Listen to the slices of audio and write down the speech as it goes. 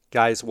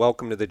Guys,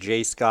 welcome to the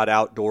J. Scott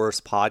Outdoors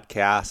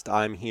podcast.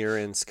 I'm here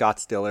in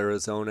Scottsdale,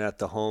 Arizona at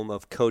the home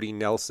of Cody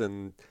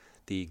Nelson,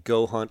 the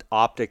Go Hunt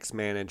Optics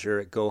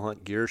Manager at Go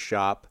Hunt Gear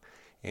Shop.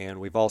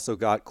 And we've also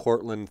got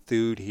Cortland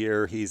Thude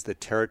here. He's the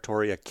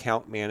Territory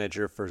Account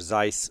Manager for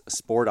Zeiss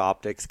Sport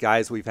Optics.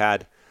 Guys, we've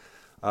had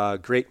a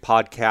great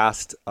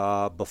podcast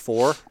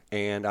before,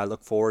 and I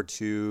look forward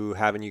to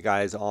having you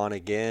guys on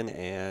again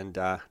and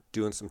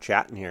doing some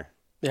chatting here.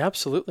 Yeah,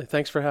 absolutely.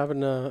 Thanks for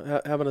having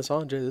us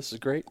on, Jay. This is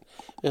great,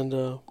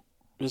 and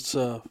it's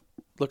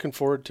looking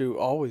forward to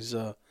always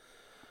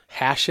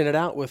hashing it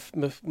out with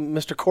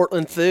Mr.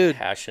 Cortland Thude.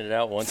 Hashing it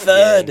out once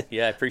Thud. again.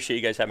 Yeah, I appreciate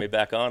you guys having me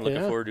back on.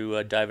 Looking forward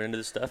to diving into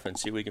this stuff and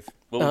see what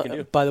we can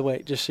do. By the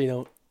way, just so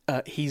you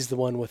know, he's the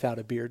one without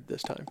a beard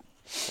this time.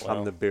 Wow.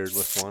 I'm the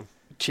beardless one.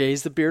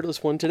 Jay's the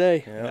beardless one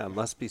today. Yeah, it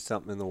must be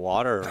something in the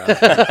water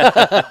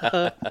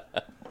around.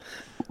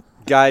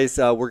 Guys,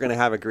 we're going to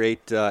have a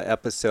great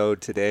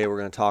episode today. We're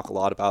going to talk a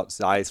lot about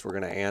Zeiss. We're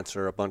going to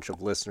answer a bunch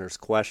of listeners'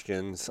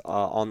 questions.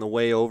 On the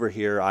way over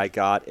here, I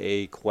got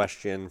a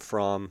question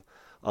from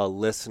a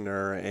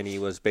listener, and he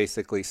was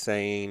basically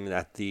saying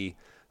that the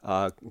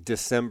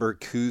December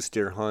Coues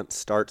deer hunt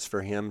starts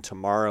for him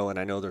tomorrow. And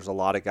I know there's a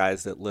lot of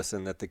guys that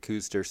listen that the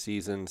Coues deer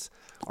seasons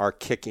are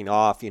kicking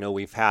off. You know,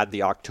 we've had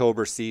the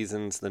October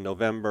seasons, the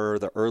November,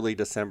 the early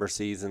December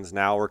seasons.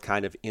 Now we're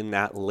kind of in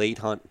that late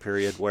hunt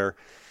period where,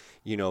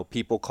 you know,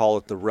 people call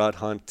it the rut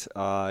hunt.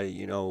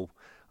 You know,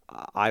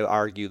 I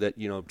argue that,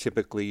 you know,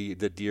 typically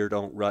the deer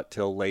don't rut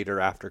till later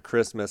after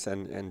Christmas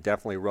and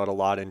definitely rut a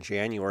lot in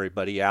January.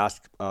 But he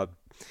asked,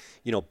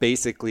 you know,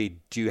 basically,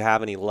 do you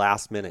have any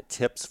last minute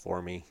tips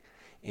for me?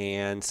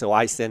 And so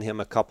I sent him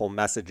a couple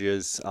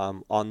messages.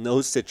 On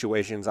those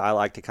situations, I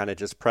like to kind of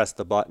just press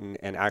the button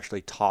and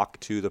actually talk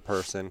to the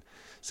person.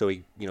 So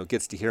he, you know,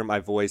 gets to hear my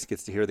voice,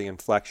 gets to hear the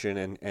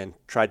inflection, and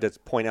tried to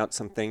point out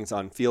some things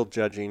on field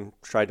judging,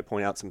 tried to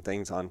point out some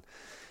things on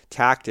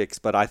tactics.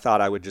 But I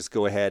thought I would just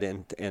go ahead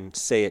and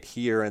say it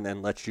here and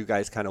then let you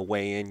guys kind of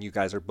weigh in. You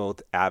guys are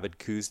both avid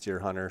Coues deer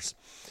hunters.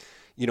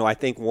 You know, I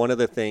think one of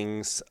the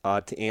things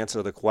to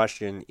answer the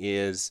question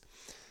is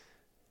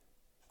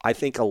I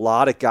think a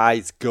lot of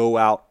guys go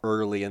out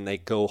early and they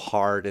go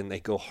hard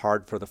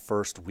for the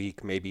first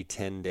week, maybe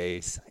 10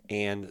 days.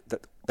 And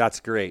that's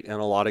great. And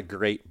a lot of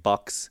great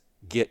bucks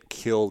get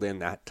killed in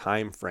that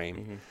time frame.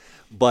 Mm-hmm.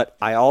 But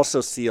I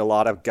also see a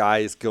lot of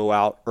guys go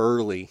out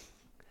early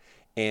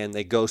and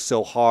they go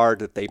so hard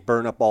that they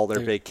burn up all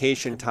their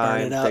vacation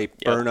time. They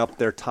burn up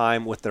their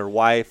time with their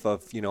wife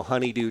of, you know,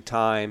 honeydew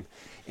time.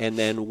 And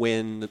then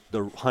when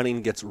the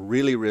hunting gets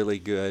really, really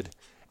good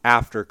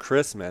after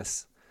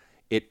Christmas,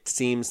 it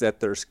seems that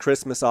there's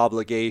Christmas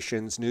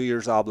obligations, New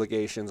Year's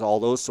obligations, all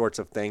those sorts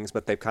of things,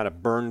 but they've kind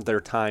of burned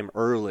their time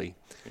early.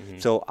 Mm-hmm.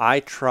 So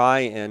I try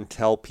and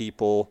tell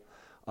people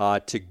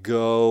to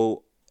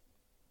go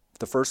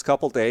the first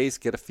couple days,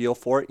 get a feel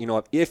for it. You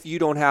know, if you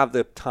don't have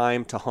the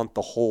time to hunt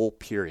the whole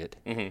period,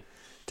 mm-hmm.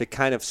 to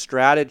kind of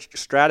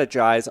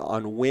strategize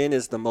on when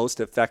is the most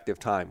effective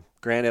time.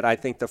 Granted, I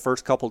think the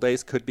first couple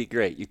days could be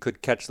great. You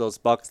could catch those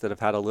bucks that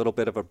have had a little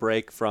bit of a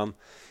break from,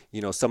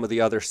 you know, some of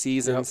the other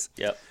seasons.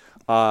 Yep.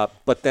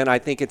 But then I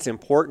think it's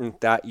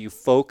important that you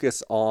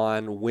focus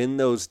on when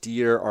those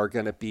deer are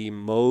going to be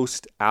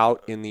most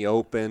out in the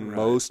open, right.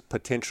 Most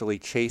potentially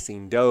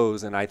chasing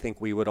does. And I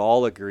think we would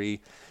all agree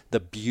the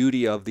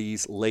beauty of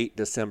these late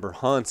December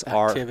hunts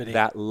activity.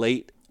 that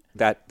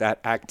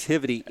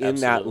activity in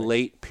Absolutely. that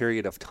late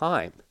period of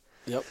time.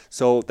 Yep.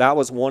 So that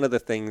was one of the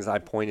things I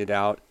pointed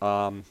out.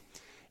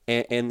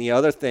 And the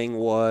other thing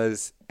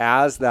was,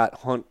 as that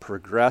hunt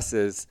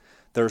progresses,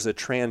 there's a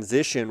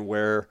transition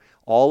where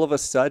all of a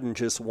sudden,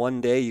 just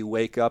one day you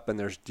wake up and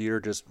there's deer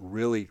just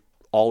really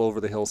all over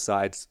the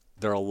hillsides.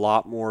 They're a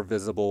lot more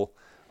visible.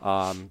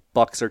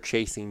 Bucks are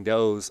chasing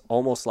does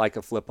almost like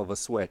a flip of a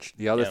switch.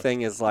 The other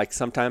thing is, like,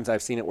 sometimes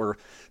I've seen it where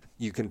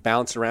you can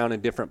bounce around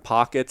in different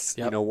pockets.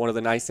 Yep. You know, one of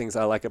the nice things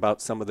I like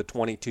about some of the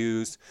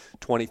 22s,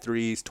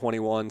 23s,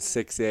 21s,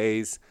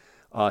 6As,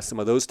 some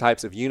of those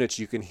types of units,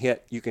 you can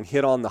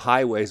hit on the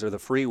highways or the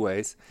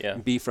freeways. Yeah.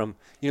 And be from,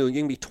 you know, you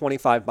can be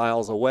 25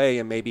 miles away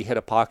and maybe hit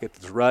a pocket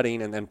that's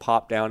rutting and then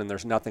pop down and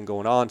there's nothing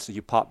going on, so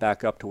you pop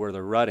back up to where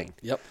they're rutting.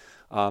 Yep.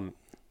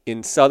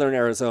 In southern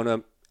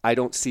Arizona, I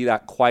don't see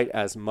that quite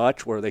as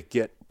much where they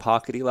get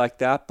pockety like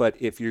that. But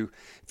if you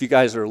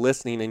guys are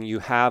listening and you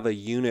have a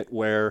unit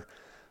where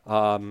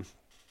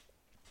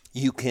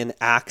you can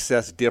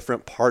access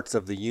different parts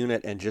of the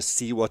unit and just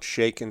see what's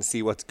shaking,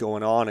 see what's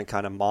going on, and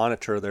kind of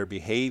monitor their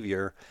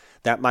behavior,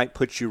 that might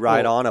put you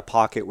right on a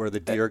pocket where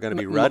the deer are going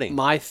to be rutting.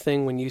 My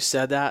thing when you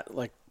said that,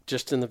 like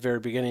just in the very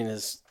beginning,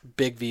 is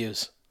big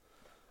views.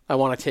 I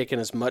want to take in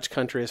as much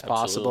country as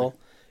possible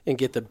and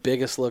get the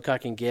biggest look I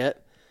can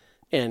get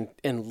and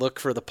look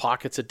for the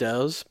pockets of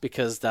does,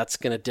 because that's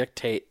going to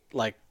dictate,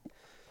 like,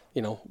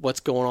 you know,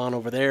 what's going on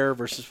over there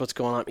versus what's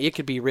going on. It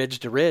could be ridge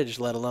to ridge,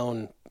 let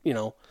alone, you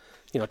know,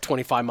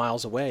 25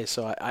 miles away.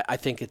 So I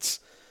think it's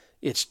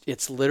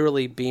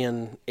literally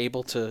being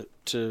able to,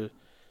 you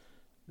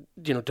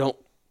know, don't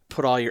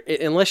put all your,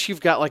 unless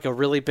you've got like a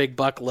really big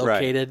buck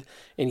located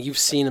and you've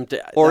seen them.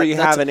 Or you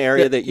have an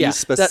area that you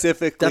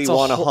specifically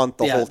want to hunt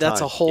the whole time.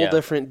 That's a whole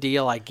different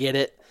deal. I get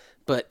it.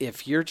 But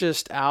if you're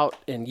just out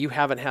and you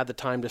haven't had the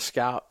time to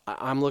scout,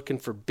 I'm looking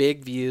for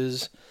big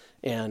views,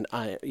 and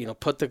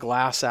put the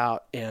glass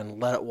out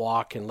and let it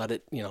walk and let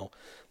it,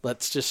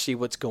 let's just see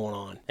what's going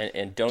on.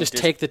 And don't just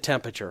take the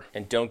temperature.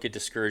 And don't get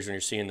discouraged when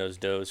you're seeing those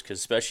does, because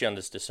especially on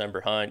this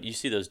December hunt, you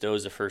see those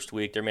does the first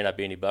week. There may not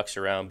be any bucks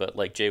around, but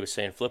like Jay was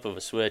saying, flip of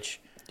a switch.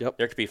 Yep.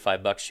 There could be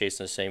 5 bucks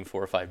chasing the same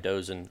 4 or 5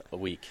 does in a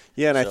week.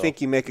 Yeah, and I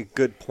think you make a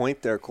good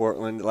point there,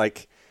 Cortland.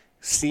 Like,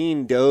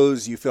 seeing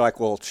does, you feel like,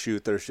 well,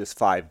 shoot, there's just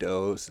 5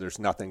 does. There's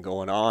nothing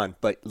going on.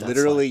 But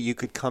literally, you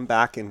could come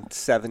back in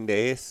 7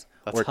 days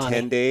or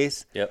 10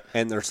 days,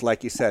 and there's,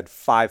 like you said,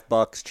 5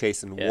 bucks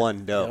chasing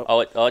one doe.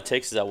 Yep. All it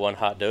takes is that one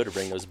hot doe to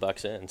bring those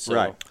bucks in. So.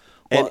 Right.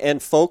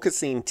 And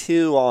focusing,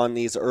 too, on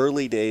these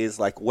early days,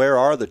 like, where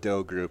are the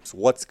doe groups?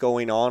 What's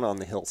going on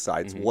the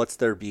hillsides? Mm-hmm. What's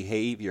their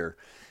behavior?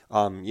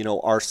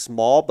 Are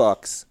small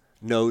bucks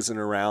nosing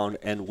around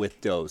and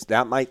with does?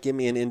 That might give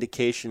me an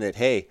indication that,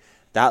 hey,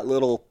 that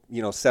little,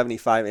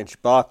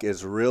 75-inch buck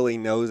is really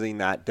nosing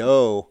that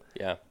doe.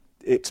 Yeah.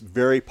 It's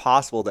very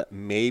possible that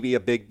maybe a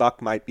big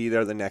buck might be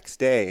there the next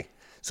day.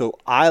 So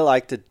I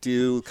like to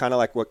do kind of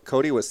like what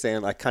Cody was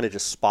saying, like kind of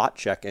just spot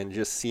checking,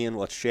 just seeing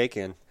what's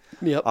shaking.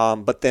 Yep.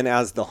 But then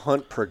as the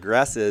hunt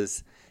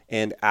progresses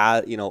and,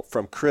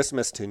 from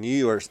Christmas to New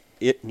Year's,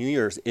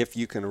 if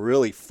you can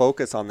really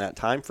focus on that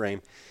time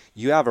frame,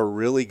 you have a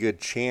really good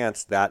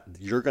chance that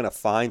you're going to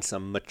find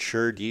some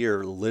mature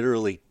deer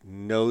literally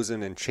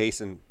nosing and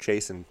chasing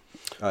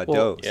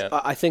does. Yeah.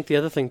 I think the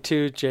other thing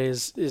too, Jay,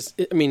 is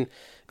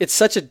it's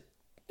such a.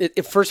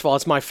 First of all,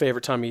 it's my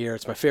favorite time of year.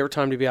 It's my favorite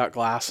time to be out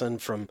glassing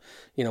from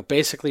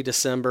basically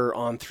December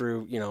on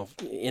through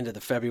into the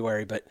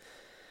February. But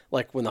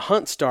like when the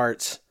hunt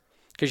starts,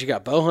 because you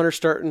got bow hunter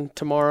starting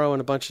tomorrow in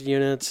a bunch of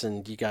units,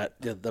 and you got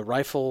the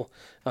rifle,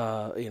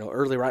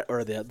 early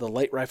or the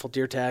late rifle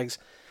deer tags.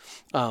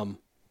 And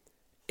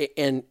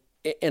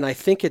I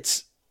think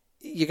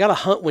you got to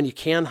hunt when you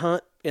can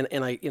hunt. And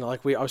I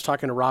was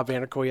talking to Rob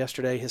Vanderkoy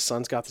yesterday. His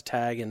son's got the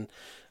tag in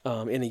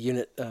a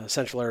unit,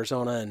 Central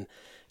Arizona.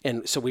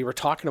 And so we were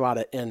talking about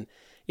it, and,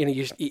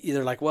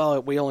 they're like,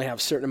 well, we only have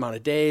a certain amount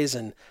of days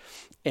and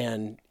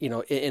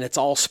it's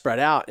all spread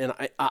out. And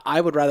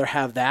I would rather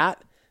have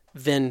that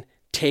than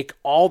take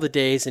all the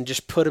days and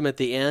just put them at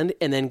the end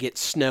and then get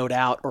snowed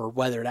out or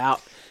weathered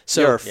out.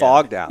 Or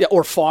fogged out. Yeah,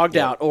 or fogged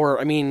out.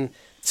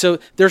 So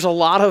there's a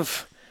lot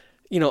of,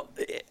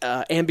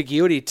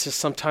 ambiguity to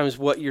sometimes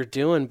what you're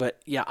doing, but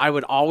yeah, I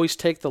would always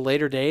take the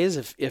later days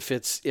if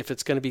it's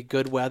going to be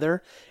good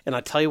weather. And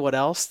I tell you what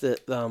else that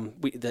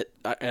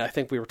I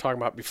think we were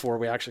talking about before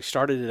we actually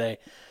started today.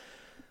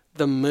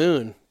 The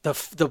moon,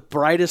 the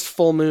brightest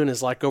full moon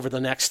is like over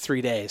the next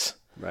 3 days.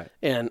 Right.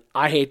 And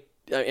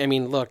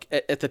look,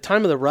 at the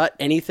time of the rut,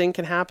 anything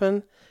can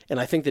happen, and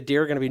I think the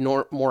deer are going to be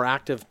more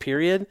active.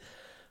 Period.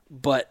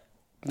 But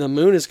the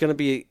moon is going to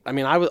be.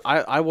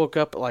 I woke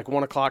up at like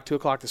 1 o'clock, 2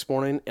 o'clock this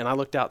morning, and I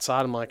looked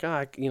outside. I'm like,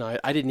 I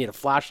didn't need a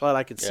flashlight.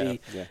 I could see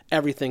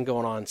everything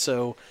going on.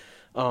 So,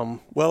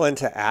 well, and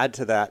to add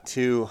to that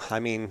too,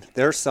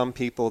 there's some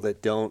people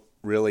that don't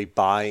really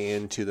buy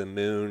into the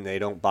moon. They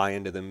don't buy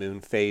into the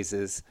moon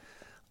phases.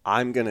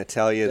 I'm going to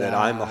tell you that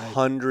I'm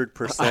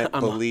 100%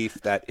 belief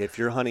that if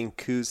you're hunting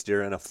Coues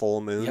deer in a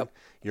full moon,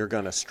 you're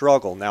going to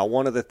struggle. Now,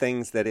 one of the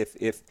things that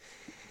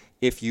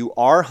if you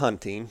are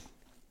hunting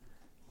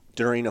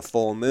during a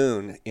full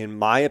moon, in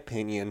my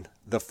opinion,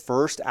 the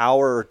first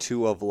hour or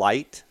two of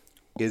light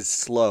is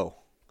slow.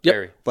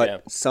 Yep.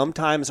 But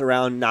sometimes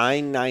around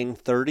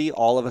 9:30,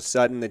 all of a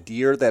sudden the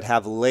deer that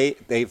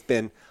they've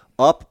been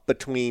up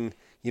between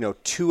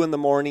 2 in the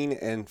morning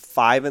and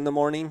 5 in the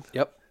morning,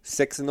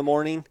 6 in the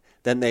morning,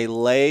 then they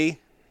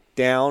lay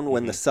down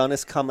when the sun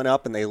is coming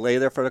up and they lay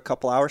there for a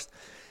couple hours.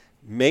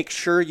 Make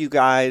sure you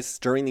guys,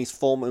 during these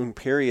full moon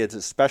periods,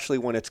 especially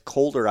when it's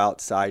colder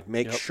outside,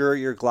 make sure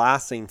you're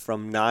glassing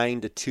from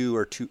 9 to 2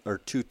 or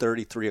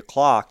 2:30, 3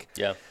 o'clock.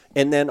 Yeah.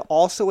 And then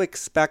also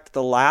expect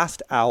the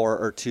last hour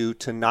or two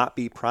to not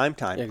be prime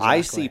time. Exactly.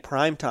 I see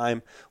prime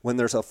time when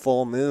there's a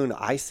full moon.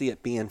 I see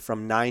it being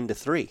from 9 to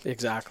 3.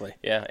 Exactly.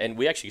 Yeah, and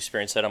we actually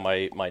experienced that on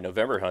my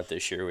November hunt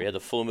this year. We had the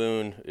full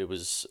moon. It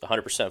was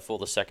 100% full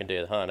the second day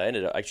of the hunt.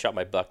 I shot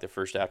my buck the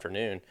first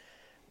afternoon,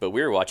 but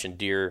we were watching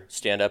deer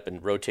stand up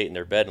and rotate in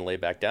their bed and lay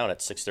back down at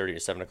 6:30 to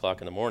 7 o'clock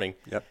in the morning.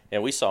 Yep.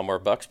 And we saw more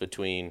bucks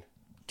between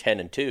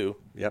 10 and 2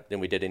 than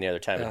we did any other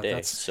time of day.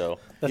 That's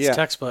Yeah.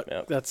 textbook.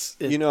 Yep. That's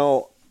it.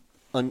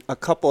 A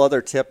couple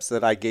other tips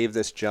that I gave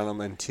this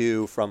gentleman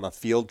too from a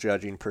field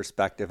judging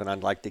perspective, and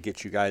I'd like to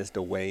get you guys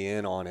to weigh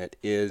in on it,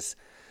 is,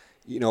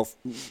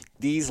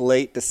 these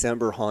late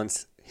December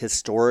hunts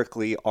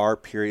historically are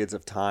periods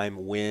of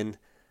time when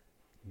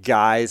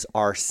guys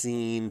are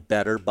seeing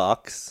better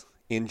bucks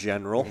in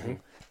general. Mm-hmm.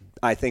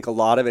 I think a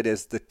lot of it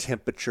is the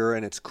temperature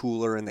and it's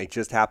cooler and they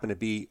just happen to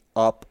be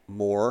up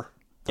more.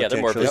 Yeah,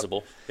 they're more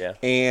visible. Yeah.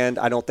 And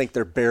I don't think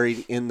they're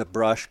buried in the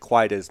brush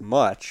quite as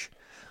much.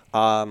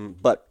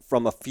 But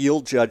from a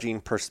field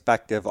judging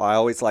perspective, I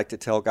always like to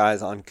tell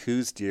guys on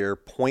coos deer,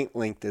 point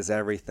length is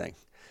everything.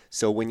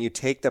 So when you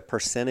take the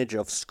percentage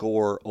of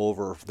score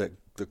over the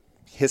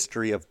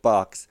history of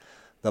bucks,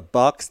 the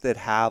bucks that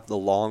have the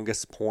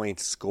longest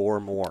points score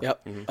more.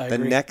 Yep, I The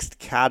agree. next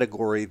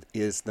category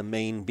is the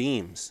main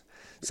beams.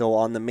 So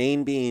on the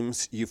main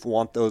beams, you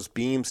want those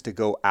beams to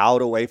go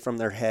out away from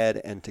their head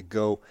and to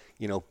go,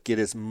 get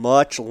as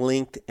much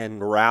length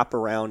and wrap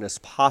around as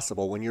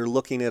possible. When you're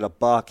looking at a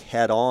buck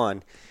head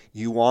on,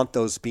 you want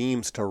those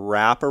beams to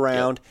wrap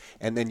around,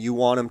 and then you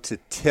want them to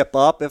tip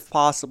up if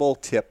possible,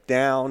 tip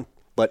down.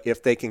 But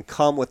if they can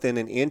come within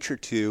an inch or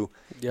two,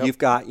 you've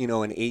got, an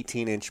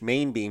 18-inch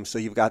main beam, so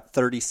you've got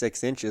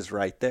 36 inches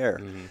right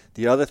there.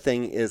 The other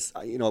thing is,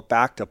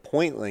 back to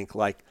point length,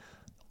 like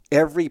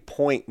every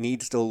point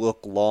needs to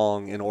look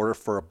long in order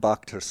for a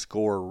buck to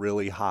score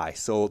really high.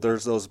 So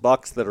there's those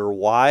bucks that are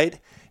wide,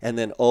 and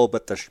then,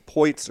 but the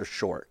points are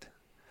short.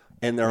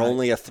 And they're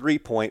only a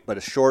 3-point, but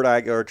a short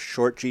eye guard,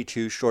 short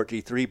G2, short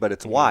G3, but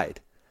it's wide.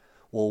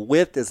 Well,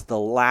 width is the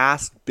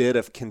last bit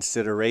of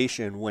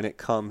consideration when it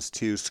comes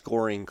to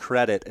scoring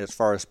credit as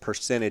far as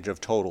percentage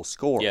of total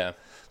score. Yeah.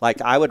 Like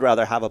I would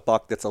rather have a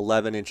buck that's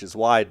 11 inches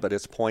wide, but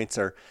his points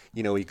are,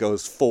 he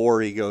goes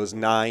 4, he goes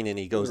 9, and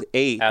he goes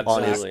 8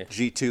 Absolutely. on his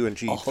G2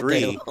 and All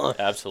day G3. long.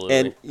 Absolutely.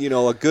 And,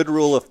 a good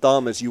rule of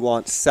thumb is you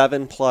want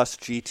 7+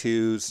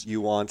 G2s,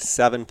 you want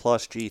 7+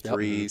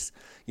 G3s,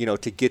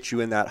 to get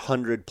you in that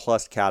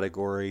 100+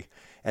 category.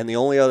 And the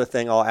only other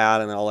thing I'll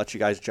add, and then I'll let you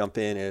guys jump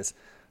in, is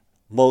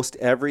most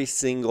every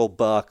single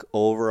buck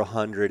over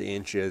 100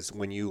 inches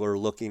when you are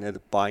looking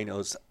at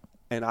binos,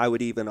 and I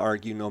would even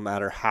argue no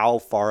matter how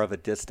far of a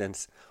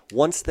distance,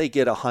 once they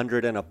get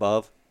 100 and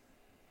above,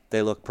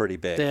 they look pretty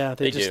big. Yeah,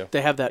 They do.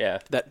 they have that Yeah.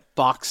 that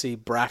boxy,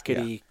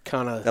 brackety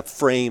kind of That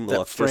frame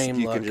look,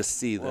 you look. can just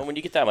see Well, them. when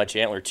you get that much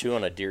antler too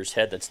on a deer's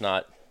head, that's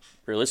not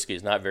realistically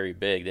is not very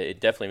big.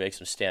 It definitely makes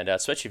them stand out,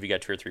 especially if you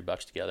got 2 or 3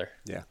 bucks together.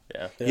 Yeah.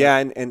 Yeah.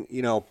 And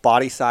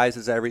body size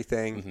is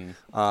everything.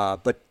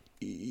 But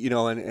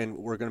and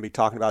we're going to be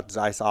talking about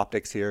Zeiss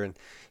optics here, and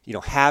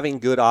having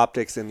good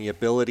optics and the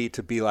ability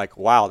to be like,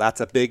 wow, that's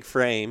a big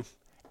frame,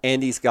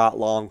 and he's got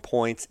long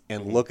points,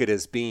 and look at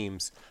his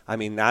beams. I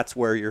mean, that's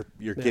where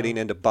you're getting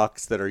into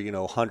bucks that are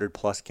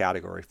 100+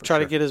 category for try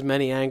sure. to get as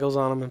many angles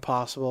on them as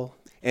possible.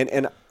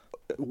 And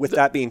with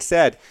that being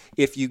said,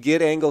 if you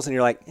get angles and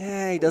you're like,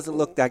 he doesn't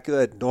look that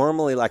good,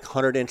 normally like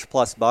 100-inch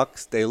plus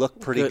bucks, they look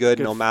pretty good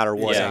no matter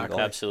what Yeah, angle.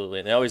 absolutely.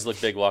 And they always look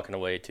big walking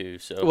away too.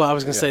 So Well, I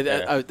was going to say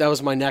that Yeah. that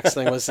was my next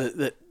thing was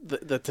that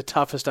the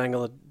toughest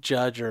angle to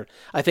judge, or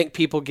I think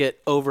people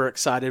get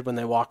overexcited when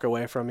they walk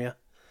away from you.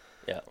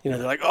 yeah. They're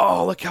like,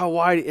 "Oh, look how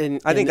wide!"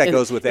 And I think that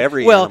goes with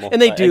every well, animal.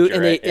 and they I do, think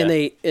you're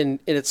right, and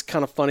it's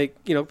kind of funny,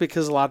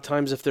 because a lot of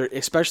times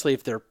especially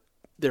if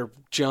they're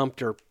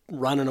jumped or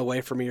running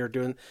away from you or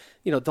doing,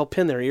 they'll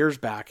pin their ears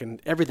back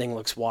and everything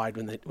looks wide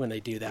when they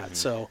do that.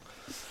 So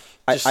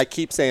I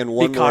keep saying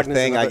one more cognizant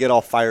thing. of I it. get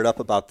all fired up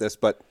about this,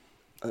 but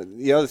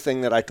the other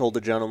thing that I told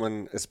the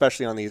gentleman,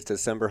 especially on these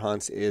December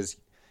hunts, is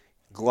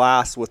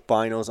glass with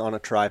binos on a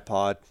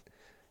tripod.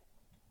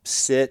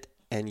 Sit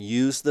and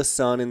use the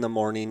sun in the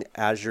morning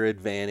as your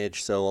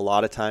advantage. So a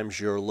lot of times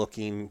you're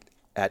looking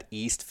at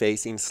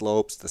east-facing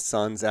slopes. The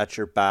sun's at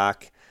your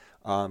back.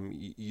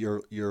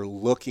 You're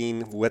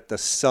looking with the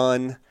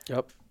sun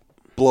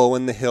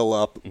blowing the hill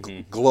up,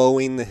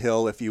 glowing the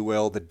hill, if you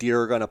will. The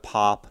deer are going to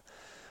pop.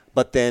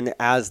 But then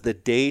as the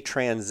day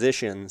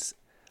transitions,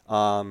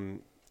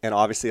 and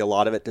obviously a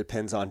lot of it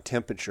depends on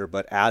temperature,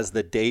 but as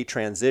the day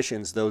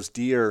transitions, those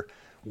deer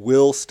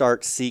will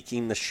start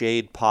seeking the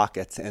shade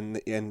pockets.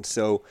 And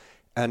so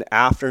an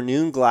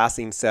afternoon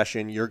glassing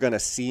session, you're going to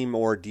see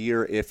more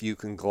deer if you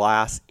can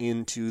glass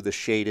into the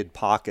shaded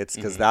pockets,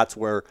 because that's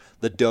where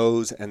the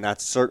does and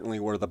that's certainly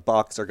where the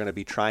bucks are going to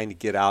be trying to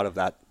get out of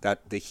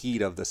the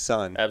heat of the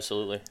sun.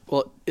 Absolutely.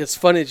 Well, it's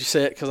funny that you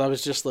say it because I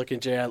was just looking,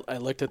 Jay. I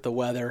looked at the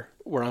weather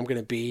where I'm going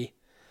to be,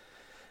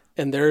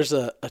 and there's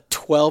a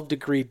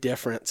 12-degree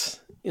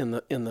difference in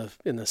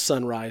the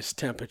sunrise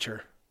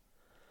temperature,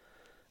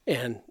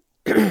 and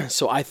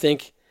so I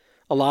think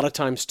a lot of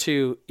times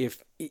too,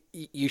 if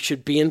you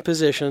should be in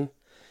position,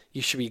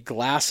 you should be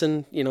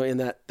glassing, in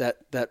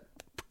that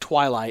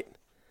twilight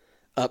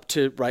up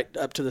to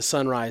the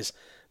sunrise,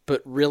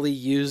 but really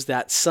use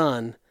that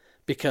sun,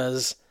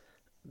 because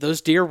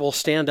those deer will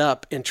stand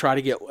up and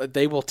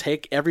they will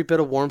take every bit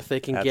of warmth they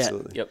can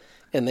Absolutely. get. Yep.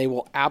 And they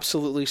will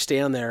absolutely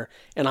stand there.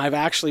 And I've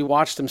actually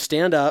watched them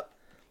stand up,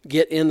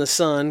 get in the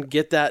sun,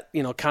 get that,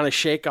 kind of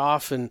shake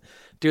off and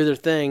do their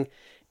thing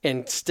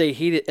and stay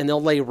heated. And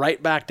they'll lay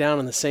right back down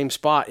in the same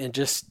spot and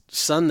just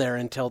sun there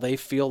until they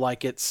feel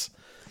like it's,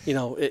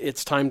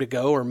 it's time to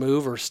go or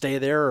move or stay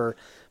there.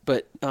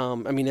 But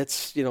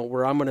it's,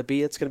 where I'm going to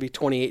be, it's going to be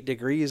 28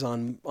 degrees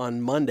on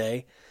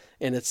Monday,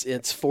 and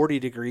it's 40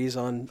 degrees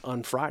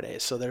on Friday.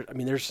 So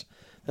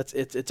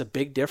it's a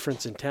big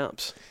difference in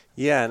temps.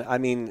 Yeah,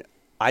 and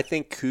I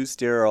think Coues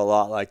deer are a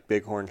lot like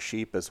bighorn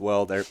sheep as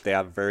well. They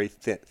have very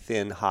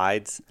thin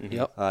hides,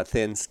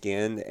 thin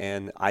skin,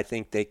 and I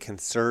think they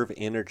conserve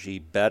energy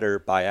better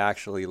by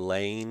actually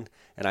laying.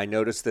 And I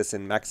notice this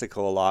in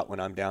Mexico a lot when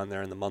I'm down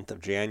there in the month of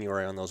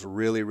January on those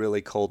really,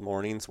 really cold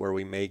mornings where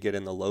we may get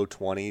in the low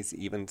 20s,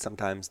 even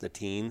sometimes the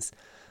teens.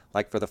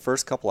 Like for the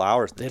first couple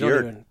hours, the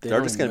deer,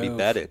 they're just going to be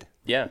bedded.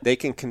 Yeah. They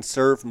can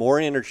conserve more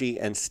energy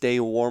and stay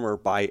warmer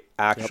by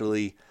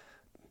actually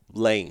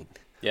laying.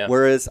 Yeah.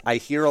 Whereas I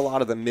hear a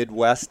lot of the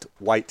Midwest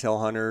whitetail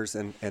hunters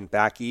and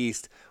back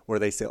east where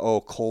they say, oh,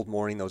 cold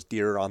morning, those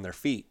deer are on their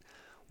feet.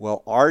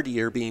 Well, our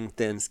deer being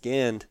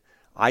thin-skinned,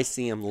 I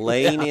see them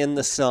laying in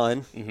the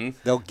sun.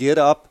 They'll get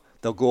up,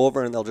 they'll go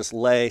over, and they'll just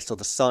lay so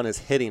the sun is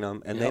hitting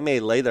them, and they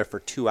may lay there for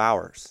 2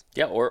 hours.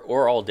 Yeah,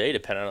 or all day,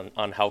 depending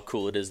on how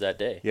cool it is that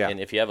day. Yeah. And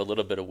if you have a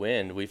little bit of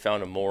wind, we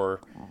found late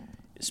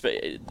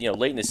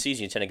in the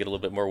season, you tend to get a little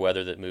bit more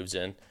weather that moves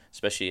in,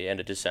 especially end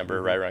of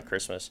December, right around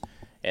Christmas.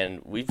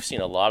 And we've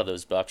seen a lot of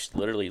those bucks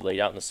literally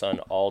laid out in the sun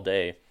all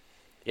day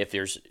if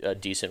there's a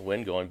decent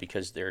wind going,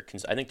 because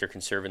I think they're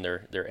conserving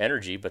their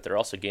energy, but they're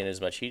also gaining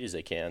as much heat as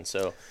they can.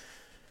 So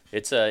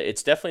it's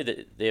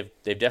definitely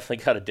they've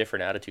definitely got a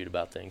different attitude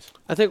about things.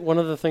 I think one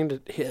of the things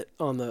to hit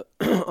on the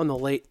on the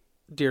late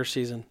deer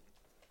season,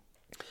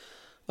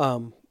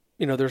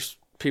 there's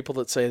people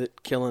that say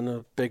that killing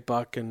a big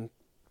buck and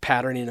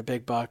patterning a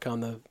big buck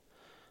and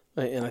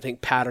I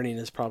think patterning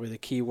is probably the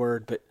key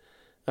word, but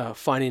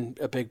finding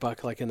a big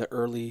buck like in the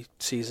early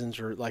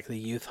seasons or like the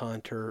youth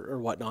hunt or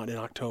whatnot in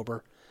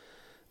October,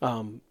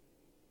 when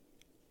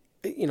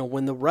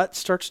the rut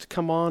starts to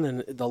come on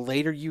and the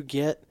later you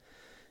get,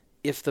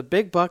 if the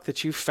big buck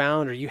that you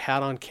found or you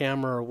had on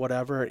camera or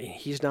whatever, and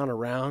he's not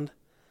around,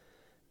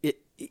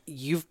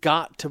 you've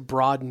got to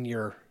broaden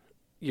your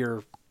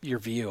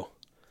view.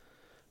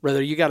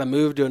 Whether you got to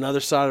move to another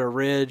side of the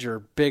ridge or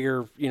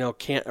bigger,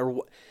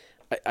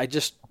 I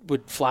just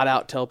would flat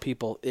out tell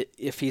people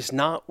if he's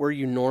not where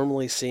you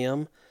normally see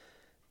him,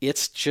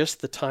 it's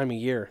just the time of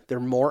year. They're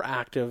more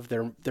active.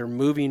 They're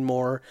moving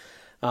more.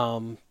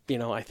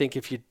 I think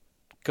if you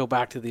go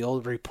back to the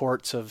old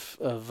reports of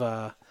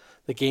the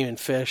Game and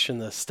Fish and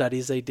the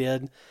studies they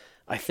did,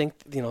 I think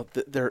their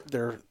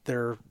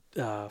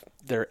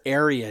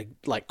area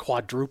like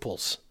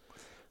quadruples.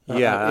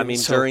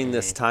 During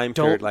this time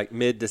period, like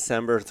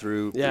mid-December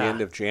through the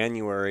end of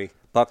January,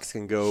 bucks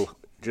can go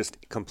just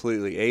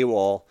completely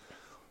AWOL.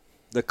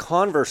 The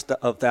converse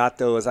of that,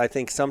 though, is I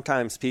think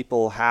sometimes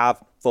people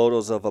have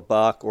photos of a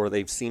buck or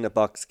they've seen a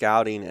buck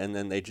scouting and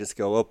then they just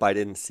go, oh, I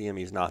didn't see him,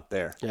 he's not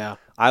there. Yeah.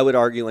 I would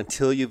argue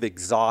until you've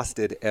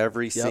exhausted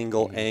every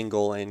single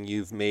angle and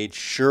you've made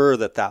sure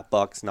that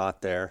buck's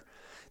not there,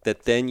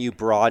 that then you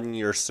broaden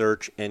your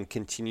search and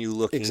continue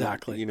looking.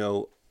 Exactly.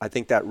 I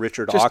think that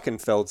Richard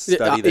Ockenfeld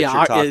study that you're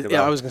talking about.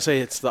 Yeah, I was going to say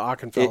it's the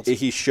Ockenfeld.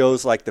 He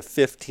shows like the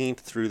 15th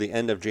through the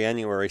end of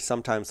January,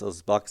 sometimes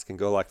those bucks can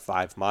go like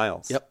 5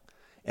 miles. Yep.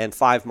 And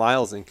 5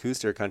 miles in Coues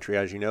deer country,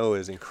 as you know,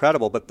 is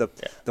incredible. But the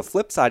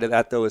flip side of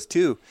that, though, is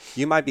too,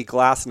 you might be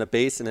glassing a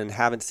basin and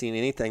haven't seen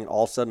anything. And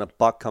all of a sudden a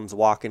buck comes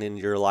walking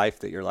into your life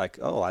that you're like,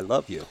 oh, I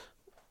love you.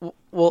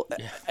 Well,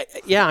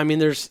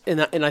 there's,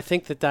 and I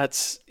think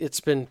it's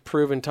been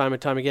proven time and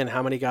time again.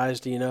 How many guys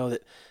do you know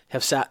that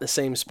have sat in the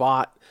same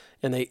spot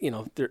and they,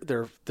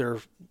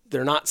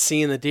 they're not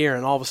seeing the deer,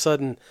 and all of a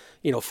sudden,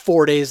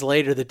 4 days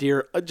later, the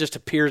deer just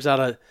appears out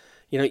of,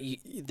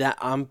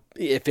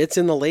 if it's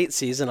in the late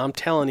season, I'm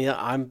telling you,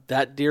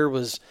 that deer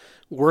was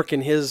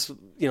working his,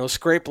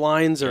 scrape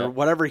lines or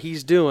whatever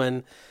he's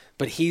doing,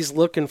 but he's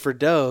looking for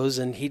does,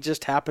 and he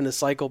just happened to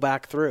cycle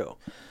back through.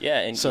 Yeah,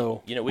 and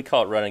so we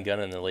call it run and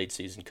gun in the late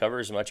season. Cover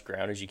as much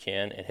ground as you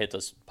can and hit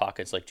those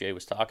pockets like Jay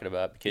was talking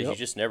about, because you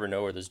just never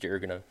know where those deer are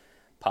going to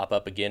pop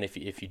up again if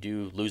you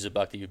do lose a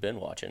buck that you've been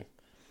watching.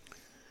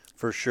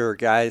 For sure,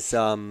 guys.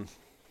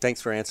 Thanks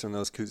for answering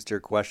those Coues deer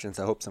questions.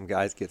 I hope some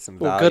guys get some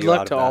value. Well, good luck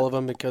out to of that. all of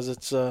them, because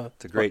it's a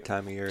great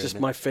time of year. Just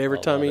my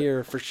favorite time of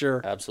year for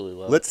sure. Absolutely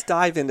love Let's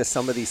dive into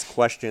some of these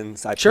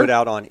questions I put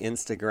out on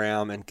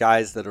Instagram. And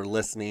guys that are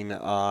listening,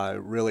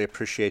 really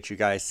appreciate you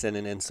guys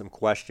sending in some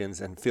questions.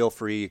 And feel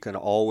free, you can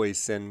always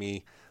send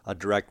me a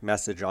direct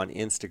message on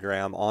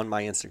Instagram, on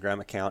my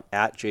Instagram account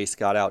at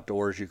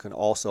JScottOutdoors. You can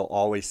also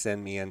always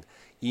send me an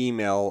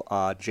email,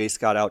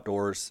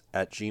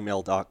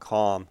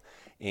 jscottoutdoors@gmail.com.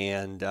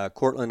 And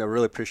Cortland, I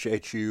really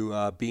appreciate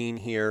you being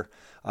here.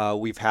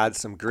 We've had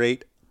some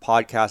great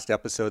podcast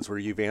episodes where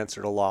you've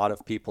answered a lot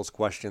of people's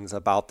questions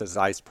about the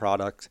Zeiss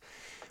product.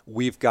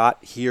 We've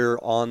got here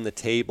on the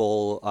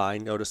table, I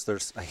noticed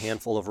there's a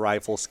handful of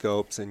rifle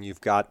scopes, and you've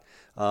got,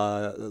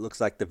 it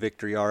looks like the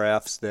Victory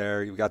RFs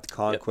there. You've got the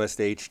Conquest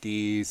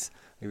HDs.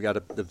 You've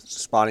got the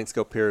spotting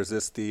scope here. Is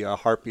this the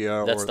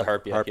Harpia? That's the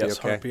Harpia. Yes,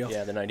 okay. Harpia.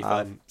 Yeah, the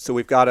 95. So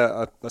we've got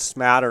a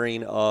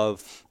smattering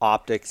of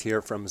optics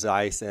here from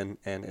Zeiss, and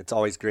it's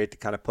always great to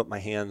kind of put my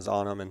hands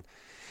on them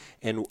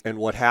and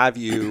what have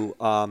you.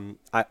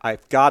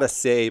 I've got to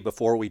say,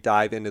 before we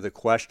dive into the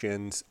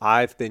questions,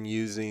 I've been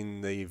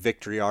using the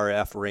Victory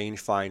RF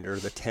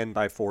rangefinder, the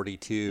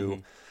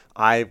 10x42.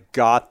 I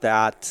got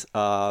that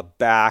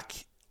back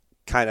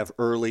kind of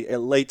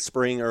late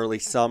spring, early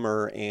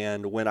summer,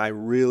 and when I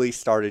really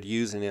started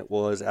using it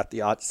was at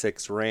the Ot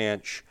 6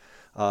 Ranch,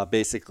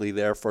 basically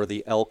there for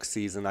the elk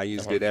season. I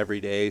used it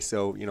every day,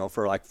 so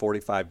for like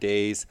 45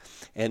 days,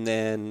 and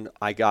then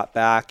I got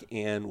back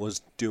and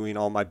was doing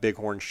all my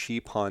bighorn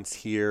sheep hunts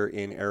here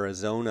in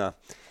Arizona.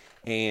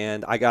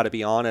 And I got to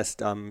be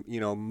honest,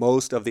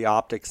 most of the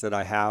optics that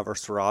I have are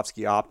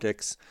Swarovski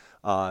optics.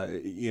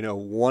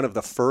 One of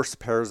the first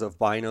pairs of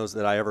binos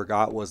that I ever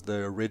got was the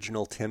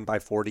original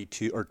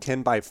 10x42 or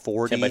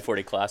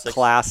 10x40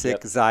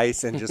 classic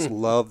Zeiss, and just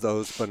love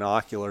those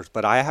binoculars.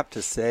 But I have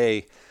to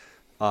say,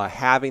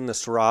 having the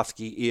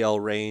Swarovski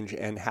EL range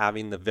and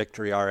having the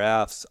Victory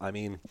RFs, I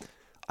mean,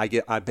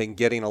 I've been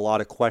getting a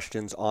lot of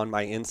questions on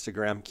my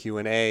Instagram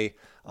Q&A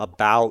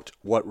about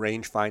what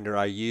rangefinder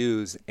I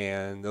use,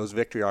 and those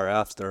Victory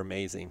RFs, they're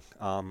amazing.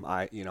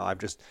 I've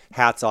just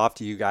hats off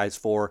to you guys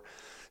for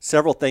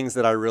several things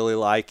that I really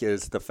like.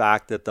 Is the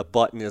fact that the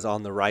button is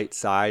on the right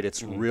side.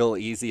 It's real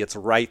easy. It's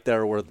right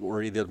there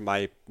where either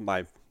my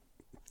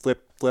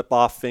flip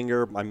off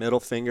finger, my middle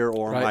finger,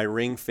 or my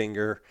ring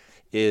finger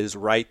is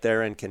right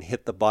there and can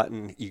hit the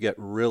button. You get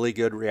really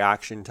good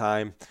reaction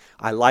time.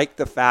 I like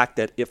the fact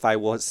that if I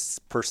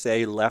was per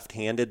se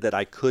left-handed, that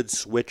I could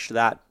switch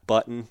that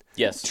button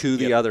to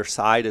the other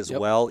side as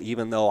well,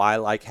 even though I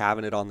like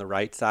having it on the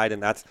right side.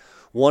 And that's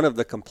one of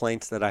the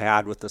complaints that I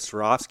had with the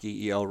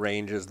Swarovski EL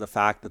range, is the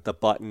fact that the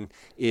button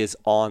is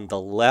on the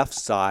left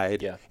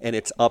side and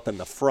it's up in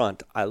the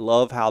front. I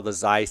love how the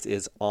Zeiss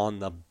is on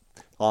the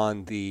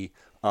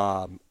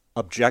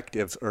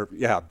objectives, or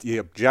the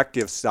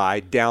objective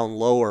side down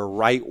lower,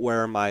 right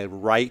where my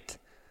right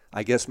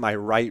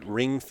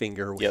ring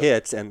finger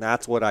hits, and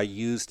that's what I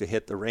use to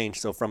hit the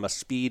range. So from a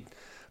speed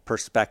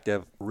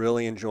perspective,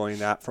 really enjoying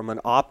that. From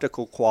an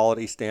optical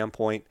quality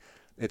standpoint,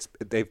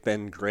 they've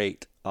been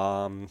great.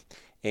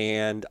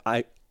 And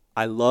I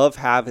love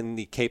having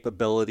the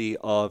capability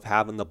of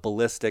having the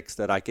ballistics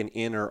that I can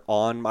enter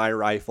on my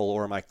rifle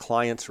or my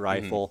client's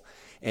rifle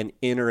and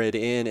enter it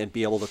in and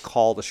be able to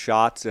call the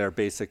shots there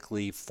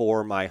basically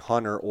for my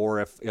hunter, or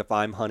if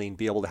I'm hunting,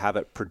 be able to have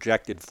it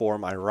projected for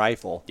my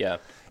rifle. Yeah.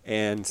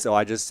 And so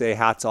I just say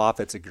hats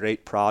off. It's a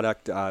great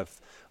product. I've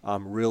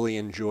really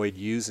enjoyed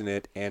using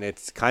it, and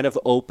it's kind of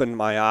opened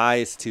my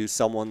eyes to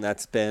someone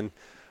that's been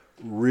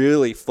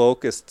really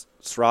focused.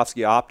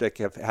 Swarovski Optic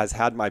has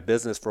had my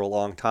business for a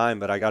long time,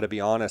 but I got to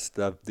be honest,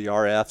 the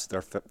RFs,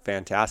 they're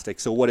fantastic.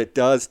 So what it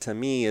does to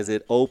me is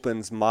it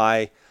opens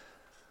my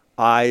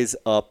eyes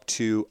up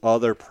to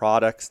other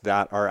products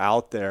that are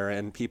out there,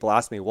 and people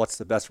ask me what's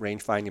the best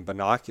range-finding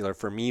binocular.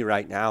 For me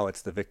right now,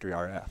 it's the Victory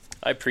RF.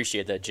 I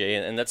appreciate that, Jay,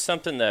 and that's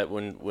something that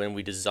when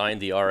we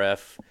designed the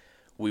RF,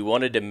 we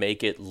wanted to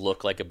make it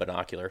look like a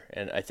binocular.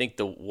 And I think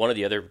one of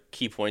the other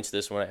key points of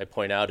this one I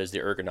point out is the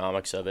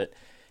ergonomics of it.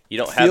 You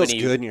don't have any.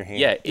 Feels good in your hand.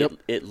 Yeah,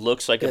 it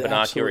looks like a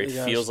binocular. It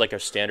feels like a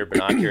standard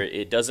binocular.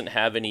 It doesn't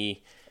have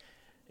any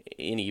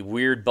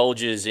weird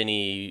bulges,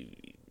 any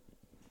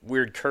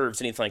weird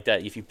curves, anything like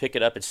that. If you pick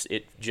it up,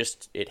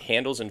 it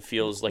handles and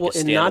feels like a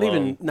standalone,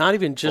 and not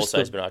even just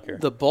binocular.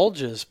 The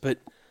bulges, but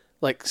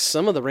like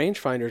some of the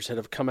rangefinders that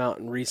have come out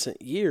in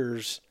recent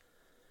years.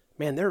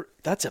 Man,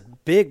 that's a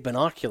big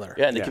binocular.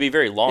 Yeah, and they can be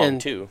very long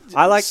too.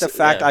 I like the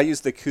fact I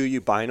use the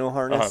Kuiu Bino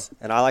harness,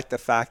 and I like the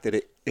fact that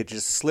it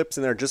just slips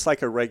in there just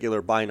like a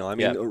regular bino. I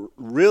mean,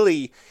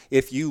 really,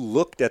 if you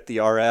looked at the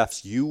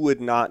RFs, you would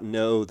not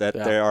know that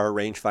they are a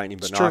range-finding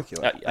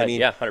binocular. I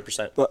mean,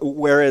 100%. But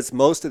whereas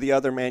most of the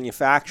other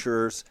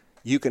manufacturers,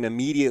 you can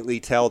immediately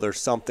tell there's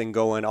something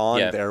going on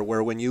there,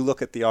 where when you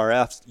look at the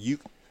RFs,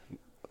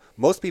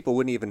 most people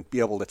wouldn't even be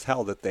able to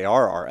tell that they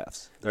are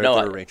RFs. They're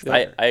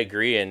rangefinder. I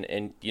agree,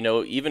 and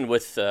even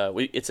with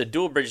it's a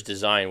dual bridge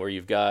design where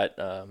you've got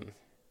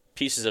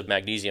pieces of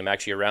magnesium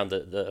actually around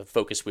the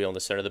focus wheel in the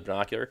center of the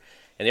binocular.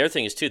 And the other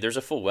thing is too, there's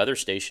a full weather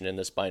station in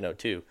this bino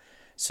too.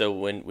 So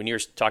when you're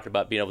talking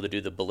about being able to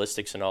do the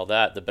ballistics and all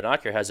that, the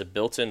binocular has a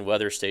built-in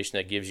weather station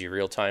that gives you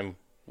real-time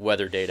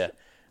weather data,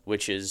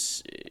 which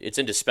it's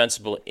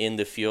indispensable in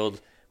the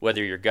field.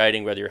 Whether you're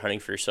guiding, whether you're hunting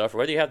for yourself, or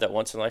whether you have that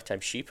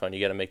once-in-a-lifetime sheep hunt,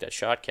 you got to make that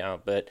shot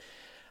count. But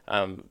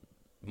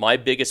my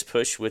biggest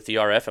push with the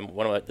RF, and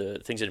one of the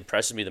things that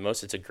impresses me the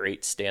most, it's a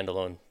great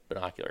standalone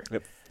binocular.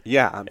 Yep.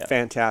 Yeah,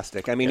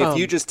 fantastic. I mean, if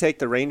you just take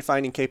the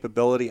range-finding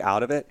capability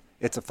out of it,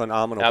 it's a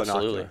phenomenal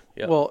binocular.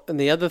 Yep. Well, and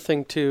the other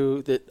thing,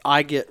 too, that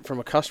I get from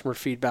a customer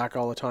feedback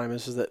all the time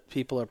is that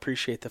people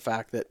appreciate the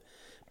fact that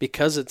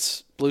because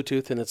it's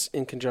Bluetooth and it's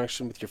in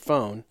conjunction with your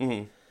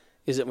phone,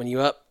 is that when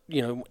you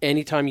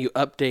anytime you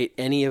update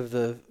any of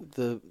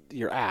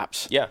your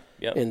apps,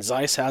 and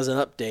Zeiss has an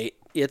update,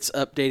 it's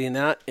updating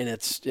that, and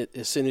it's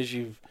as soon as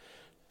you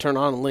turn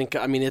on a link,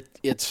 I mean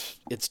it's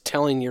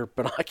telling your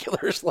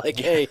binoculars like,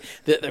 hey,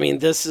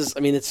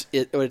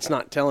 it's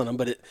not telling them,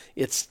 but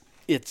it's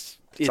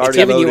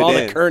giving you all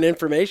the current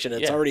information.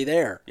 It's already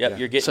there. Yep,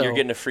 you're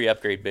getting a free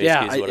upgrade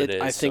basically is what it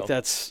is.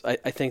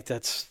 I think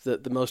that's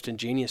the most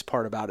ingenious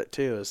part about it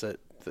too, is that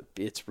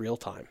it's real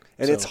time.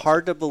 And it's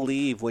hard to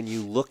believe when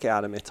you look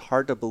at them. It's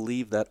hard to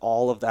believe that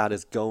all of that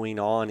is going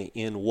on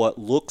in what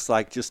looks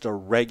like just a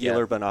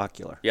regular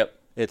binocular. Yep.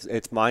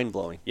 It's mind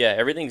blowing. Yeah,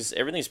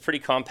 everything's pretty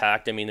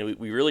compact. I mean,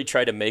 we really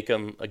try to make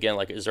them again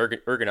like as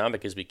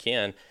ergonomic as we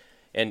can.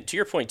 And to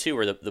your point too,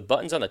 where the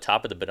buttons on the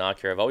top of the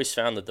binocular, I've always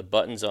found that the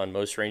buttons on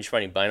most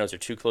range-finding binos are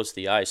too close to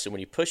the eye. So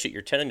when you push it,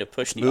 you're tending to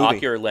push the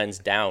ocular lens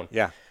down.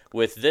 Yeah.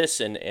 With this,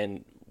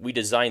 and we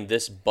designed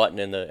this button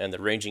and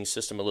the ranging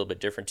system a little bit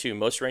different too.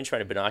 Most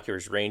range-finding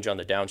binoculars range on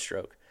the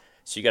downstroke,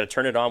 so you got to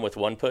turn it on with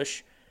one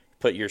push,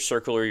 put your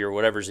circle or your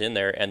whatever's in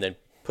there, and then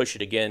push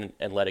it again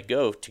and let it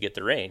go to get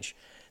the range.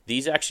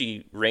 These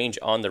actually range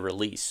on the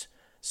release.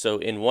 So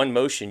in one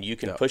motion, you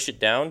can push it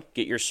down,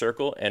 get your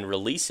circle, and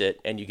release it,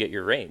 and you get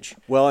your range.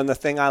 Well, and the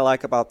thing I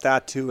like about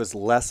that, too, is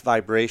less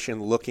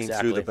vibration looking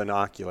through the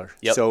binocular.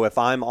 Yep. So if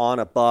I'm on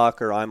a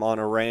buck or I'm on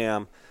a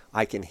ram,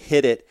 I can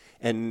hit it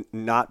and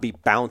not be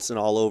bouncing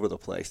all over the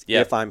place.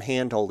 Yep. If I'm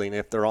hand-holding,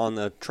 if they're on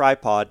the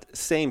tripod,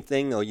 same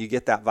thing, though. You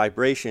get that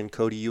vibration.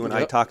 Cody, you and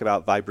I talk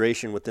about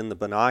vibration within the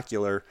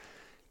binocular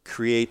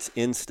creates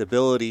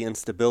instability.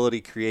 Instability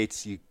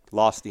creates you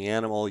lost the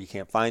animal, you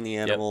can't find the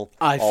animal.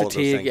 Eye all of those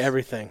fatigue, things.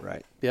 everything.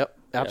 Right. Yep,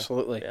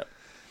 absolutely. Yep.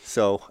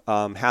 So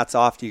hats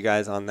off to you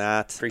guys on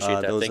that. Appreciate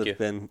that. Those Thank have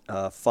you.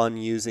 been fun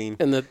using.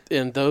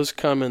 And those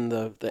come in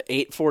the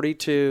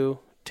 842,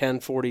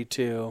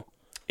 1042.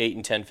 8 and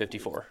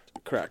 1054.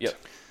 Correct. Yep.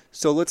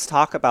 So let's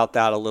talk about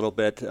that a little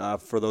bit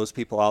for those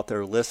people out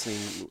there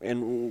listening.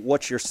 And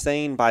what you're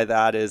saying by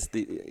that is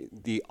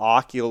the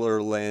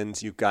ocular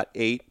lens, you've got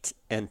 8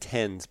 and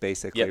 10s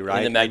basically,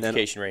 right? In the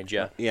magnification range,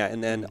 yeah. Yeah,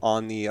 and then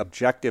on the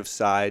objective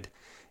side,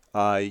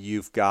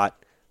 you've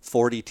got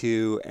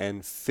 42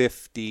 and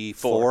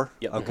 54.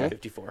 Yep, Okay.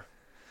 54.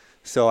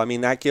 So, I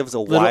mean, that gives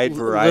a wide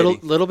variety.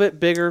 Little bit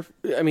bigger.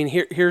 I mean,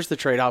 here's the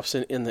trade-offs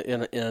in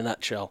a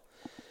nutshell.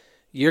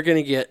 You're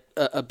going to get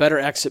a better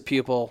exit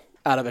pupil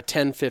out of a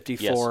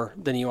 1054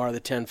 than you are the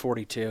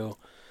 1042.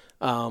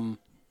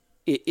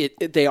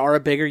 They are a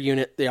bigger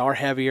unit. They are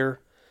heavier,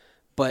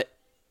 but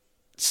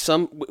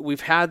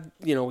we've had,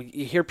 you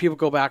hear people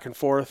go back and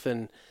forth,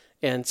 and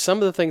some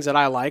of the things that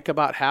I like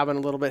about having a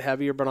little bit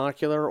heavier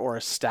binocular or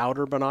a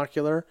stouter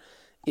binocular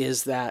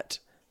is that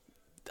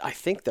I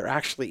think they're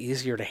actually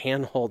easier to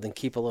handhold and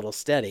keep a little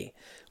steady,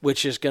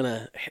 which is going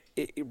to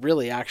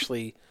really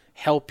actually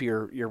help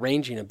your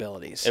ranging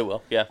abilities. It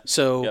will, yeah.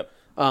 So,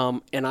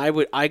 and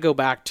I go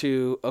back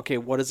to, okay,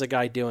 what is a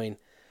guy doing?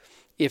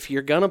 If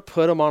you're going to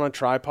put them on a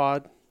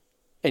tripod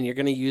and you're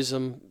going to use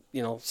them,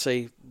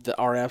 say the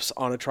RFs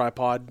on a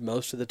tripod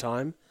most of the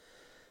time,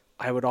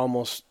 I would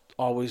almost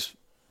always,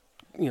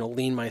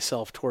 lean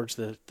myself towards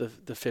the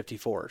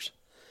 54s.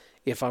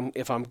 If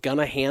I'm going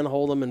to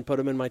handhold them and put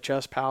them in my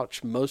chest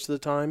pouch most of the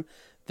time,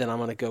 then I'm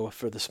going to go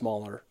for the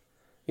smaller,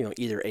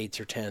 either 8s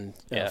or 10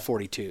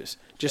 42s.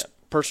 Just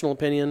personal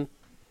opinion.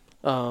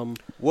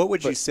 What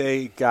would you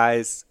say,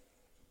 guys,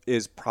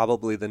 is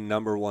probably the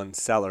number one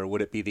seller?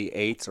 Would it be the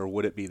 8s or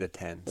would it be the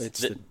 10s? It's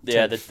the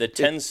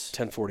 10s.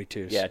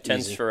 1042s. Yeah, 10s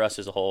easy. for us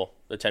as a whole.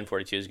 The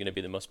 1042 is going to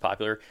be the most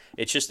popular.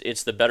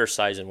 It's the better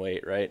size and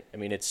weight, right? I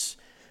mean,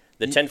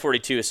 the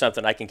 1042 is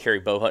something I can carry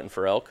bow hunting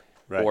for elk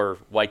or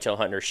whitetail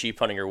hunting or sheep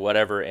hunting or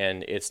whatever,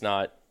 and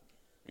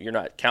you're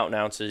not counting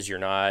ounces. You're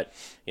not,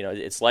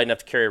 it's light enough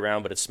to carry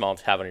around, but it's small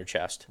enough to have on your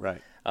chest.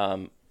 Right.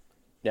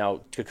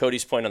 Now, to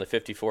Cody's point on the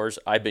 54s,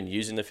 I've been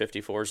using the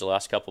 54s the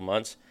last couple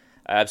months.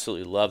 I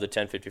absolutely love the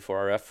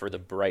 1054 RF for the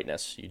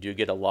brightness. You do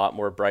get a lot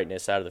more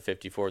brightness out of the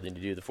 54 than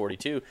you do the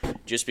 42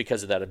 just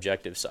because of that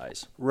objective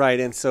size.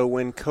 Right, and so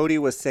when Cody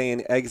was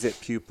saying exit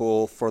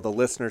pupil, for the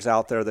listeners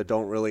out there that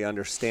don't really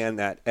understand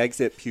that,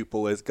 exit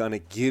pupil is going to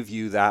give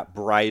you that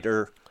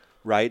brighter,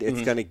 right?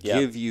 It's going to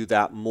give you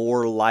that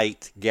more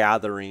light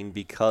gathering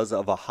because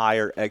of a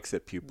higher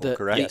exit pupil,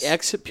 correct? The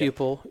exit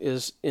pupil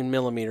is in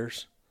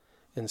millimeters.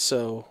 And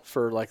so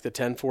for like the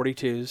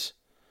 1042s,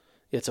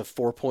 it's a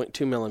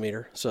 4.2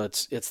 millimeter. So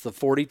it's the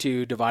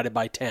 42 divided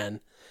by 10.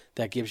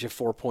 That gives you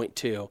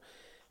 4.2.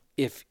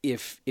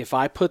 If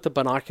I put the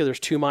binoculars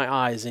to my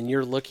eyes and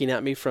you're looking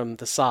at me from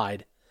the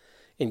side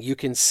and you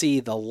can see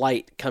the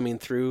light coming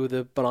through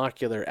the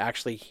binocular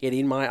actually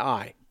hitting my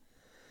eye,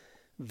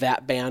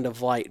 that band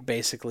of light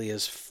basically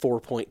is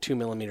 4.2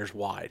 millimeters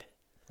wide.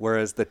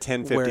 Whereas the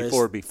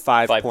 1054 would be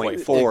 5.4,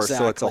 exactly.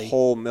 So it's a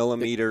whole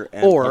millimeter.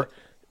 Or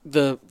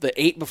the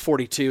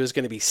 8x42 is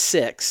going to be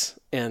 6,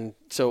 and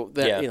so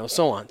that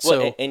so on.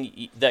 Well,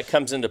 and that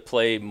comes into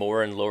play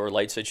more in lower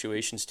light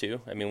situations too.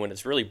 I mean, when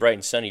it's really bright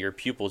and sunny, your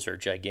pupils are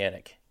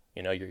gigantic.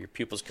 Your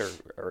pupils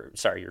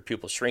your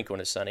pupils shrink when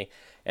it's sunny,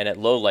 and at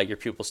low light, your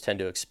pupils tend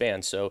to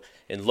expand. So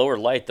in lower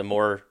light, the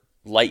more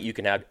light you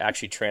can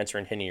actually transfer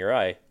and hit in your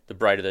eye, the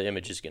brighter the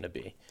image is going to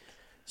be.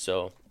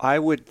 So I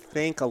would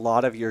think a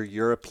lot of your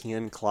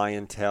European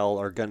clientele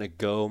are going to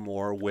go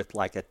more with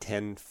like a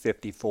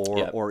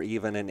 1054 or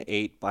even an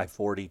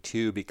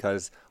 8x42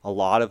 because a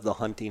lot of the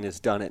hunting is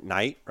done at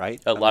night,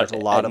 right? A lot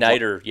at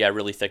night or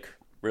really thick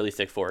really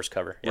thick forest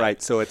cover. Yeah.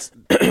 Right. So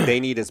they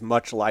need as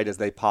much light as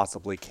they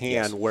possibly can.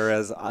 Yes.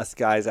 Whereas us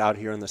guys out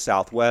here in the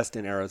Southwest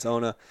in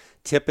Arizona,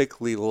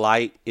 typically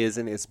light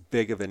isn't as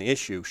big of an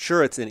issue.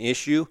 Sure, it's an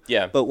issue.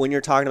 Yeah. But when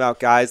you're talking about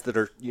guys that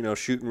are,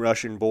 shooting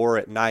Russian boar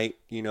at night,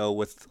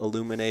 with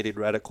illuminated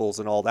reticles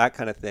and all that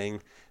kind of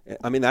thing,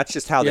 I mean, that's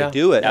just how they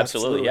do it.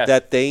 Absolutely. Yeah.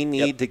 That they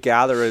need to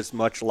gather as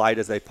much light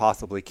as they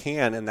possibly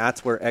can. And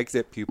that's where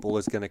exit pupil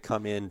is going to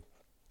come in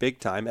big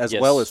time, as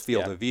well as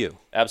field of view.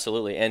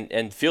 Absolutely.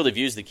 And field of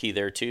view is the key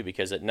there too,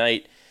 because at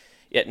night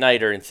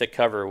or in thick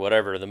cover or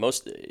whatever, the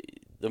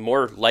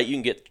more light you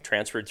can get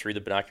transferred through the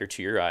binocular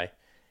to your eye,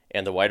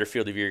 and the wider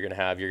field of view you're going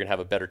to have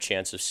a better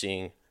chance of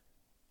seeing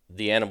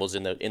the animals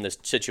in the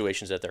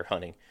situations that they're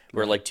hunting.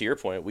 Where, like to your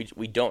point,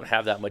 we don't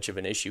have that much of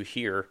an issue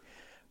here,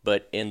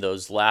 but in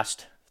those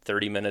last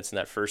 30 minutes, in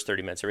that first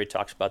 30 minutes, everybody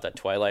talks about that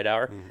twilight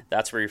hour.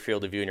 That's where your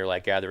field of view and your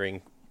light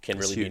gathering can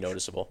really be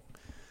noticeable.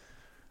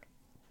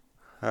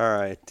 All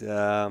right.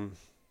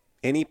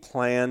 Any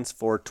plans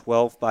for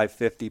 12 by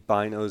 50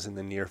 binos in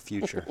the near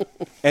future?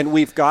 And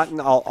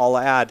I'll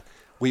add,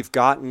 we've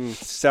gotten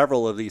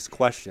several of these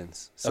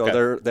questions.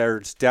 So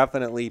there's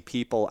definitely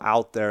people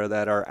out there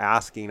that are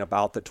asking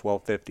about the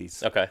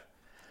 1250s. Okay.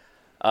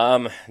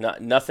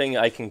 Nothing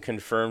I can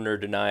confirm nor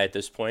deny at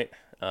this point.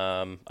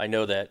 I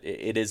know that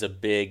it is a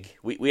big.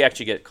 We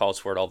actually get calls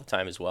for it all the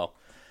time as well.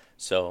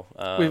 So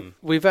from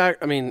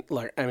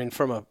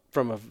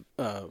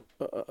a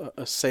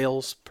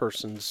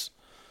salesperson's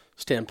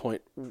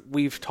standpoint,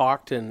 we've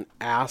talked and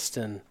asked,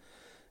 and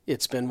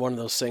it's been one of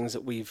those things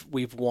that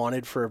we've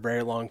wanted for a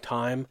very long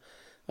time.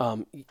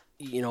 The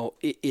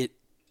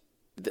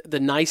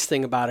nice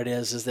thing about it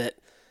is that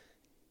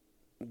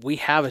we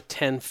have a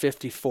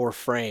 1054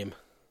 frame.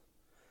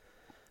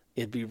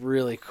 It'd be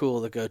really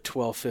cool to go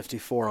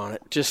 1254 on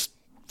it. Just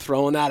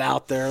throwing that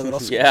out there, a little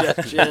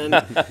suggestion.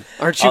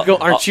 Aren't you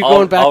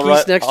going back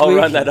east next week? I'll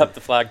run that up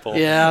the flagpole.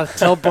 Yeah,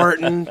 tell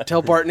Barton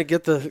to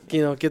get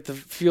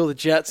the fuel the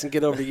jets and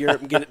get over to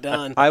Europe and get it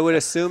done. I would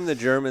assume the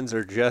Germans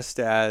are just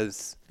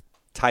as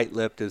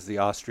tight-lipped as the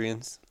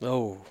Austrians.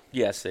 Oh,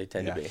 yes, they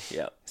tend to be.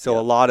 Yeah. So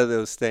a lot of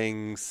those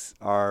things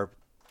are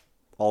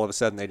all of a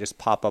sudden they just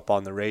pop up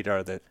on the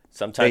radar that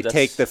sometimes they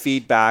take the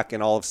feedback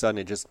and all of a sudden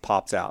it just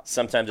pops out.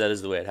 Sometimes that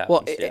is the way it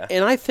happens. Well,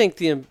 and I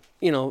think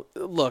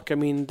look, I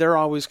mean, they're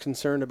always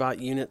concerned about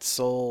units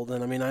sold,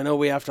 and I mean, I know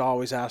we have to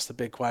always ask the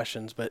big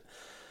questions, but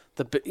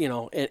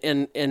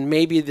and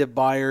maybe the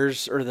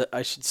buyers, or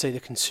I should say the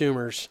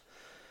consumers,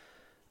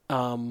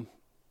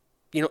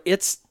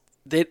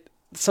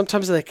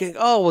 sometimes they think,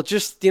 oh, well,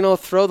 just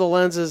throw the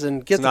lenses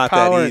and get the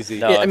power. It's not that easy.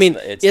 No, I mean,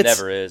 it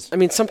never is. I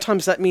mean,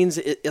 sometimes that means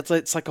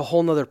it's like a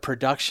whole nother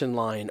production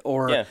line,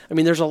 or I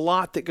mean, there's a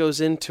lot that goes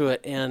into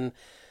it, and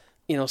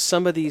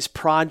some of these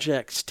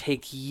projects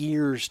take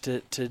years to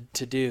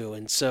do.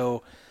 And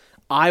so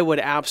I would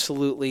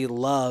absolutely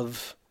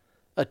love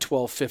a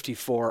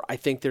 1254. I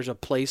think there's a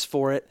place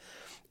for it.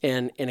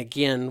 And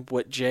again,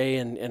 what Jay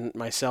and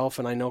myself,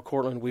 and I know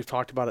Cortland, we've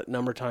talked about it a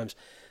number of times.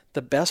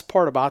 The best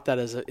part about that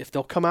is that if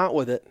they'll come out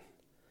with it,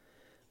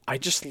 I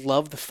just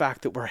love the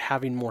fact that we're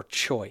having more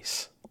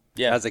choice.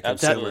 Yeah, as a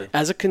consumer.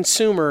 As a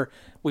consumer,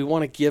 we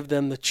want to give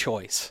them the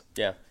choice.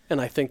 Yeah.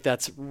 And I think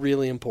that's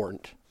really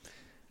important.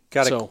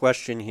 Got a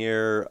question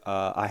here.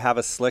 I have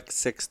a Slick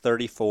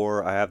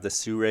 634. I have the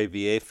Sure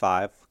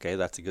VA5. Okay,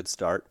 that's a good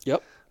start.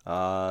 Yep.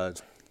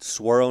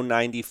 Swaro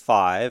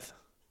 95.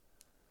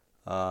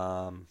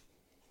 Obviously,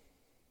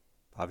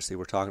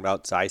 we're talking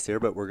about Zeiss here,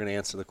 but we're going to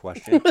answer the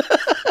question.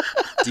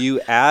 Do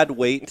you add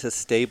weight to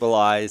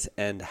stabilize,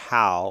 and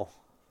how?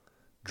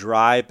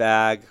 Dry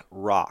bag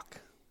rock.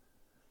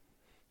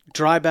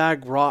 Dry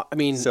bag rock. I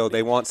mean, so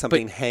they want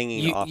something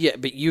hanging off. Yeah,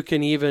 but you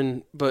can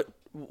even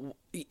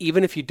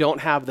if you don't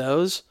have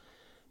those,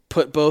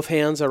 put both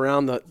hands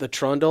around the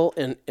trundle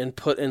and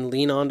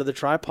lean onto the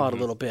tripod a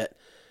little bit.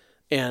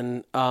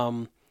 And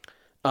I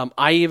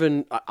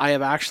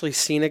have actually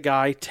seen a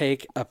guy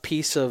take a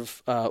piece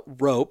of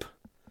rope,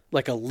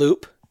 like a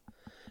loop,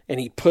 and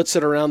he puts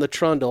it around the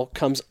trundle,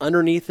 comes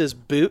underneath his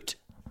boot,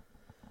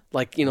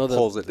 like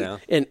pulls it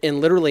down,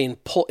 and literally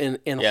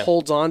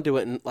holds onto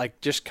it and like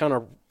just kind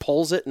of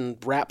pulls it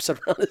and wraps it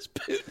around his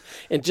boot,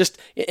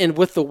 and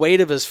with the weight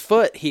of his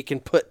foot, he can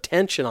put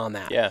tension on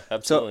that. Yeah,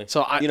 absolutely.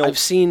 So I've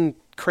seen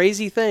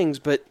crazy things,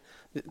 but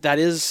that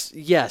is,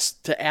 yes,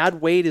 to add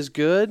weight is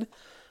good,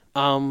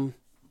 and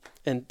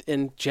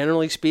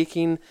generally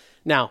speaking,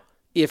 now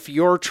if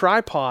your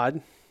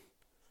tripod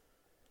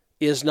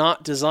is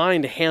not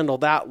designed to handle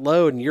that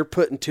load and you're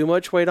putting too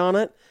much weight on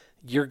it,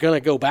 you're going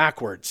to go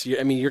backwards.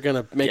 You're going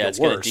to make it worse. It's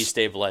going to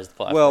destabilize the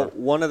platform. Well,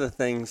 one of the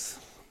things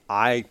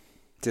I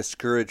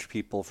discourage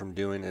people from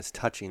doing is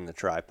touching the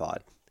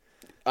tripod.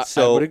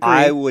 So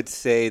I would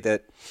say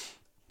that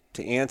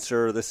to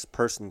answer this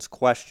person's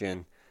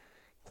question,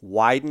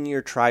 widen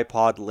your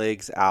tripod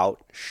legs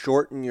out,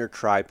 shorten your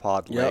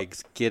tripod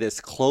legs, get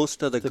as close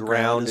to the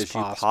ground as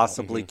you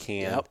possibly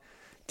can.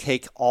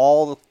 Take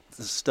all the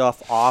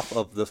stuff off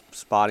of the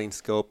spotting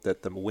scope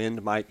that the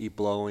wind might be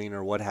blowing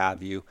or what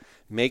have you.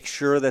 Make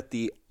sure that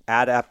the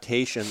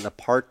adaptation, the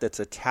part that's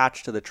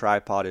attached to the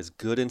tripod is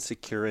good and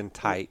secure and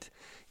tight.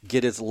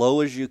 Get as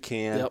low as you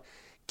can. Yep.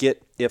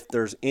 Get, if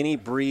there's any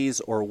breeze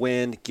or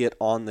wind, get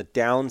on the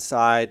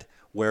downside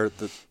where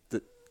the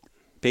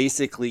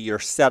basically your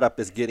setup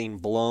is getting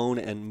blown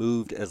and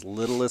moved as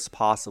little as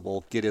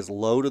possible. Get as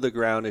low to the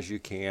ground as you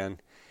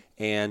can.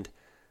 And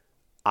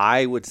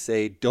I would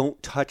say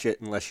don't touch it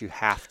unless you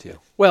have to.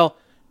 Well,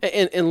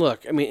 and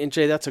look, I mean, and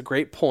Jay, that's a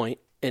great point.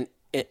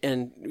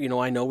 And you know,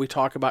 I know we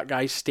talk about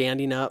guys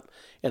standing up,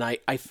 and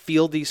I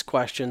field these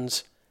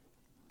questions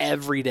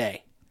every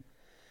day.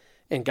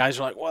 And guys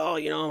are like, well,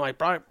 you know, my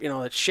product, you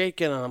know, it's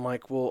shaking. And I'm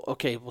like, well,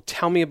 okay, well,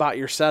 tell me about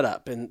your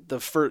setup. And the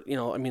first, you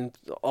know, I mean,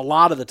 a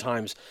lot of the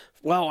times,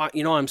 well,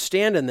 you know, I'm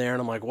standing there and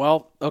I'm like,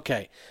 well,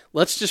 okay,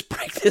 let's just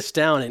break this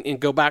down and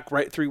go back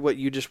right through what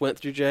you just went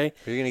through, Jay.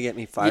 Are you going to get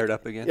me fired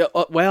up again?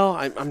 Yeah, well,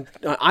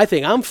 I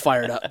think I'm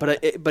fired up, but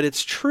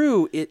it's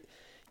true.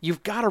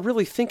 You've got to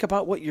really think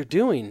about what you're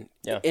doing.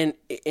 Yeah. And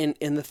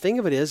the thing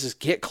of it is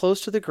get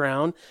close to the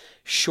ground,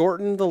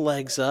 shorten the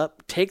legs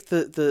up, take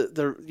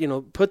the you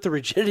know, put the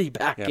rigidity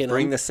back in.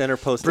 Bring the center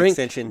post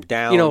extension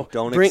down. You know,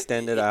 don't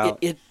extend it out.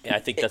 Yeah, I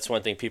think that's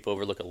one thing people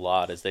overlook a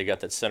lot is they got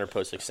that center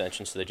post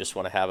extension, so they just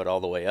want to have it all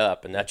the way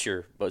up, and that's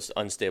your most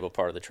unstable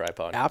part of the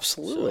tripod.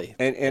 Absolutely.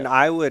 So, and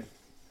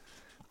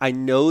I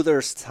know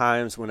there's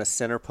times when a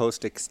center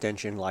post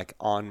extension, like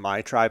on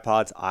my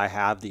tripods, I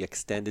have the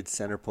extended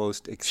center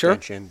post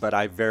extension, but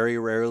I very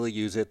rarely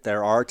use it.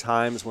 There are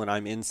times when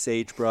I'm in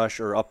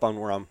sagebrush or up on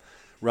where I'm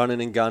running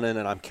and gunning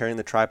and I'm carrying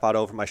the tripod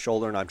over my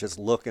shoulder and I'm just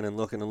looking and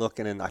looking and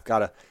looking and I've got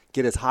to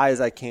get as high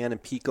as I can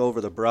and peek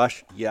over the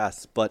brush.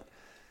 Yes, but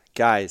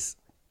guys,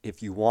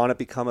 if you want to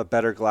become a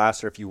better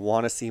glasser, if you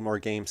want to see more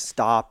games,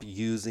 stop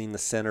using the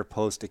center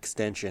post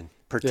extension.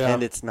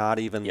 Pretend it's not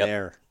even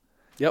there.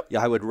 Yep.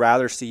 Yeah, I would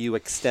rather see you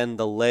extend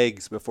the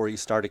legs before you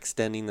start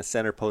extending the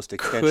center post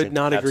extension. Could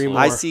not agree more.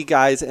 I see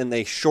guys and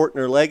they shorten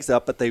their legs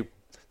up, but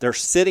they're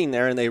sitting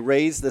there and they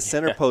raise the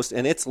center post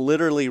and it's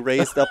literally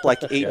raised up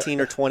like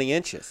 18 or 20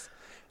 inches.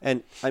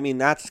 And I mean,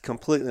 that's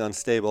completely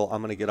unstable.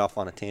 I'm going to get off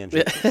on a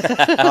tangent.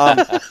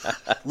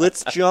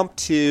 Let's jump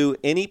to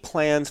any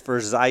plans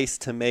for Zeiss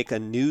to make a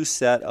new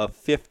set of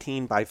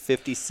 15 by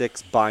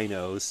 56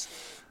 binos.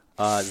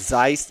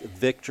 Zeiss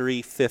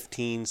Victory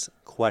 15s ?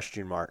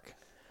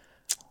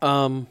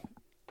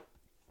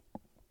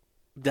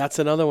 That's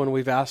another one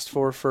we've asked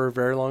for a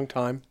very long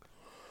time.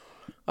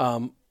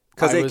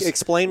 Because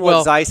explain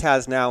what Zeiss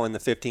has now in the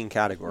 15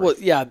 category. Well,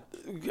 yeah,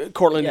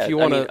 Cortland, if you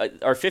want to.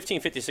 Our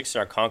 1556 and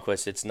our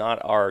Conquest, it's not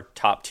our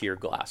top tier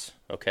glass.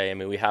 Okay, I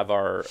mean we have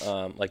our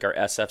like our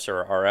SFs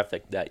or our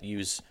RF that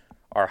use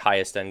our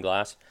highest end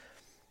glass.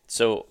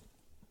 So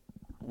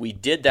we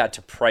did that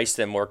to price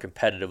them more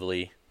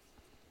competitively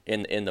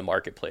in the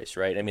marketplace,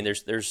 right? I mean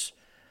there's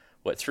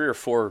what 3 or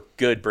 4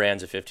 good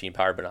brands of 15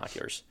 power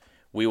binoculars.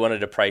 We wanted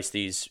to price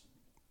these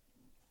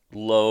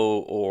low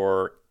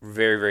or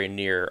very, very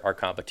near our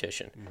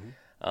competition.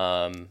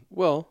 And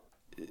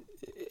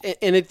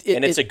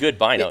it's a good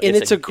bino. And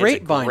it's a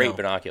great bino. Great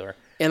binocular.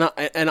 And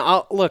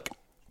I'll look.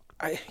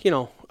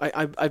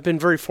 I've been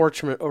very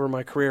fortunate over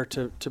my career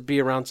to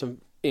be around some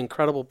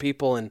incredible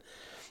people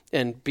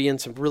and be in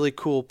some really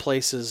cool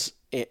places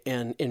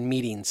and in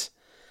meetings.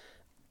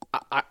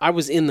 I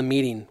was in the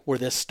meeting where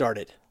this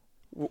started,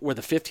 where the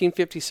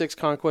 1556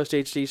 Conquest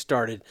HD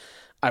started.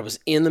 I was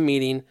in the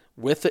meeting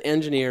with the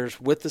engineers,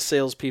 with the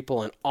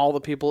salespeople, and all the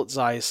people at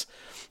Zeiss,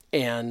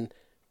 and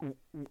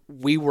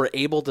we were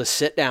able to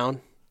sit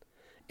down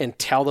and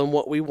tell them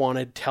what we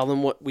wanted, tell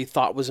them what we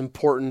thought was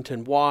important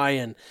and why,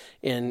 and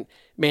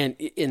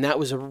that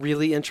was a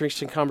really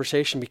interesting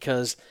conversation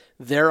because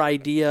their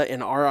idea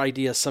and our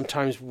idea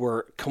sometimes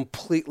were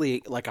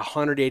completely like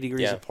 180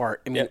 degrees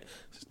apart. I mean,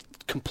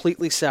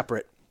 completely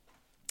separate.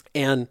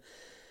 And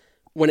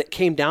when it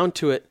came down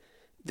to it,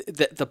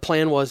 the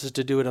plan was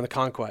to do it on the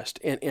Conquest,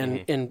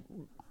 and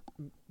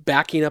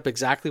backing up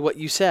exactly what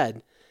you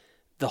said,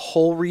 the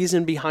whole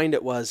reason behind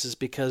it is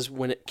because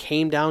when it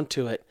came down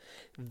to it,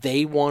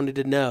 they wanted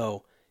to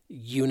know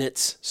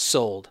units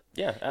sold.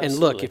 Yeah, absolutely. And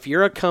look, if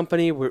you're a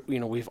company where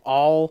we've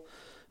all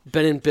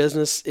been in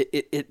business,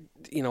 it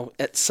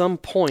at some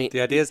point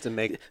the idea is to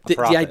make a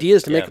profit. The idea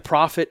is to make a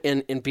profit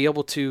and be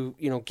able to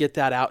get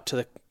that out to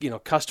the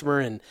customer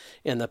and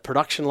the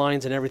production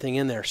lines and everything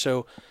in there.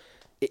 So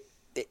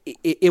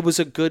it was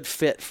a good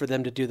fit for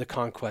them to do the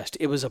Conquest.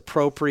 It was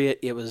appropriate.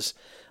 It was.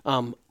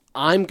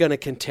 I'm going to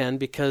contend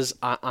because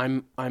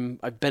I've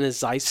been a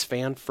Zeiss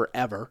fan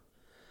forever,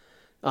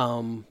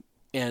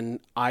 and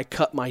I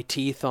cut my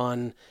teeth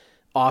on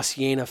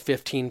Oceana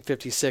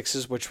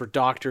 1556s, which were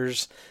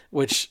Doctors,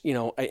 which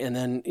and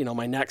then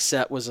my next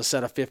set was a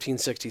set of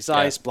 1560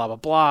 Zeiss, blah blah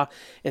blah,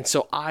 and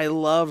so I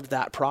loved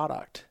that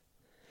product.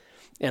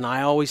 And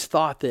I always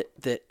thought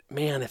that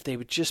man, if they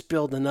would just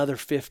build another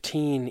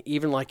 15,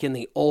 even like in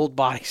the old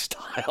body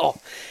style,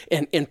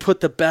 and put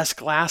the best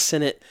glass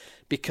in it,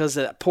 because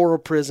that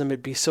Poro Prism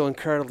would be so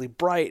incredibly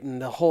bright,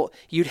 and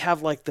you'd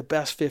have like the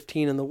best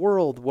 15 in the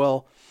world.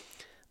 Well,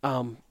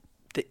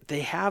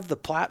 they have the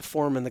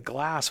platform and the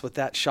glass with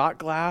that shot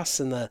glass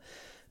and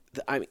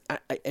I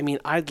mean,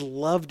 I'd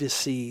love to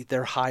see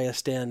their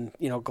highest end,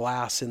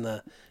 glass in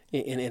a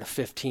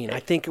 15. I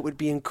think it would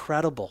be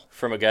incredible.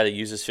 From a guy that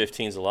uses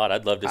 15s a lot,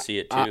 I'd love to see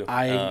it too.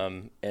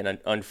 And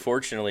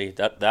unfortunately,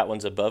 that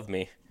one's above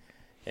me.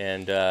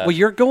 And well,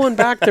 you're going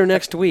back there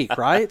next week,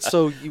 right?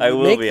 So you I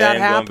will make be. that I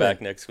am happen. going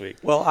back next week.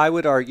 Well, I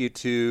would argue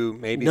too,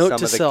 maybe Note some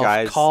to of the self,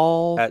 guys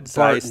call at Zeiss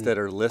Barton. that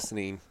are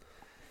listening,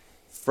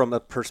 from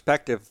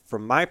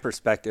my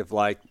perspective,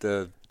 like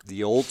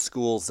the old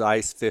school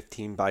Zeiss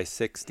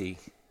 15x60,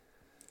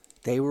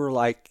 they were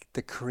like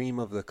the cream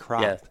of the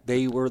crop. Yeah.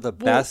 They were the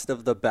best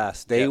of the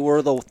best. They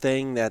were the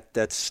thing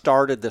that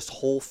started this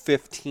whole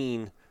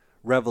 15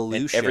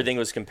 revolution. And everything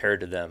was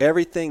compared to them.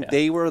 Everything.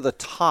 They were the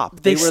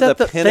top. They were set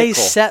the pinnacle. They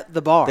set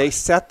the bar. They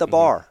set the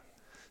bar.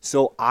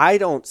 So I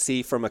don't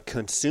see, from a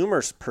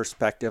consumer's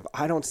perspective,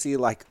 I don't see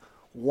like,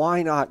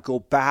 why not go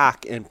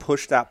back and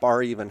push that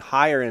bar even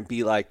higher and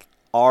be like,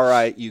 all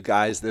right, you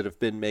guys that have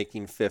been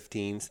making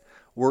 15s,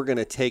 we're going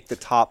to take the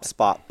top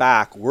spot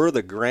back. We're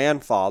the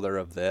grandfather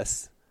of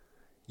this.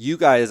 You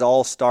guys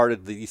all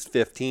started these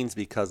 15s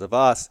because of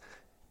us.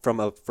 From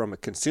a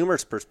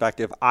consumer's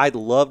perspective, I'd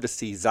love to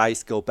see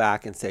Zeiss go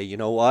back and say, you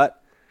know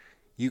what?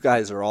 You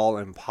guys are all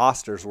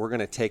imposters. We're going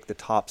to take the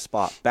top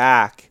spot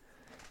back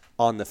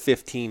on the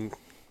 15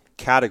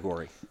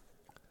 category.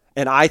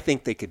 And I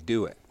think they could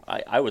do it.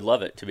 I would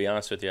love it, to be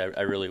honest with you.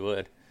 I really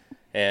would.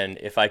 And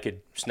if I could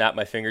snap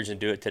my fingers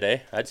and do it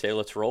today, I'd say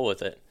let's roll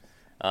with it.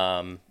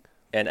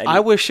 I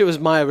wish it was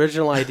my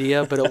original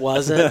idea, but it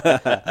wasn't.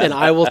 And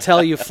I will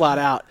tell you flat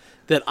out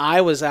that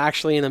I was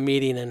actually in a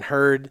meeting and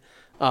heard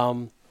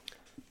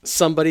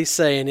somebody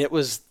saying it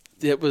was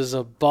a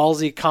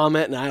ballsy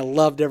comment, and I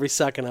loved every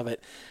second of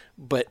it.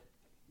 But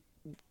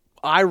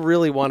I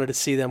really wanted to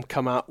see them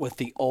come out with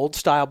the old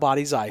style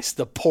body Zeiss,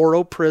 the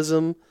Poro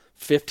Prism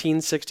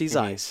 1560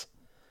 Zeiss.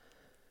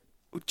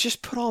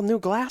 Just put all new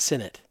glass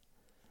in it.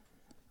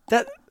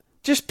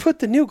 Just put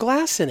the new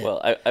glass in it.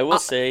 Well, I will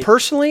say...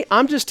 Personally,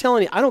 I'm just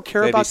telling you, I don't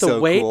care about the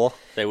weight. Cool.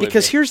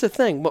 Because here's the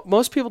thing. What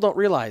most people don't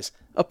realize,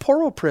 a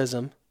Poro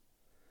Prism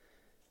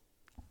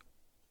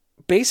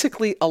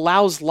basically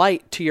allows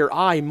light to your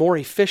eye more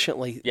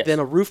efficiently than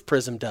a roof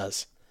prism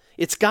does.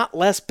 It's got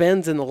less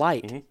bends in the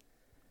light. Mm-hmm.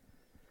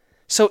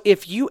 So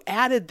if you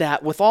added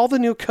that with all the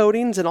new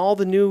coatings and all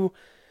the new...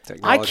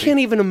 technology, I can't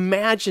even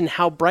imagine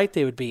how bright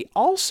they would be.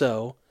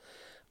 Also,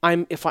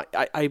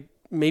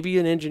 maybe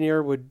an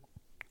engineer would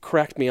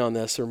correct me on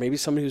this, or maybe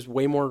somebody who's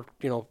way more,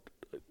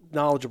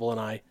 knowledgeable than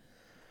I.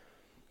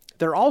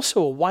 They're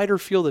also a wider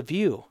field of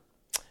view.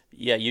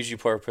 Yeah, usually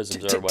Poro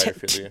Prisms are a wider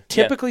field of view.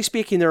 Typically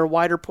speaking, they're a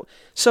wider...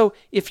 So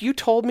if you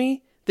told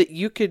me that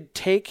you could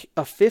take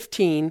a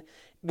 15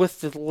 with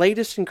the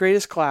latest and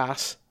greatest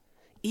glass,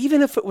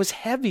 even if it was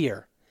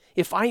heavier,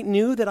 if I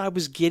knew that I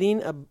was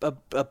getting a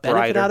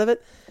benefit out of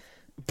it,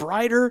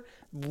 brighter,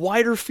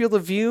 wider field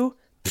of view,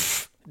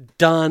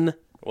 done.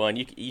 Well, and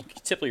you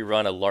typically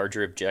run a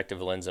larger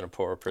objective lens than a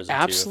Poro Prism.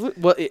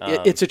 Absolutely. Well,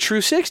 it's a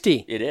true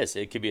 60. It is.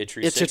 It could be a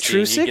true 60. It's a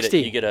true 60.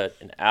 You get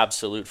an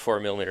absolute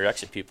 4mm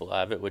exit pupil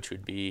out of it, which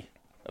would be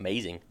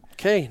amazing.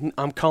 Okay,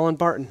 I'm calling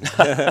Barton.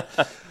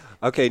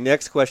 Okay,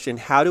 next question.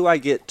 How do I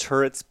get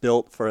turrets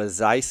built for a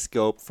Zeiss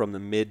scope from the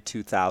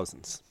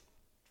mid-2000s?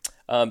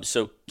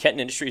 So Kenton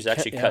Industries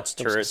actually cuts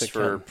turrets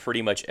for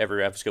pretty much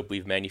every avoscope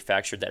we've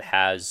manufactured that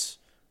has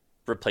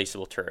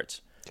replaceable turrets.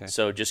 Okay.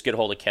 So just get a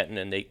hold of Kenton,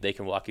 and they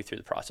can walk you through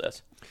the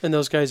process. And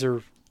those guys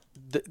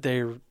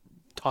they're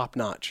top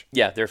notch.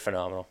 Yeah, they're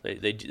phenomenal.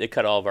 They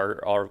cut all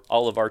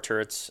of our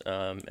turrets,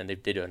 and they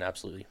do an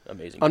absolutely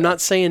amazing job. I'm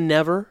not saying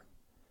never,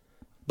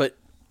 but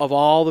of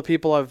all the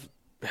people I've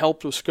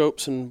helped with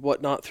scopes and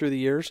whatnot through the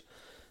years,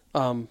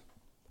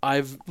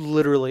 I've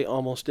literally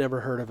almost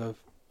never heard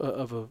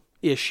of a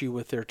issue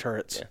with their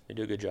turrets. Yeah, they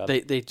do a good job.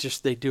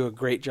 They do a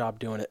great job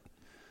doing it.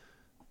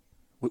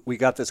 We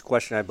got this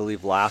question, I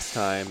believe, last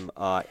time.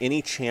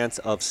 Any chance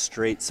of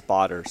straight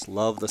spotters?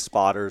 Love the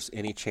spotters.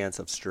 Any chance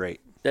of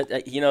straight?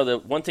 The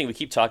one thing we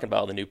keep talking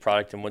about the new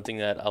product, and one thing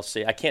that I'll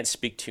say, I can't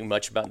speak too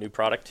much about new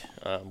product.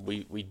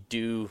 We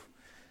do.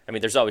 I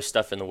mean, there's always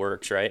stuff in the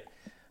works, right?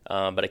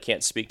 But I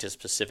can't speak to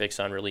specifics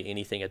on really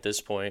anything at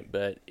this point.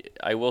 But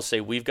I will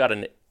say we've got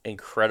an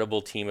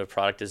incredible team of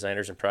product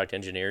designers and product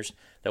engineers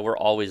that we're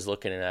always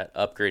looking at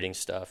upgrading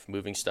stuff,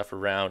 moving stuff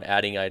around,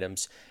 adding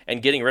items,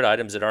 and getting rid of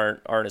items that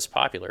aren't as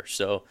popular.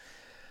 So,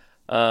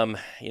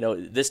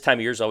 this time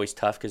of year is always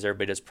tough because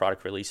everybody does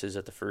product releases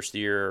at the first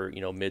year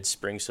or,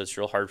 mid-spring. So it's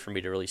real hard for me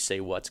to really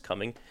say what's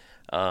coming.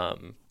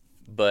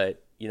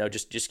 But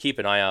just keep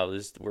an eye out.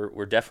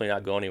 We're definitely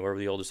not going anywhere. We're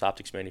the oldest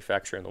optics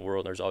manufacturer in the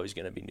world. There's always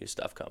going to be new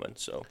stuff coming.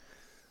 So,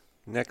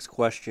 next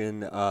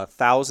question: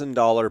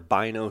 $1,000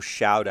 Bino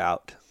shout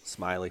out,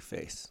 smiley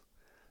face.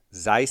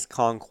 Zeiss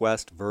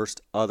Conquest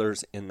versus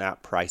others in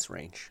that price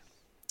range.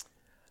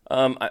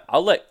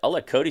 I'll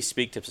let Cody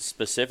speak to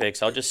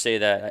specifics. I'll just say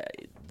that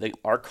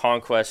our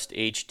Conquest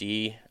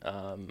HD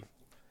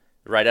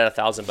right at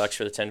 $1,000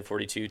 for the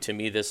 1042. To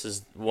me, this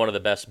is one of the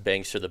best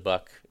bangs for the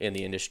buck in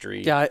the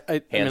industry. Yeah,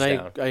 hands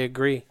down. I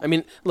agree. I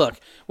mean, look,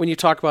 when you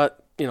talk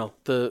about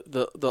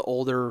the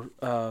older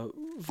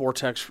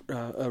Vortex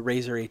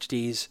Razor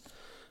HDs,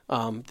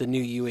 the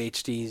new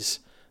UHDs,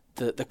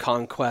 the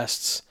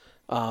Conquests.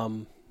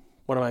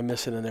 What am I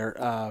missing in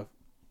there?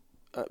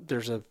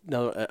 There's the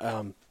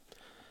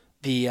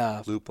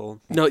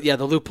Loophole. No, yeah,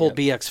 the Loophole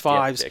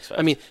BX5s. Yeah, BX5s.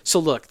 I mean, so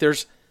look,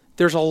 there's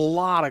a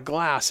lot of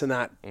glass in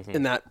that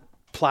in that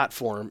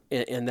platform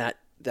in that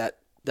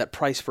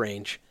price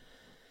range,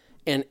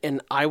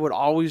 and I would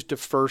always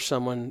defer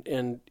someone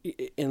and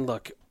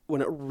look,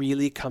 when it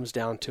really comes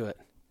down to it,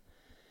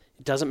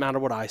 it doesn't matter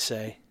what I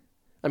say.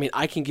 I mean,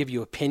 I can give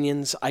you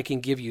opinions, I can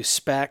give you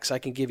specs, I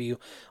can give you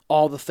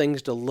all the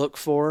things to look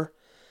for,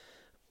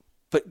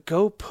 but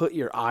go put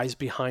your eyes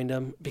behind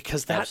them,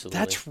 because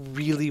that's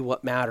really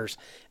what matters.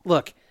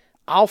 Look,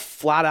 I'll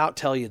flat out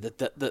tell you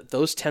that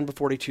those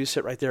 10x42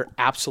 sit right there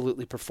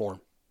absolutely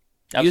perform.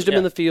 Used them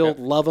in the field,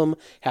 love them,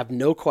 have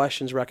no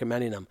questions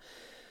recommending them.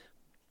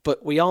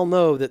 But we all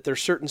know that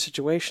there's certain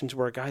situations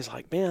where a guy's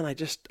like, man, I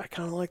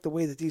kind of like the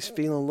way that these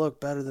feel and look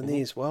better than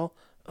these. Well,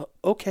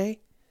 okay.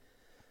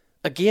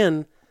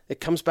 Again, it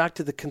comes back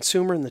to the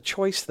consumer and the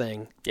choice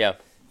thing. Yeah.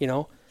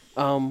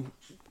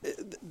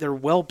 They're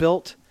well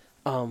built.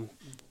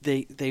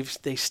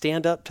 They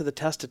stand up to the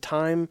test of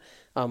time.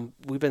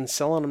 We've been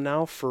selling them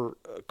now for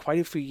quite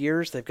a few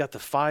years. They've got the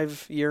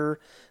 5-year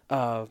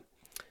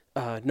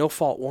no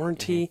fault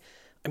warranty.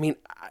 I mean,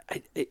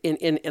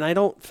 I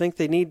don't think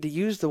they need to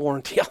use the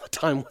warranty all the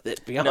time with it,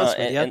 to be honest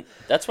with you. And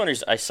that's when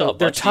I saw a bunch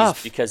they're of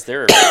tough. these because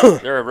they're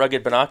a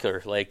rugged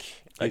binocular. Like,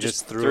 I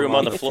just threw them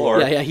on the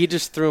floor. Yeah, he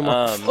just threw them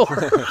on the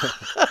floor.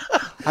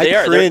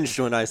 I cringed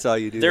when I saw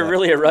you do that. They're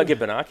really a rugged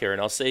binocular.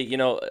 And I'll say,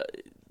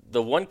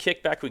 the one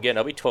kickback we get, and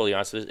I'll be totally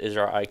honest, is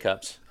our eye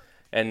cups.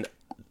 And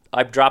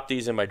I dropped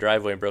these in my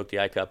driveway and broke the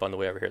eye cup on the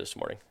way over here this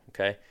morning,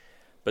 okay?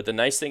 But the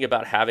nice thing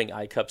about having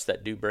eye cups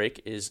that do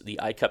break is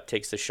the eye cup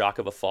takes the shock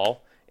of a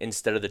fall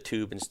instead of the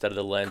tube, instead of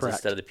the lens, Correct.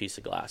 instead of the piece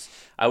of glass.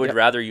 I would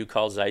rather you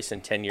call Zeiss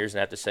in 10 years and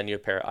have to send you a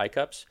pair of eye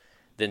cups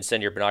than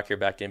send your binocular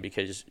back in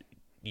because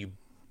you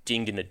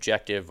dinged an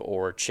objective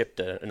or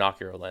chipped an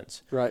inocular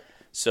lens. Right.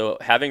 So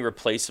having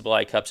replaceable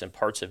eye cups and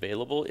parts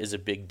available is a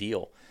big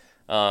deal.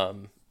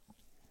 Let's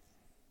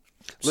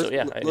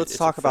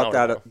talk about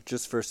that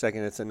just for a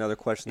second. It's another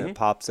question that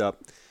pops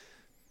up.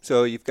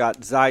 So you've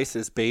got Zeiss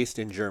is based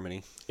in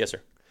Germany. Yes,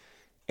 sir.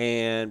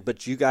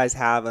 But you guys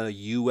have a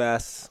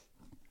U.S.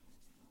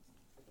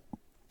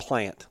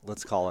 plant,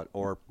 let's call it,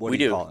 or what do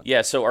you call it?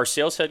 Yeah, so our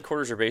sales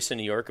headquarters are based in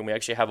New York, and we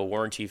actually have a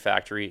warranty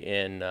factory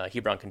in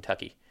Hebron,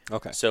 Kentucky.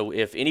 Okay. So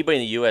if anybody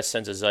in the U.S.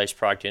 sends a Zeiss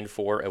product in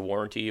for a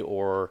warranty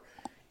or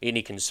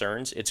any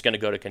concerns, it's going to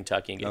go to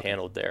Kentucky and get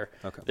handled there.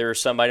 Okay. There are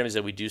some items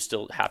that we do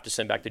still have to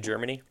send back to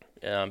Germany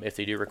if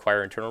they do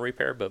require internal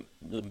repair, but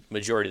the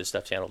majority of the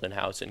stuff's handled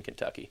in-house in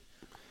Kentucky.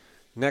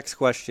 Next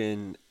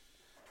question.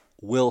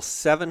 Will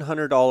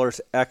 $700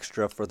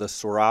 extra for the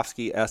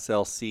Swarovski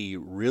SLC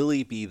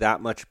really be that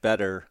much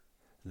better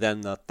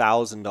than the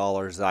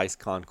 $1,000 Zeiss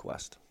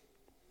Conquest?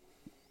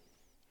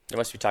 They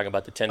must be talking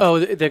about the 10. Oh,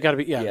 they've got to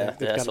be. Yeah, the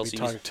they've got to be SLCs.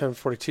 talking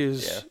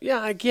 1042s.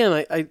 Yeah.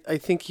 Again, I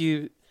think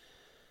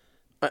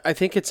I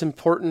think it's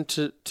important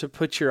to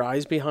put your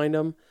eyes behind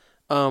them.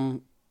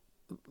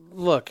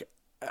 Look,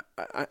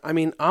 I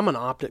mean, I'm an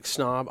optic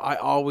snob. I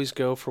always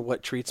go for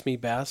what treats me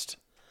best.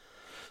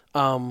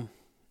 And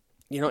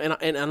I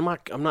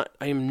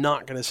am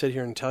not going to sit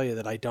here and tell you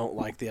that I don't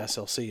like the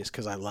SLCs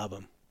because I love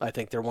them. I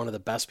think they're one of the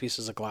best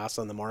pieces of glass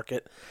on the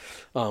market.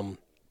 Obviously,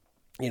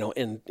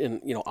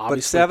 but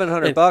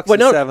 $700 bucks.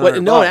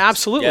 $700. No,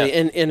 absolutely.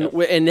 Yeah.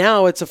 And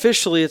now it's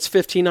officially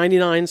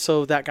 $15.99,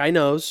 so that guy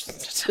knows,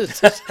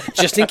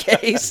 just in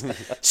case.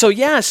 So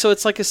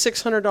it's like a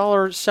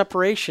 $600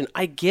 separation.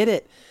 I get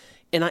it,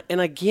 and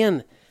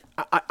again,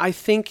 I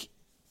think,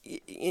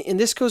 and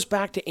this goes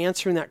back to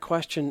answering that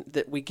question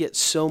that we get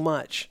so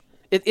much.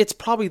 It's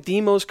probably the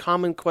most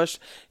common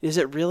question. Is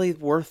it really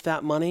worth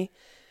that money?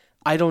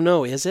 I don't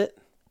know. Is it?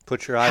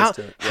 Put your eyes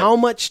to it. How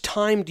much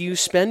time do you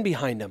spend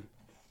behind them?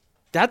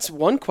 That's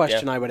one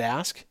question I would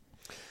ask.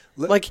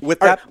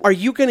 Are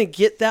you going to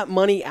get that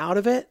money out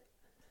of it?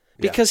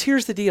 Because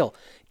here's the deal.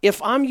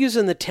 If I'm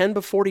using the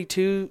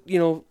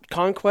 10x42,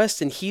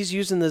 Conquest, and he's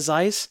using the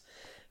Zeiss,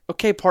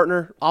 okay,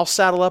 partner, I'll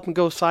saddle up and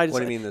go side. What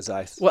do you mean the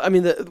Zeiss? Well, I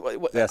mean the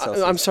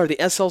SLCs. I'm sorry, the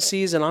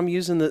SLCs, and I'm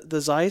using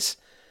the Zeiss.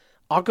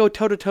 I'll go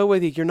toe to toe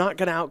with you. You're not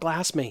going to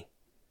outglass me.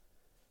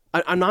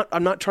 I'm not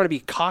trying to be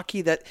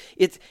cocky. That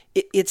it's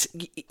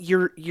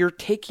you're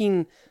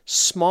taking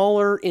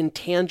smaller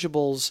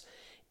intangibles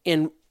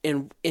and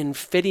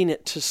fitting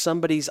it to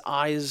somebody's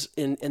eyes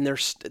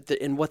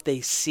in what they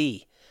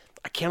see.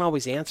 I can't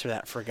always answer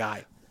that for a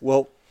guy.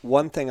 Well,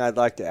 one thing I'd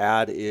like to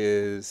add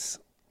is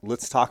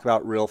let's talk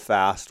about real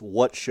fast.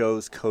 What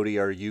shows, Cody,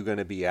 are you going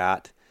to be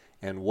at?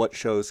 And what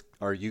shows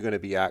are you going to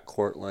be at,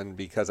 Cortland?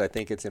 Because I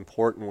think it's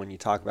important when you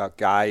talk about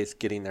guys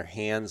getting their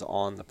hands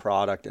on the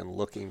product and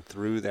looking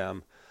through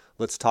them.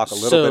 let's talk a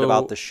little bit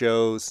about the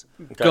shows.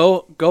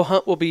 Okay. Go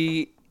Hunt will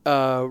be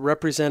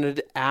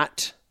represented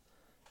at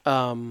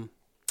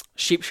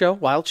Sheep Show,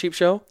 Wild Sheep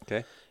Show,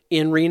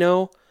 in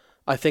Reno.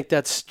 I think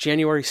that's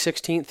January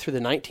 16th through the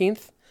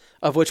 19th.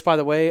 Of which, by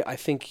the way, I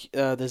think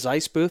the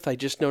Zeiss booth I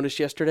just noticed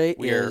yesterday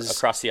is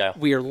across the aisle.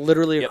 We are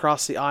literally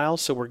across the aisle,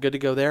 so we're good to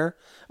go there.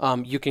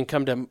 You can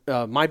come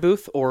to my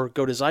booth or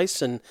go to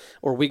Zeiss,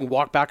 or we can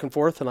walk back and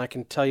forth, and I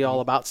can tell you all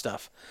about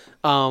stuff.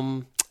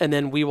 And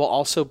then we will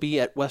also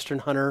be at Western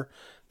Hunter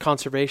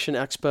Conservation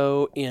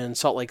Expo in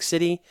Salt Lake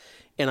City,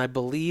 and I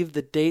believe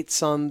the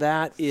dates on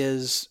that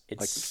is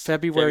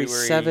February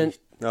 7th.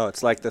 No,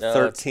 it's like the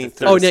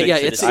 13th. Oh, yeah,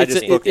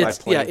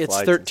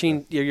 it's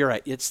 13. You're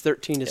right. It's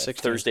 13 to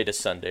 16. Thursday to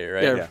Sunday,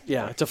 right?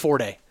 Yeah, it's a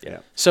 4-day.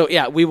 Yeah. So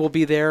we will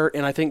be there,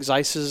 and I think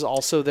Zeiss is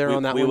also there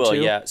on that one too. We will,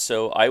 yeah.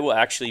 So I will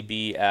actually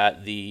be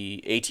at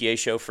the ATA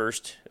show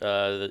first.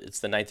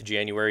 It's the 9th of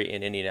January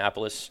in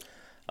Indianapolis.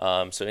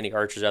 So any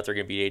archers out there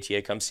going to be at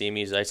ATA, come see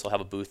me. Zeiss will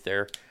have a booth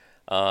there.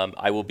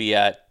 I will be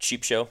at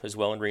Sheep Show as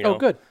well in Reno. Oh,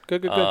 good.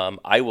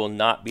 I will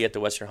not be at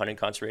the Western Hunting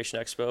Conservation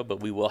Expo,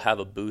 but we will have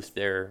a booth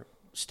there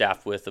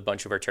staffed with a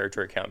bunch of our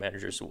territory account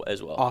managers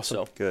as well.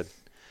 Awesome. So. Good.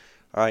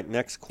 All right,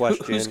 next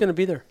question. Who's going to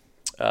be there?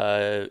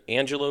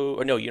 Angelo,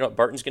 or no,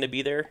 Barton's going to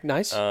be there.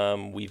 Nice.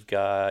 We've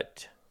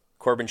got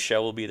Corbin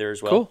Shell will be there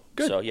as well. Cool.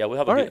 Good. So, we'll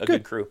have a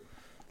good crew.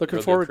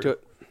 Looking forward to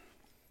it.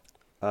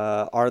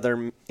 Are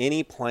there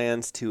any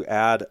plans to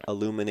add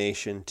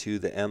illumination to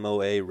the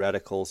MOA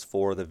reticles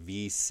for the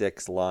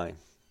V6 line?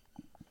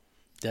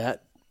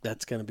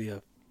 That's going to be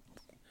a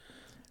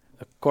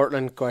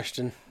Cortland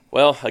question.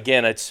 Well,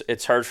 again,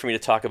 it's hard for me to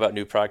talk about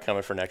new product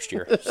coming for next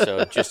year.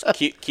 So just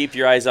keep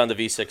your eyes on the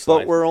V6 line.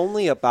 But we're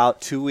only about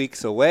 2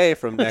 weeks away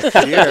from next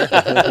year.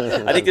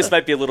 I think this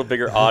might be a little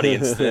bigger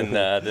audience than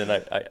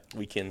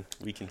we can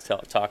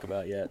talk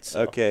about yet.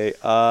 So. Okay,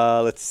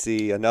 let's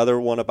see. Another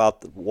one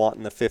about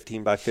wanting the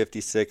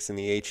 15x56 in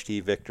the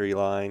HT Victory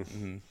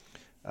line.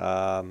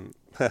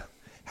 Mm-hmm.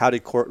 How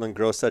did Cortland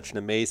grow such an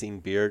amazing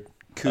beard?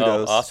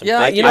 Kudos. Oh, awesome. Yeah,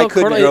 I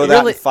couldn't grow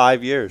that in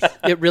 5 years.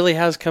 It really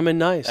has come in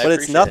nice. But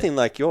it's nothing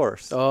like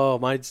yours. Oh,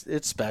 mine's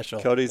it's special.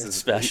 Cody's is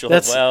special.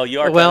 Well,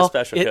 you are kind of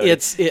special, Cody.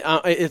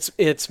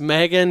 It's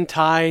Megan,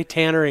 Ty,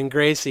 Tanner, and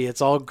Gracie. It's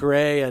all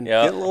gray and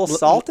get a little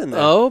salt in there.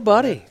 Oh,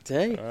 buddy,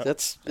 hey,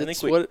 that's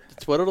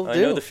what it'll do. I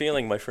know the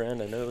feeling, my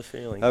friend. I know the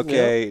feeling.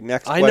 Okay,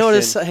 next question. I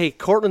notice. Hey,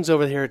 Cortland's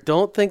over here.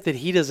 Don't think that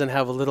he doesn't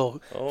have few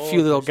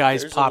little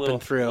guys popping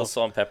through. A little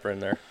salt and pepper in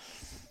there.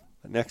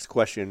 Next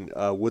question.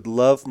 Would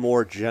love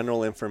more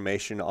general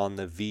information on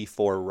the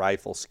V4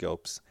 rifle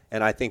scopes.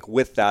 And I think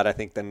with that,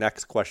 the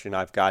next question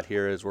I've got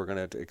here is we're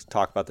going to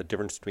talk about the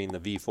difference between the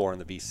V4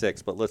 and the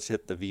V6. But let's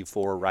hit the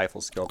V4 rifle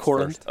scopes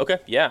first. Okay.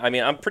 Yeah. I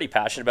mean, I'm pretty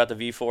passionate about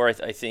the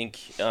V4. I think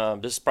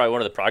this is probably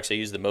one of the products I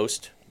use the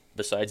most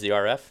besides the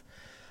RF.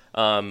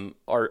 Our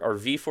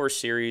V4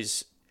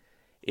 series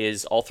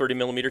is all 30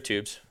 millimeter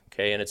tubes.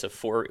 Okay. And it's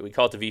we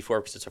call it the V4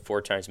 because it's a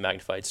 4 times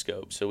magnified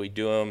scope. So we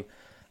do them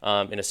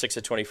in a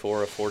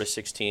 6-24, a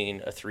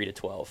 4-16, a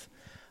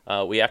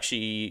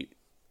 3-12.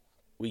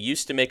 We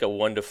used to make a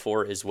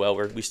 1-4 as well.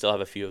 We still have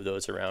a few of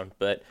those around,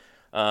 but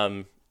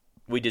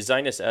we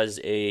designed this as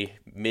a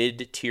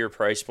mid-tier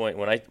price point.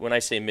 When I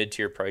say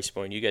mid-tier price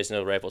point, you guys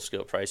know rifle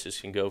scope prices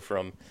can go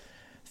from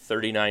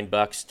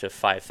 $39 to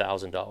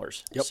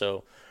 $5,000. Yep.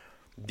 So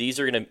these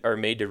are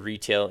made to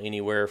retail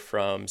anywhere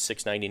from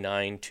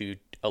 $699 to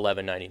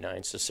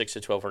 $1,199, so $600 to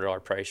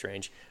 $1,200 price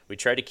range. We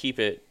try to keep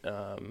it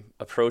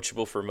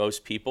approachable for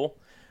most people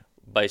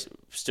by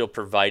still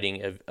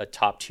providing a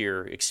top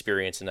tier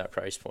experience in that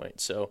price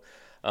point. So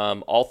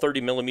all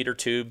 30 millimeter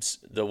tubes.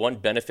 The one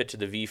benefit to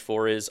the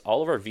V4 is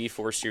all of our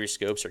V4 series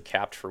scopes are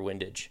capped for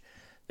windage.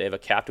 They have a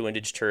capped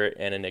windage turret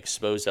and an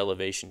exposed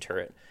elevation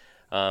turret.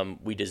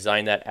 We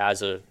designed that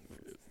as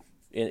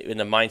in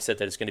the mindset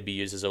that it's going to be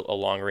used as a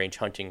long range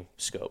hunting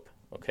scope.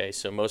 Okay,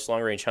 so most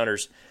long range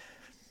hunters.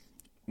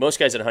 Most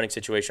guys in a hunting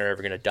situation are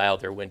ever going to dial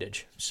their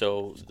windage.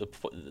 So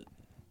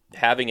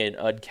having an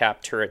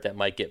uncapped turret that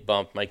might get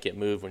bumped, might get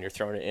moved when you're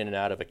throwing it in and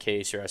out of a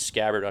case or a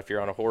scabbard if you're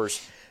on a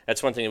horse,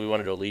 that's one thing that we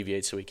wanted to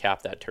alleviate, so we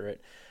capped that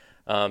turret.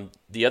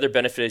 The other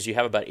benefit is you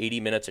have about 80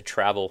 minutes of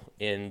travel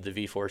in the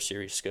V4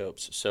 series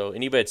scopes. So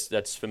anybody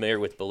that's familiar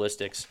with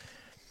ballistics,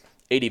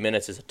 80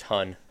 minutes is a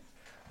ton.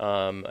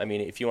 I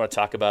mean, if you want to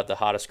talk about the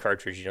hottest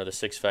cartridge, the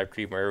 6.5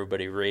 Creedmoor,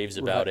 everybody raves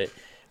about it.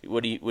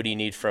 What do you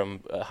need from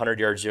 100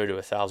 yards zero to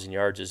 1,000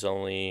 yards is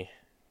only,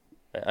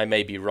 I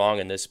may be wrong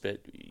in this, but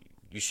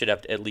you should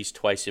have at least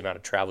twice the amount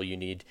of travel you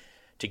need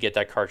to get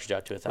that cartridge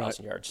out to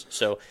 1,000 yards.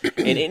 So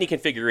in any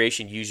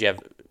configuration,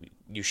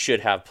 you should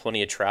have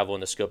plenty of travel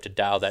in the scope to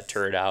dial that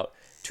turret out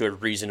to a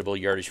reasonable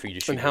yardage for you to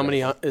shoot. And how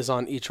many is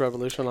on each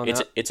revolution on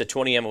that? It's a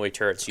 20 MOA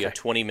turret, so you have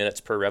 20 minutes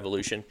per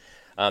revolution.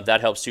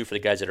 That helps too for the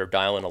guys that are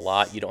dialing a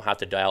lot. You don't have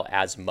to dial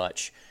as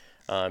much.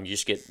 You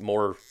just get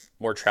more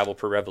travel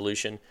per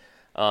revolution.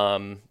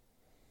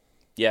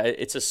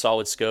 It's a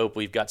solid scope.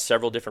 We've got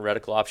several different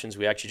reticle options.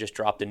 We actually just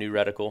dropped a new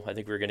reticle. I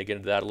think we're going to get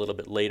into that a little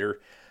bit later.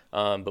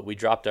 But we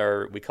call it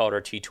our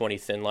T20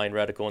 thin line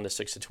reticle in the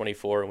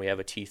 6-24, and we have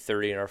a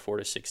T30 in our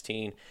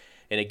 4-16.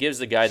 And it gives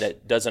the guy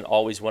that doesn't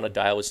always want to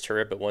dial his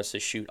turret but wants to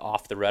shoot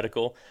off the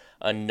reticle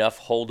enough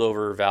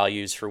holdover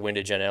values for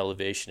windage and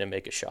elevation to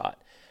make a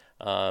shot.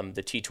 The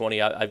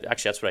T20,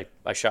 that's what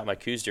I shot my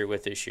Coues deer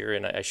with this year,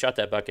 and I shot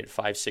that buck at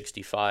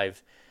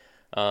 565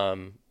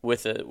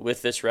 with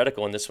this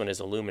reticle, and this one is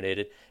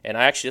illuminated. And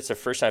that's the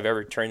first time I've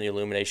ever turned the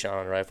illumination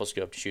on a rifle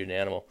scope to shoot an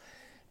animal.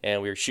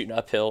 And we were shooting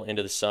uphill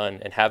into the sun,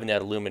 and having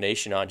that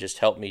illumination on just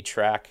helped me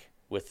track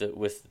with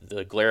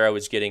the glare I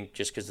was getting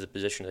just because of the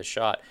position of the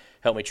shot,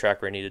 helped me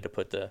track where I needed to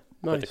put the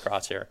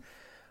crosshair.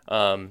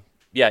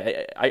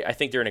 I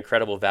think they're an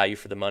incredible value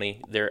for the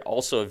money. They're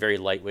also a very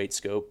lightweight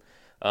scope.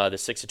 The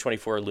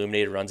 6-24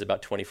 illuminated runs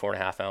about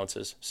 24.5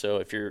 ounces. So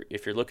if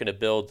you're looking to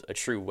build a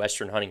true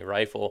Western hunting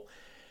rifle,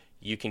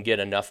 you can get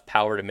enough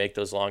power to make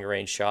those long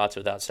range shots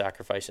without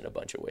sacrificing a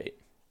bunch of weight.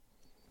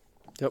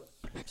 Yep.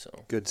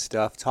 So good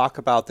stuff. Talk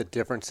about the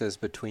differences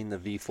between the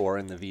V4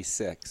 and the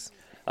V6.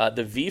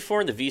 The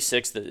V4 and the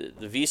V6,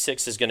 the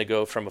V6 is going to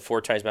go from a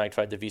 4 times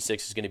magnified. The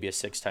V6 is going to be a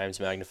 6 times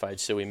magnified.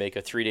 So we make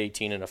a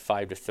 3-18 and a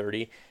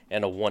 5-30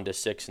 and a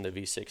 1-6 in the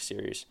V6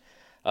 series.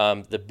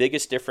 The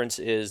biggest difference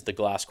is the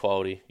glass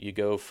quality. You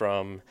go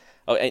from,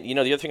 and the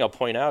other thing I'll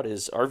point out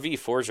is our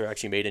V4s are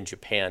actually made in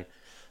Japan.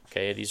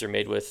 Okay, these are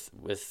made with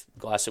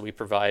glass that we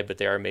provide, but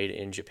they are made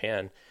in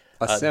Japan.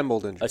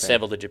 Assembled in Japan.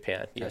 Assembled in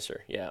Japan, okay. Yes,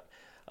 sir. Yeah.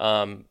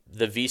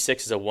 The V6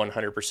 is a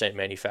 100%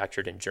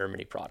 manufactured in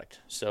Germany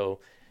product. So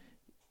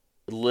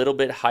a little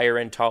bit higher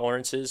end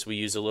tolerances. We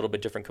use a little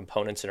bit different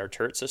components in our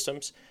turret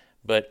systems,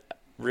 but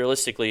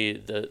realistically,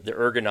 the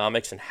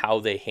ergonomics and how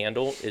they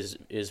handle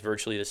is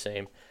virtually the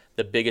same.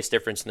 The biggest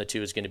difference in the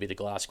two is going to be the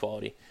glass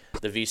quality.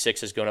 The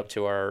V6 is going up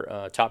to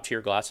our top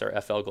tier glass,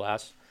 our FL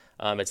glass.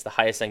 It's the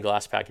highest end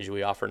glass package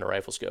we offer in a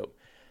rifle scope.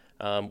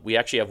 We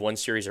actually have one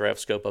series of rifle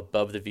scope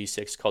above the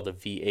V6 called the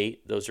V8.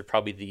 Those are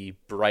probably the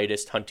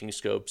brightest hunting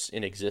scopes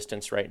in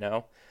existence right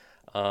now.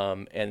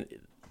 And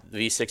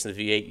the V6 and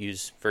the V8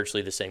 use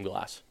virtually the same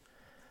glass.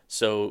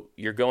 So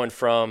you're going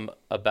from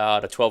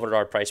about a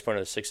 $1,200 price point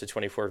on the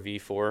 6-24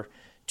 V4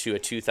 to a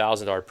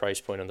 $2,000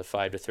 price point on the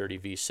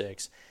 5-30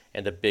 V6.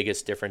 And the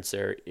biggest difference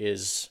there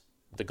is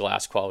the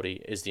glass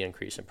quality, is the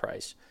increase in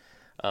price.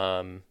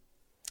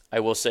 I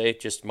will say,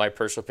 just my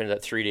personal opinion,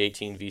 that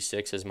 3-18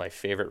 V6 is my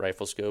favorite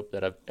rifle scope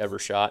that I've ever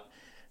shot.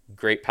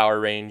 Great power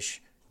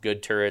range,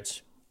 good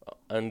turrets,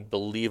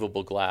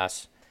 unbelievable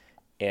glass,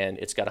 and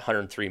it's got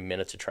 103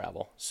 minutes of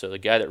travel. So the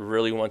guy that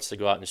really wants to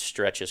go out and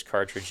stretch his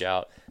cartridge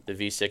out, the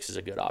V6 is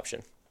a good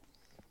option.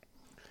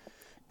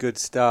 Good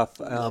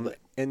stuff.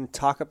 And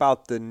talk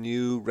about the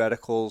new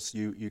reticles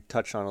you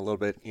touched on a little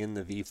bit in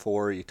the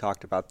V4. You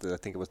talked about I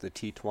think it was the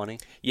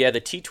T20. Yeah,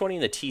 the T20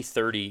 and the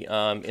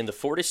T30. In the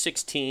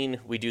 4-16,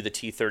 we do the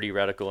T30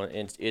 reticle,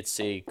 and it's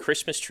a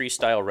Christmas tree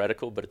style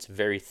reticle, but it's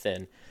very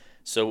thin.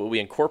 So what we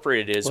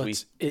incorporated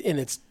is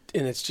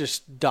it's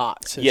just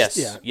dots.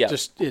 Yes. Yeah.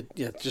 Just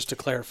to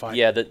clarify.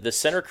 Yeah. The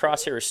center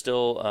crosshair is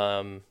still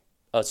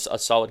a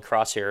solid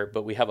crosshair,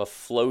 but we have a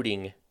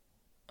floating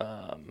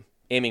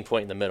aiming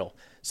point in the middle.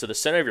 So the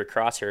center of your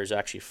crosshair is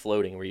actually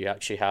floating, where you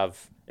actually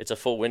have, it's a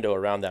full window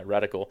around that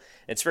reticle.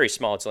 It's very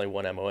small. It's only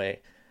 1 MOA.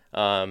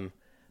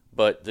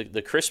 But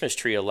the Christmas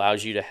tree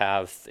allows you to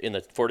have, in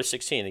the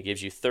 4-16, it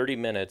gives you 30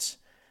 minutes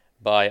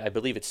by, I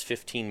believe it's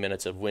 15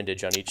 minutes of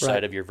windage on each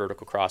side of your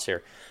vertical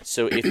crosshair.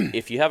 So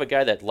if you have a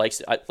guy that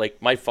likes,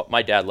 like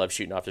my dad loves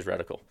shooting off his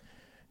reticle.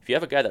 If you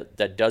have a guy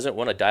that doesn't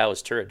want to dial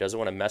his turret, doesn't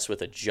want to mess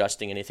with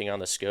adjusting anything on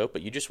the scope,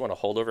 but you just want to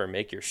hold over and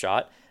make your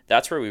shot,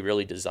 that's where we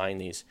really design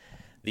these.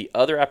 The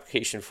other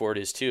application for it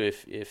is too,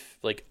 if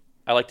like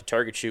I like to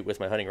target shoot with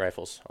my hunting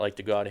rifles. I like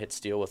to go out and hit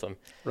steel with them.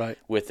 Right.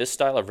 With this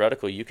style of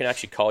reticle, you can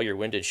actually call your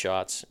windage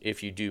shots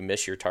if you do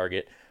miss your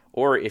target,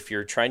 or if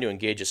you're trying to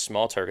engage a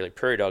small target, like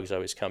prairie dogs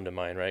always come to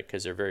mind, right?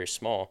 Because they're very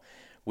small.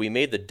 We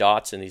made the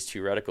dots in these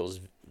two reticles,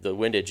 the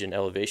windage and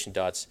elevation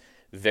dots,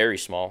 very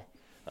small.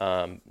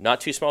 Not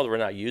too small that we're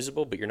not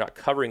usable, but you're not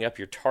covering up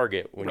your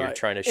target when you're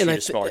trying to shoot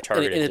a smaller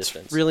target at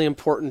distance. It's really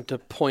important to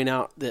point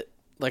out that,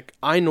 like,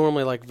 I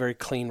normally like very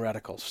clean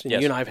reticles. You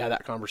and I have had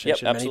that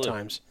conversation many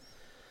times.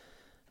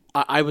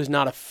 I was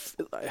not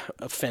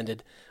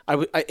offended.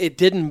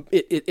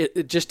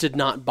 It just did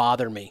not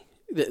bother me.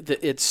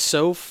 It's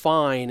so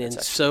fine and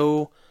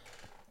so,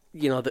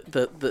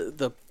 the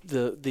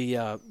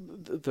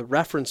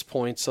reference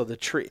points of the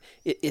tree.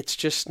 It's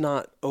just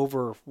not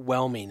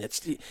overwhelming.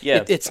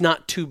 It's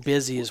not too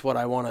busy, is what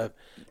I want to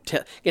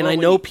tell. And I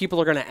know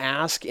people are going to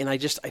ask, and I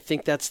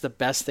think that's the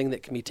best thing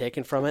that can be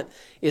taken from it.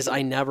 Is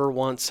I never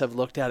once have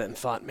looked at it and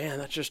thought, man,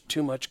 that's just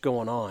too much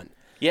going on.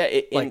 Yeah,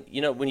 and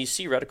when you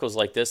see reticles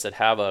like this that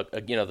have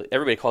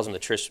everybody calls them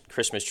the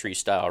Christmas tree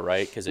style,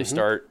 right? Because they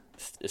start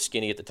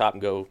skinny at the top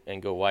and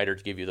go wider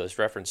to give you those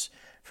reference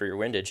for your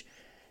windage.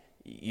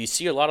 You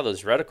see a lot of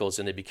those reticles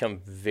and they become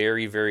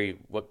very, very,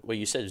 what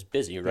you said is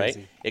busy, right?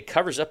 Busy. It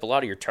covers up a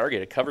lot of your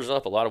target. It covers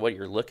up a lot of what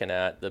you're looking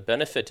at. The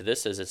benefit to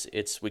this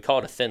is we call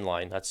it a thin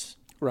line. That's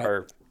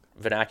our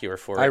vernacular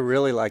for it. I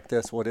really like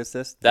this. What is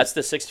this? That's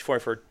the 6 to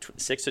 24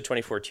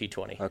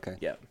 T20. Okay.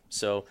 Yeah.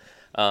 So,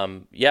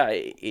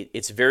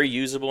 it's very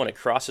usable, and it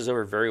crosses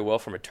over very well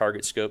from a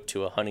target scope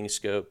to a hunting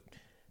scope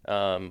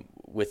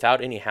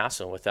without any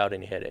hassle, without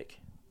any headache.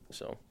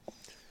 So,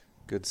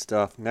 good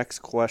stuff. Next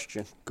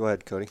question. Go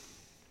ahead, Cody.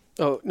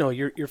 Oh no,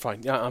 you're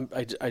fine. Yeah,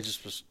 I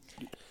just was.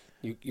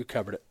 You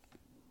covered it.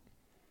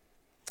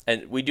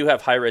 And we do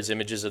have high-res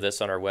images of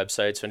this on our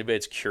website, so anybody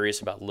that's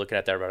curious about looking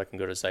at that route can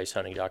go to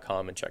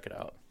zeisshunting.com and check it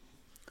out.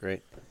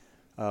 Great.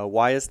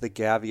 Why is the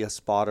Gavia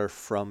spotter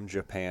from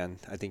Japan?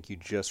 I think you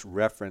just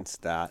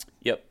referenced that.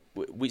 Yep.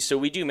 So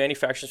we do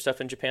manufacturing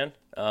stuff in Japan.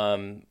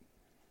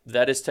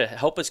 That is to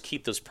help us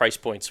keep those price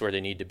points where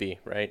they need to be,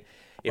 right?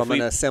 From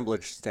an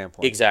assemblage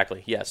standpoint.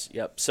 Exactly, yes.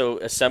 Yep. So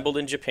assembled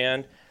in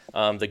Japan,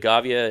 the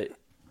Gavia,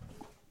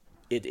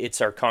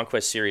 it's our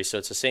Conquest series, so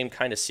it's the same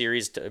kind of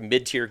series,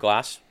 mid-tier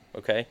glass,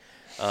 okay?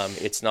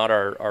 It's not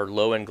our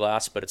low-end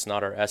glass, but it's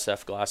not our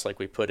SF glass like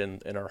we put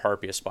in our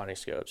Harpia spotting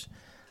scopes.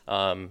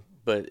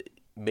 But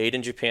made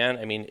in Japan,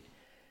 I mean,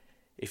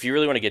 if you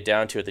really want to get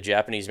down to it, the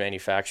Japanese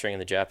manufacturing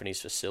and the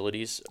Japanese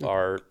facilities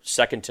are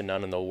second to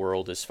none in the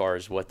world as far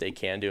as what they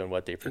can do and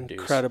what they produce.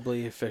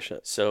 Incredibly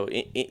efficient. So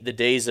in the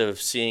days of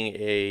seeing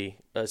a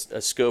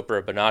scope or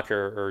a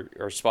binocular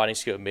or spotting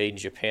scope made in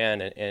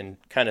Japan and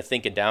kind of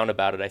thinking down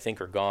about it, I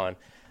think are gone.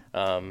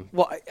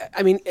 Well,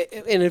 I mean,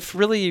 and if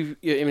you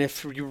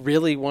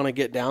really want to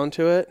get down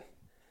to it,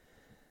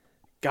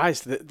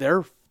 guys,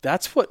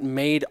 that's what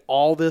made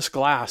all this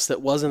glass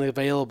that wasn't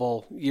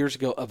available years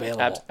ago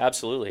available.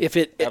 Absolutely.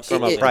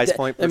 From a price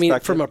point perspective? I mean,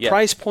 from a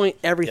price point,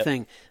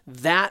 everything. Yep.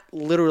 That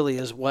literally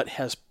is what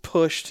has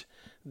pushed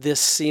this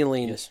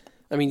ceiling. Yes.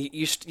 I mean,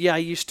 you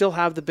still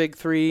have the big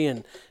three,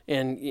 and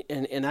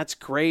that's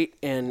great,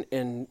 and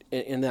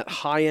that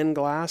high end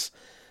glass.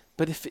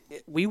 But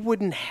we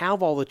wouldn't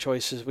have all the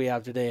choices we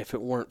have today if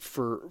it weren't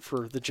for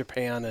the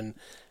Japan and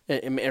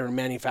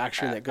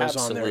manufacturing that goes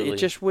on there. It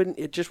just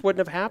wouldn't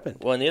have happened.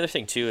 Well, and the other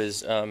thing too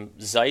is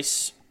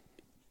Zeiss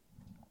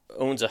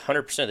owns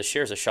 100% of the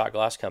shares of Shot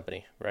Glass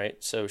Company, right?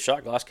 So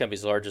Shot Glass Company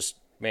is the largest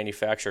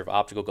manufacturer of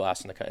optical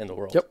glass in the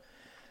world. Yep.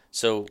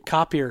 So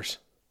copiers.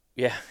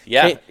 Yeah.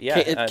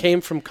 It came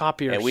from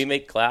copiers. And we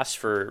make glass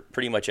for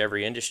pretty much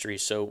every industry,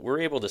 so we're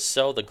able to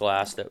sell the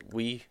glass that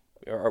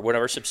one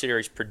of our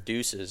subsidiaries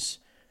produces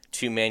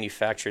to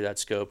manufacture that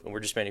scope, and we're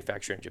just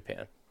manufacturing in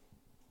Japan.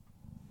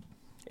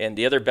 And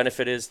the other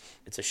benefit is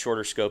it's a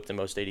shorter scope than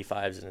most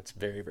 85s, and it's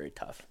very, very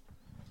tough.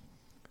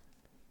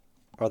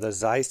 Are the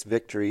Zeiss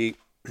Victory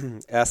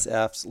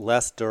SFs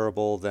less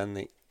durable than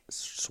the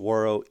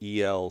Swaro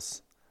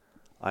ELs?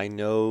 I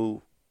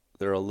know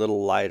they're a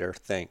little lighter.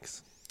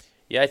 Thanks.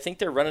 Yeah, I think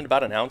they're running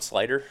about an ounce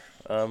lighter.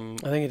 I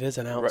think it is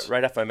an ounce.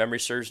 Right off my memory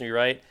serves me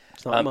right.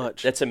 It's not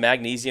much. That's a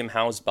magnesium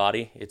housed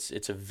body.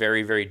 It's a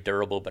very, very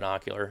durable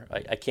binocular.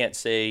 I can't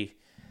say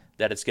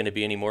that it's going to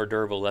be any more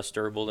durable, less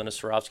durable than a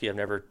Swarovski. I've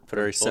never put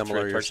very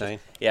similar. You're saying?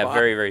 Yeah, well,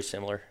 very, very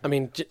similar. I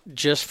mean,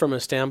 just from a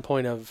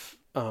standpoint of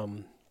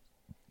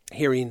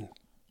hearing,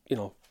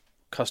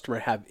 customer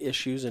have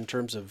issues in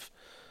terms of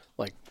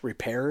like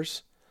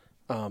repairs,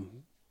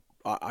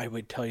 I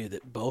would tell you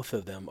that both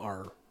of them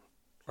are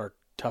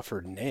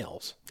tougher than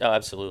nails. Oh,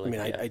 absolutely.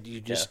 I mean,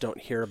 you just don't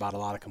hear about a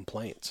lot of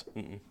complaints.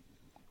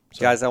 So,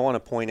 guys, I want to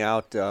point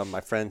out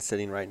my friend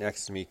sitting right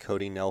next to me,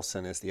 Cody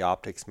Nelson, is the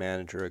optics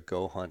manager at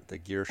Go Hunt, the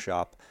gear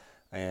shop.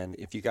 And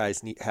if you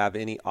guys have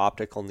any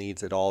optical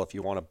needs at all, if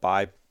you want to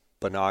buy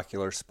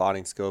binoculars,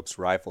 spotting scopes,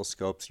 rifle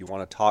scopes, you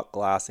want to talk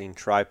glassing,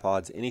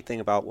 tripods,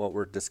 anything about what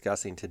we're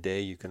discussing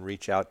today, you can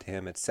reach out to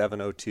him at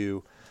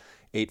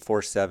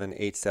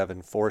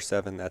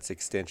 702-847-8747. That's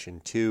extension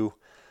 2.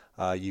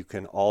 You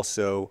can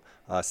also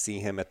see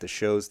him at the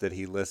shows that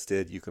he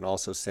listed. You can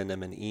also send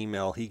him an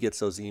email. He gets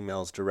those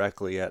emails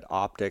directly at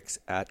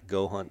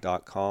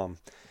optics@gohunt.com.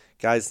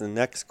 Guys, the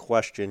next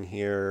question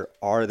here,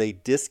 are they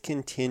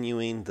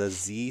discontinuing the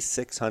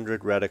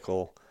Z600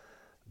 reticle,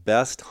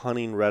 best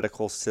hunting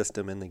reticle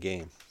system in the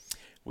game?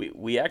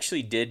 We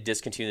actually did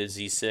discontinue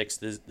the Z6.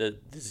 The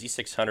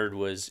Z600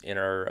 was in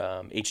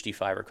our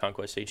HD5 or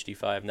Conquest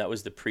HD5, and that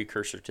was the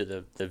precursor to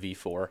the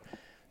V4.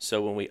 So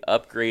when we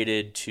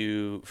upgraded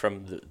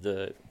from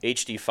the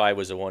HD5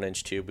 was a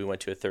 1-inch tube, we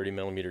went to a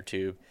 30-millimeter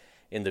tube.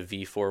 In the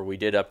V4, we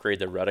did upgrade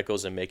the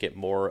reticles and make it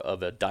more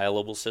of a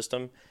dialable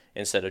system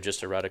instead of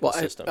just a reticle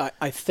system.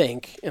 I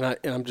think,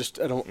 just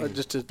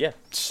a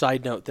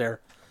side note there.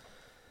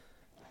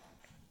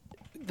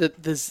 The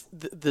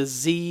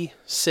Z6,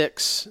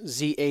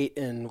 Z8,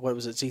 and what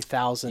was it,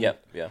 Z1000?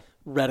 Yep, yeah.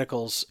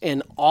 Reticles,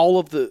 and all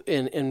of the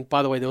and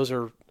by the way, those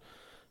are.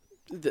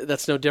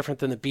 That's no different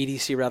than the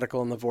BDC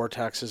reticle and the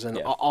Vortexes and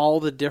all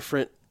the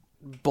different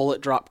bullet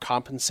drop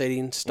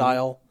compensating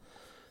style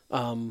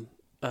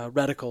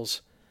reticles.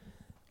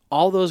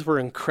 All those were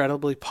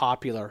incredibly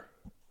popular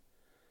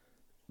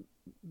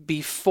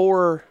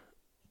before,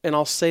 and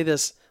I'll say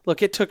this,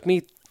 look, it took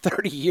me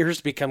 30 years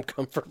to become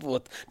comfortable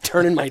with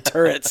turning my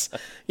turrets,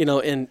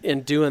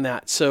 and doing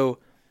that. So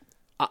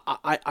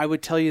I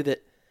would tell you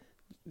that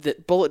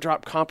that bullet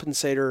drop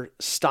compensator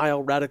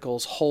style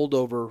reticles,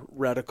 holdover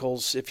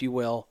reticles, if you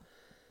will,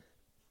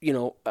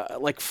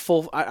 like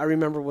full. I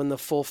remember when the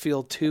Full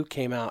Field 2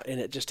 came out, and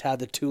it just had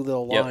the two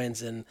little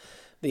lines, and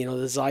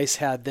the Zeiss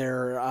had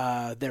their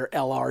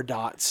LR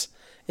dots,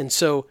 and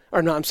so,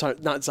 or no, I'm sorry,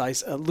 not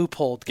Zeiss.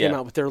 Leupold came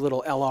out with their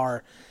little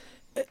LR.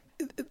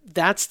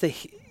 That's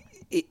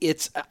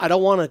it's. I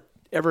don't want to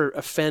ever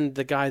offend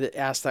the guy that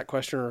asked that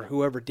question or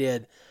whoever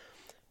did,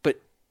 but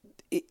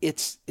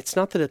it's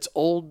not that it's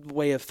old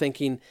way of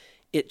thinking.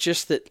 It's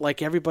just that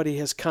like everybody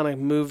has kind of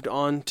moved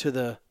on to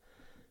the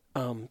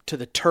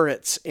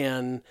turrets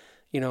and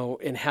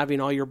and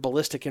having all your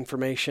ballistic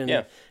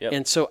information.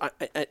 And so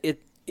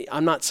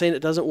I'm not saying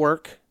it doesn't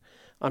work.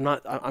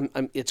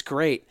 It's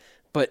great,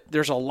 but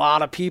there's a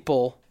lot of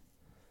people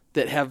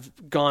that have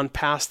gone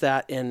past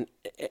that, and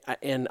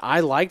I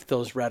liked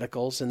those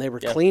reticles, and they were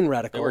clean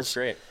reticles. It works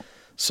great.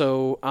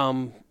 So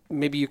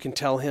maybe you can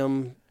tell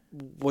him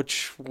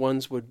which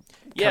ones would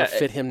kind of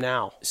fit him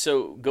now.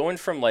 So going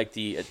from like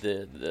the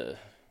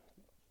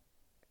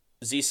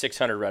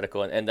Z600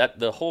 reticle, and that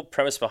the whole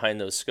premise behind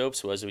those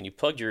scopes was when you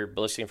plugged your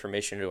ballistic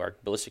information into our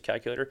ballistic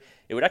calculator,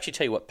 it would actually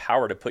tell you what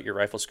power to put your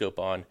rifle scope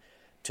on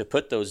to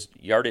put those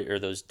yardage or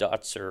those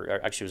dots, or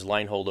actually it was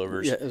line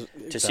holdovers,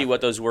 to see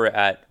what those were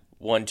at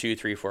 1, 2,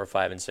 3, 4,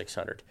 5, and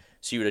 600.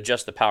 So you would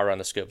adjust the power on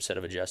the scope instead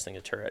of adjusting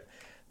the turret.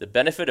 The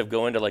benefit of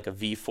going to like a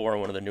V4 and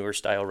one of the newer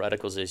style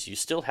reticles is you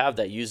still have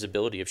that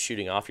usability of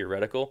shooting off your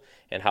reticle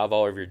and have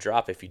all of your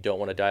drop if you don't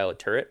want to dial a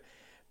turret,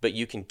 but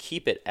you can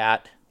keep it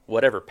at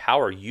whatever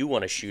power you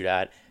want to shoot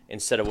at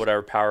instead of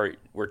whatever power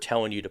we're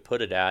telling you to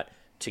put it at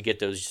to get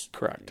those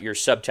your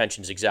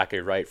subtensions exactly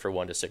right for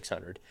 1 to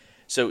 600.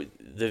 So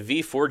the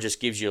V4 just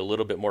gives you a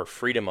little bit more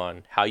freedom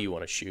on how you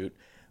want to shoot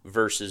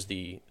versus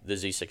the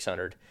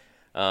Z600.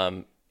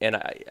 And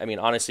I mean,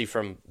 honestly,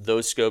 from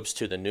those scopes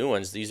to the new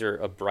ones, these are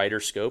a brighter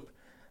scope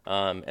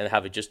and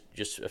have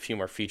just a few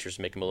more features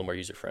to make them a little more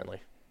user-friendly.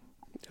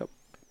 Yep.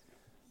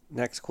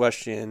 Next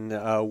question.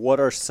 What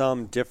are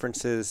some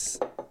differences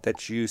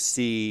that you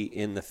see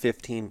in the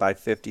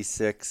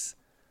 15x56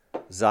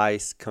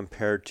 Zeiss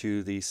compared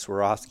to the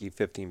Swarovski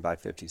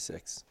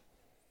 15x56?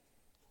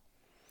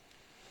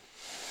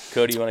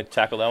 Cody, you want to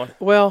tackle that one?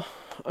 Well,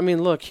 I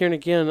mean, look, here and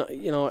again,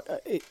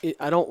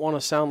 I don't want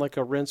to sound like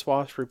a rinse,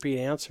 wash, repeat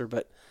answer,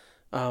 but,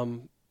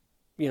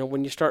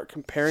 when you start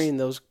comparing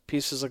those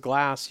pieces of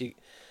glass, it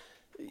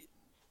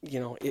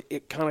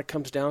kind of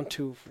comes down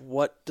to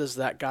what does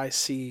that guy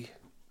see,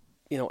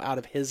 out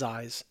of his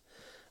eyes.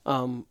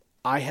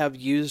 I have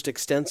used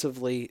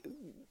extensively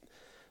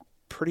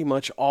pretty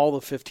much all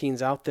the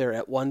 15s out there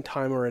at one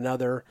time or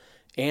another,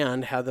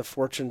 and had the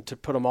fortune to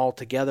put them all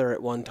together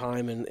at one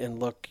time and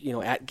look,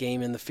 at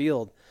game in the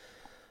field.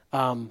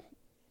 The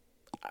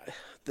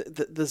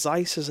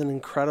Zeiss is an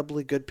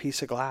incredibly good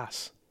piece of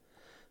glass.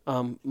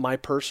 My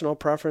personal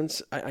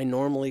preference, I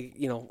normally,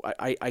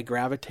 I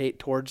gravitate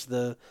towards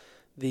the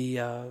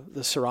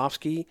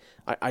Swarovski.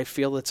 I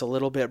feel it's a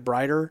little bit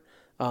brighter.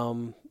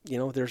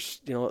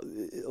 There's, a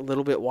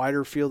little bit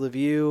wider field of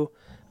view.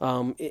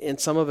 And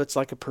some of it's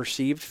like a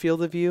perceived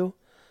field of view.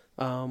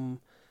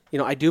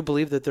 I do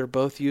believe that they're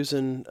both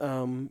using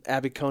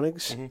Abbey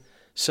Koenigs. Mm-hmm.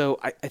 So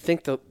I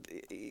think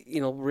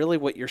really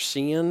what you're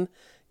seeing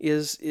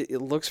is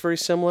it looks very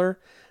similar.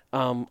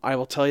 I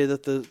will tell you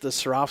that the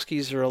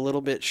Swarovskis are a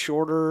little bit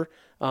shorter.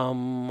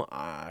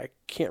 I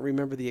can't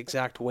remember the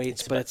exact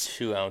weights, but it's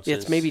 2 ounces.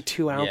 It's maybe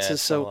 2 ounces. Yeah,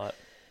 it's so,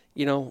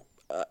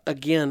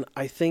 again,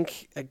 I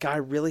think a guy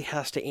really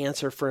has to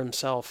answer for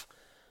himself.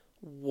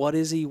 What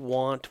does he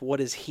want? What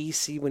does he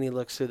see when he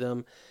looks through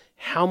them?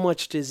 How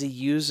much does he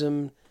use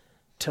them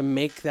to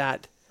make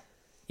that,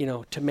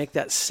 to make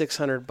that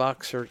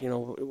 $600 or,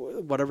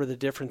 whatever the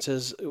difference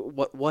is?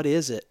 What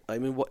is it? I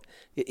mean, what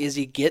is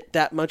he get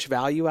that much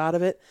value out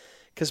of it?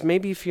 Because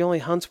maybe if he only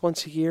hunts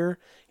once a year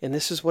and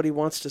this is what he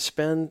wants to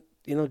spend,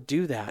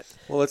 do that.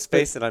 Well, let's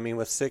face it. I mean,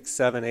 with $600,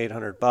 $700,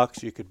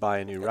 $800, you could buy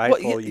a new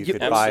rifle. You could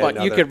buy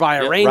another. You could buy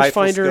a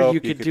rangefinder. You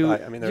could do.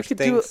 Buy, I mean, there's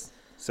things.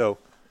 So.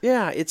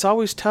 Yeah, it's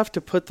always tough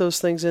to put those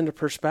things into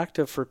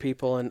perspective for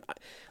people. And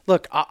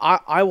look,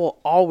 I will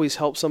always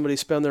help somebody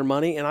spend their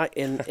money, and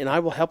I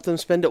will help them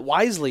spend it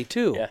wisely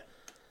too. Yeah.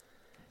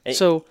 Hey.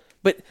 So,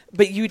 but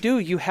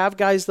you have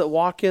guys that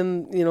walk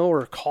in,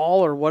 or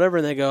call or whatever,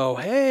 and they go,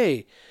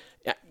 hey,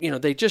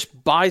 they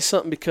just buy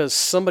something because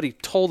somebody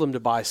told them to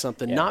buy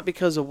something, not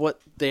because of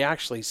what they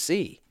actually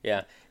see.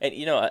 Yeah, and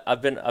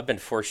I've been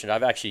fortunate.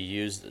 I've actually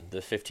used the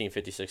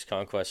 1556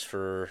 Conquest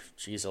for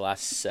the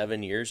last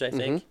 7 years, I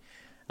think. Mm-hmm.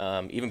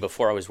 Even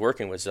before I was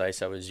working with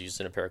Zeiss, I was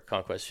using a pair of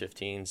Conquest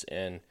 15s,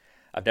 and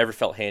I've never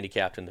felt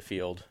handicapped in the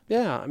field.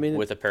 Yeah, I mean,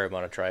 with a pair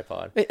on a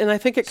tripod. And I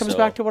think it comes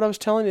back to what I was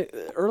telling you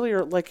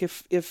earlier. Like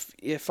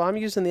if I'm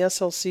using the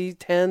SLC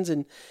 10s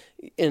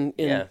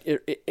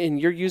and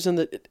you're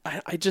using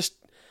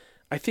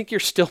I think you're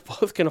still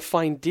both going to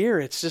find deer.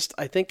 It's just,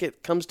 I think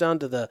it comes down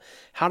to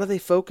how do they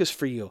focus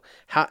for you?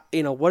 How,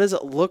 what does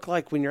it look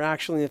like when you're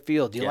actually in the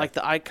field? Do you like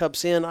the eye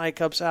cups in, eye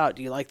cups out?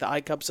 Do you like the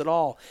eye cups at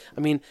all? I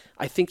mean,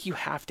 I think you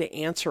have to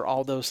answer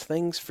all those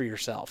things for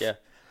yourself. Yeah.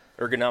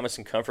 Ergonomics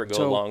and comfort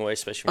go a long way,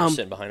 especially when you're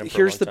sitting behind them for a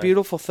long Here's the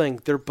beautiful thing.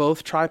 They're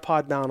both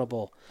tripod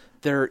mountable.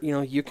 They're,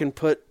 you can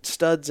put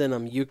studs in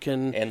them. You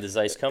can, and the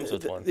Zeiss comes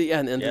with one.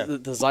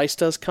 The Zeiss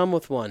does come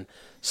with one.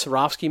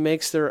 Swarovski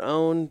makes their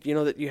own,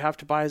 that you have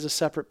to buy as a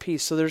separate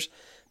piece. So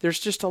there's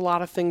just a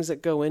lot of things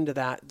that go into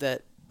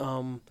that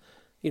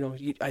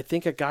I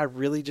think a guy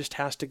really just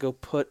has to go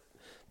put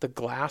the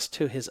glass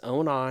to his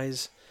own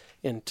eyes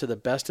and to the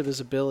best of his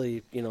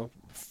ability,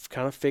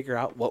 kind of figure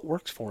out what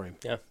works for him.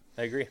 Yeah,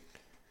 I agree.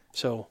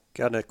 So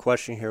got a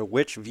question here.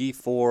 Which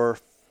V4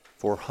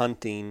 for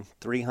hunting,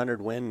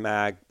 300 Win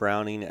Mag,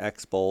 Browning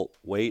X-Bolt,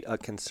 weight a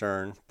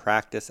concern,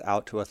 practice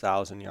out to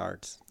 1,000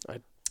 yards?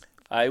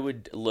 I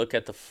would look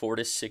at the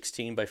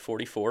 4-16 by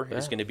 44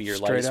 is going to be your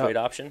lightest weight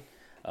option.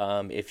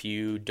 If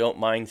you don't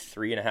mind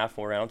 3.5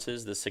 more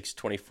ounces, the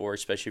 624,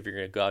 especially if you're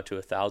going to go out to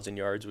 1,000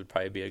 yards, would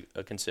probably be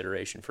a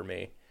consideration for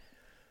me.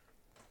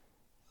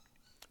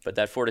 But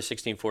that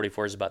 4-16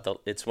 44 is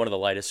it's one of the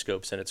lightest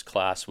scopes in its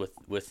class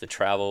with the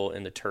travel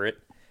and the turret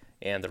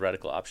and the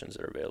reticle options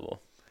that are available.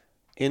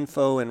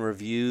 Info and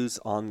reviews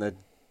on the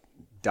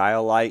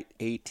Dialite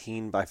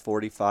 18 by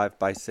 45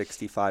 by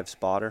 65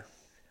 spotter.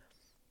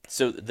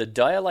 So the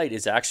Dialite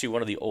is actually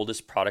one of the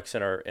oldest products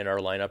in our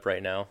lineup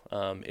right now.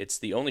 It's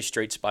the only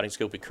straight spotting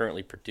scope we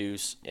currently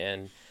produce,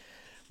 and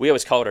we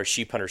always call it our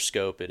sheep hunter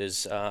scope. It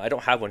is I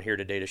don't have one here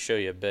today to show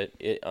you, but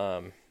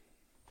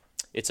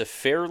it's a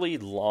fairly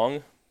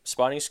long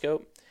spotting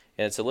scope,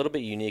 and it's a little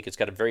bit unique. It's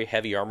got a very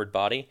heavy armored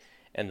body,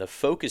 and the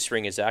focus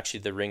ring is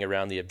actually the ring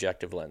around the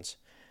objective lens.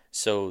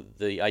 So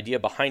the idea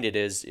behind it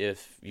is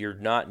if you're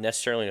not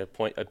necessarily in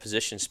a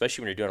position,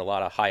 especially when you're doing a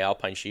lot of high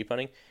alpine sheep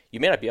hunting, you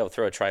may not be able to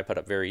throw a tripod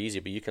up very easy,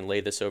 but you can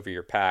lay this over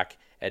your pack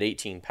at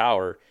 18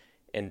 power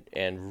and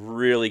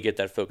really get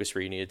that focus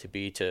where you need it to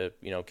be to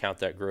count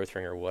that growth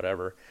ring or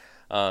whatever.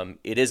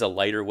 It is a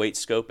lighter weight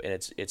scope, and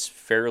it's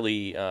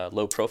fairly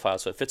low profile,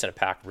 so it fits in a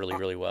pack really,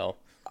 really well.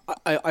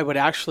 I would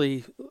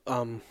actually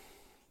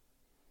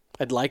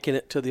I'd liken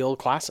it to the old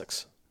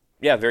classics.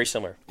 Yeah, very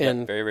similar.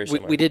 And yeah, very, very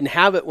similar. We didn't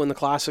have it when the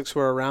classics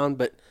were around,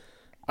 but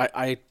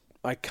I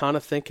kind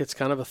of think it's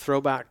kind of a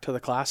throwback to the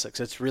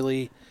classics. It's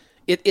really,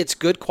 it's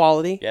good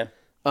quality. Yeah.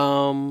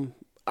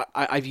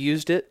 I've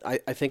used it. I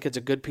think it's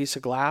a good piece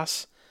of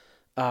glass.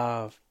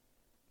 Yeah,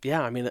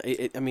 I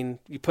mean,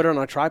 you put it on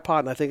a tripod,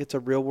 and I think it's a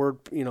real word.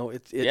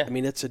 I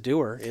mean, it's a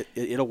doer.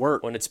 It'll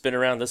work. When it's been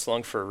around this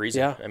long for a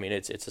reason. Yeah. I mean,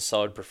 it's a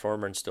solid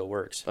performer and still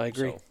works. I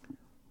agree. So.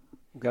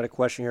 We've got a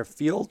question here.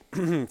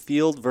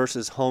 Field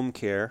versus home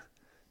care.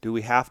 Do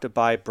we have to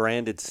buy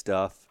branded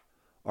stuff?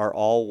 Are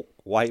all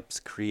wipes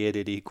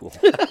created equal?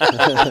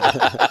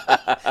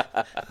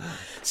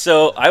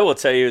 So I will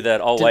tell you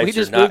that all wipes are not Did we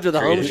just move to the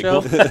home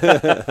show?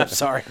 I'm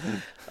sorry.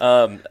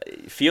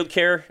 Field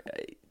care,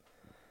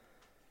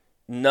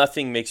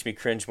 nothing makes me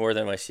cringe more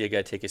than when I see a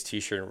guy take his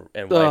T-shirt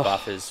and wipe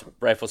off his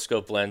rifle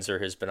scope lens or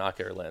his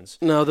binocular lens.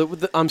 No,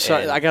 I'm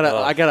sorry. And, I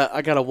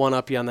gotta one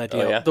up you on that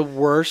deal. Oh, yeah? The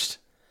worst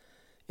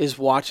is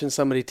watching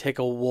somebody take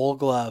a wool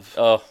glove.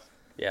 Oh,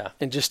 yeah.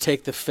 And just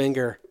take the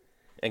finger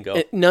and go.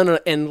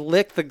 And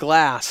lick the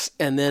glass,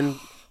 and then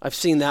I've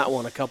seen that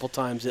one a couple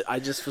times. I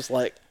just was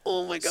like,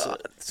 oh my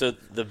god. So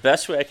the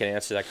best way I can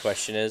answer that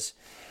question is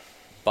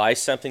buy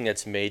something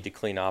that's made to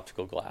clean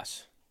optical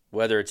glass,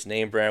 whether it's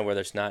name brand, whether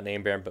it's not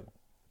name brand. But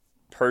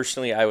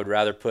personally, I would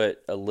rather put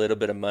a little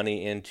bit of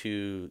money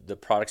into the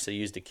products I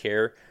use to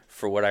care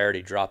for what I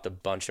already dropped a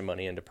bunch of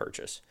money into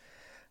purchase.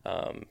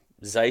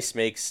 Zeiss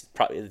makes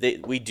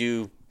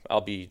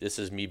this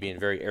is me being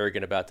very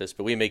arrogant about this,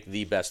 but we make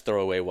the best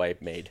throwaway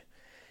wipe made.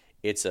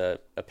 It's a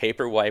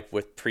paper wipe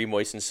with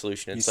pre-moistened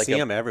solution. It's you like see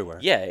them everywhere.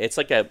 Yeah, it's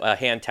like a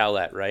hand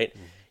towelette, right?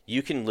 Mm-hmm.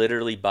 You can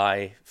literally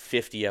buy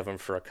 50 of them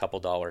for a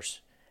couple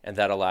dollars, and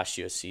that'll last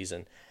you a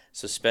season.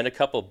 So spend a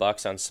couple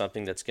bucks on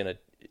something that's going to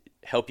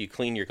help you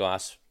clean your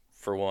glass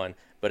for one,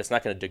 but it's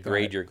not going to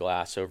degrade your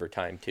glass over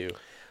time too.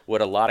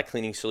 What a lot of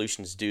cleaning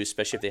solutions do,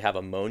 especially if they have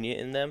ammonia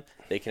in them,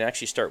 they can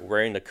actually start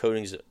wearing the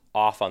coatings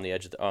off on the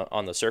edge of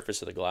on the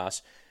surface of the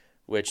glass,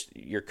 which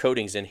your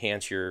coatings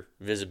enhance your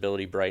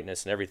visibility,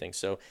 brightness, and everything.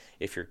 So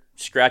if you're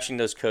scratching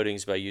those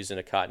coatings by using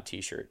a cotton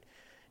T-shirt,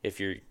 if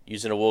you're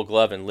using a wool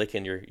glove and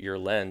licking your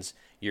lens,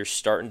 you're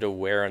starting to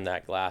wear on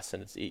that glass,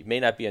 and it may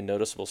not be a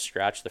noticeable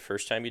scratch the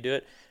first time you do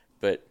it,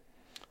 but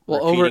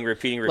repeating,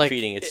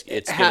 it's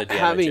going to damage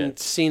having it.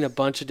 Seen a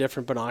bunch of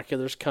different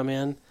binoculars come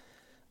in,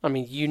 I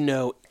mean,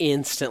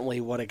 instantly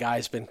what a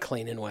guy's been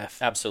cleaning with.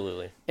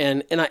 Absolutely.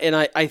 And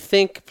I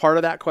think part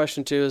of that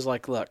question too is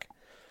like, look,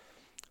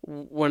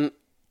 when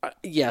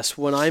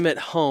I'm at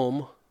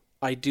home,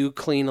 I do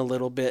clean a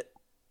little bit.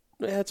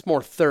 It's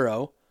more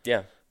thorough.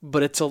 Yeah.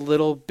 But it's a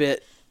little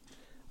bit.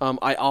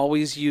 I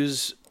always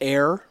use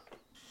air.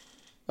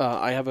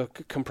 I have a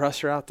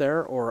compressor out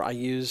there, or I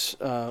use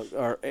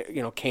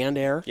canned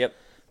air. Yep.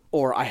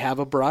 Or I have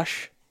a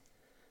brush.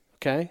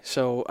 Okay,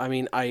 so I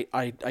mean,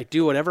 I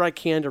do whatever I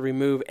can to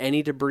remove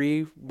any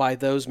debris by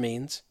those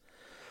means.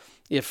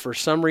 If for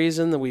some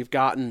reason that we've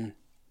gotten,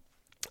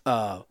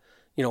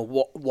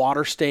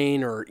 water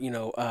stain or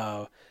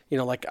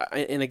like,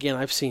 and again,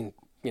 I've seen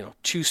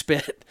chew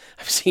spit,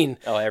 I've seen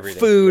everything.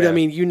 Food. Yeah. I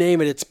mean, you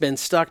name it, it's been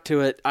stuck to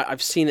it.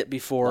 I've seen it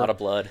before. A lot of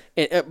blood.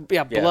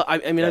 Blood.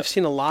 I mean, I've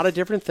seen a lot of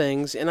different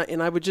things,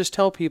 and I would just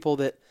tell people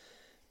that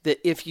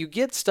if you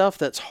get stuff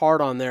that's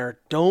hard on there,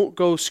 don't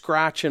go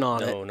scratching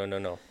on it.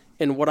 No.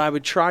 And what I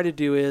would try to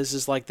do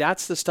is like,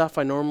 that's the stuff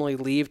I normally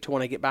leave to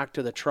when I get back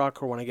to the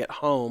truck or when I get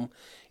home.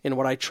 And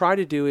what I try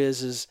to do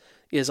is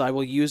I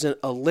will use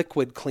a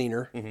liquid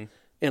cleaner,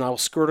 and I'll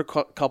squirt a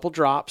couple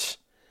drops,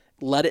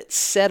 let it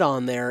set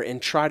on there,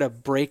 and try to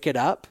break it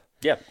up.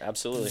 Yeah,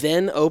 absolutely.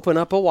 Then open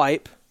up a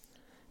wipe,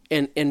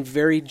 and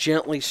very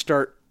gently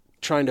start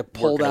trying to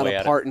pull that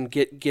apart and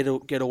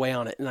get away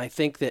on it. And I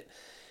think that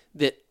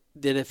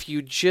if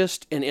you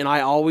just and I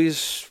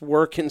always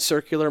work in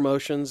circular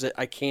motions,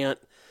 I can't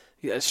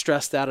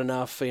stress that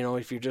enough.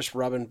 If you're just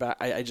rubbing back,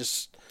 I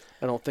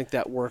don't think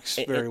that works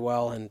very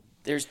well. And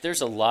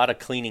there's a lot of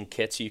cleaning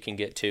kits you can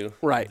get to.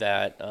 Right.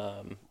 That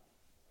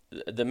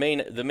the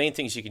main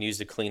things you can use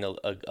to clean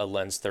a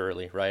lens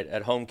thoroughly. Right.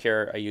 At home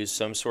care, I use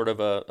some sort of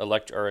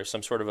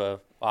a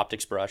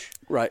optics brush.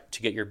 Right.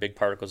 To get your big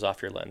particles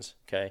off your lens.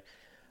 Okay.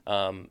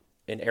 An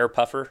air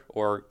puffer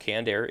or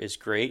canned air is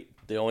great.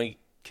 The only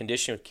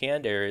condition with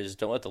canned air is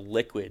don't let the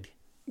liquid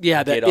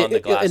get on the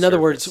glass in other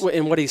surface. words,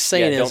 and what he's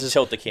saying don't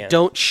tilt the can.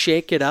 Don't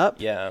shake it up.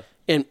 Yeah.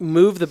 And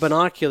move the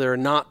binocular,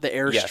 not the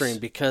airstream, Yes.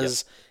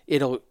 because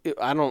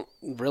I don't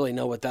really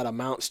know what that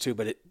amounts to,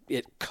 but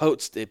it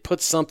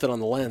puts something on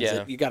the lens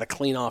that you got to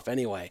clean off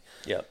anyway.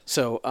 Yeah.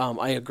 So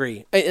I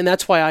agree, and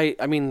that's why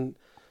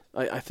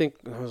I think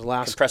it was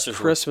last compressors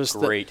Christmas.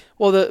 Were great.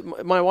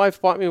 My wife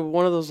bought me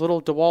one of those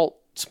little DeWalt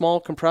small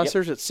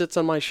compressors. It sits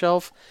on my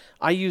shelf.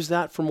 I use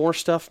that for more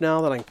stuff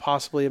now than I can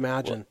possibly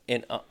imagine.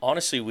 And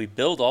honestly, we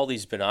build all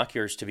these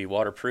binoculars to be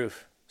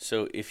waterproof.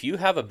 So if you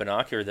have a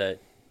binocular that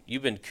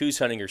you've been coos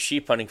hunting or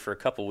sheep hunting for a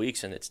couple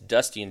weeks and it's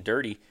dusty and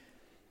dirty,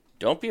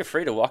 don't be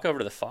afraid to walk over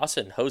to the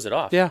faucet and hose it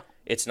off. Yeah.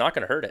 It's not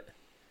going to hurt it.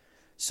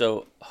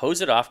 So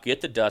hose it off,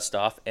 get the dust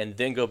off, and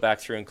then go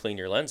back through and clean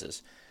your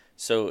lenses.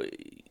 So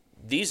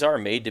these are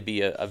made to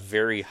be a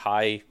very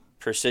high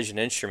precision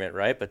instrument,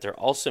 right? But they're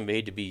also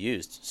made to be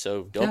used.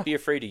 So don't be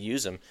afraid to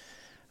use them.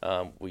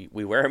 We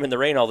wear them in the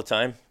rain all the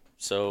time,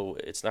 so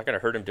it's not going to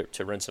hurt them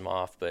to rinse them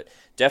off. But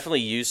definitely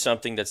use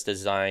something that's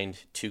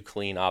designed to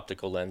clean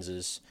optical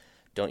lenses.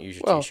 Don't use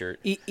your T-shirt.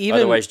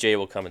 Otherwise, Jay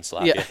will come and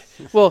slap you.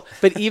 Well,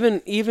 but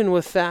even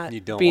with that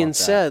being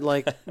said,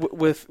 like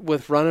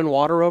with running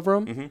water over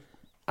them,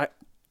 I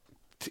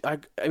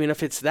mean,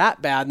 if it's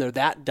that bad and they're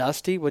that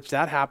dusty, which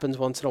that happens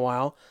once in a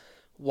while,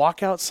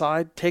 walk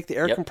outside, take the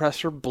air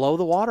compressor, blow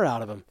the water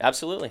out of them.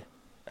 Absolutely.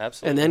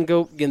 And then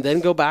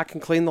go back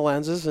and clean the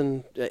lenses,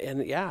 and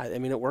I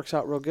mean, it works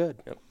out real good.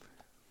 Yep.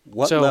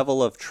 What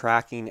level of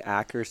tracking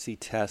accuracy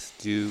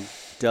test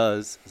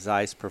does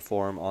Zeiss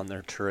perform on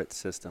their turret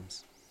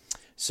systems?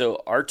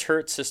 So our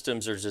turret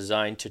systems are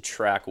designed to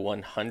track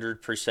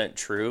 100%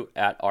 true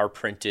at our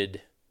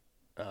printed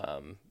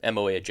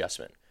MOA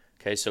adjustment.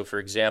 Okay, so for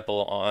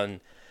example, on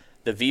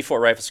the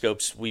V4 rifle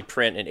scopes, we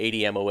print an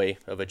 80 MOA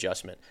of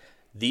adjustment.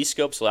 These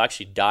scopes will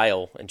actually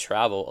dial and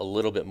travel a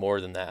little bit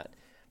more than that.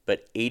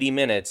 But 80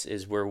 minutes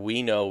is where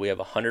we know we have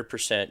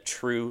 100%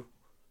 true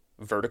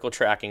vertical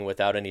tracking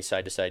without any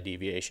side-to-side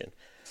deviation.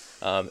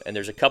 And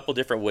there's a couple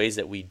different ways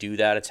that we do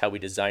that. It's how we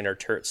design our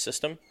turret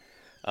system.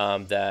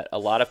 That a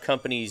lot of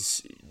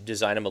companies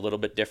design them a little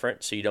bit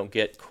different, so you don't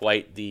get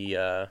quite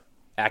the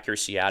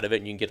accuracy out of it,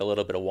 and you can get a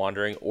little bit of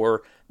wandering,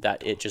 or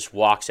that it just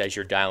walks as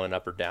you're dialing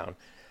up or down.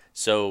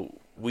 So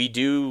we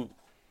do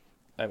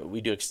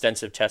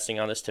extensive testing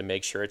on this to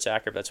make sure it's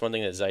accurate. That's one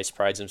thing that Zeiss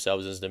prides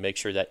themselves is to make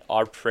sure that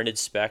our printed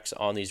specs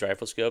on these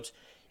rifle scopes,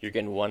 you're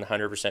getting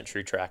 100%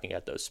 true tracking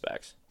at those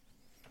specs.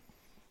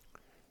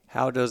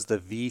 How does the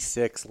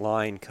V6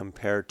 line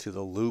compare to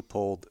the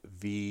Leupold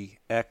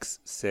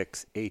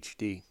VX6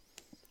 HD?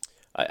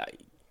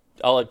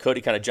 I'll let Cody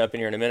kind of jump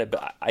in here in a minute,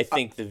 but I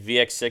think the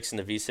VX6 and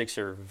the V6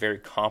 are very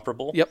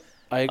comparable. Yep,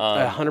 I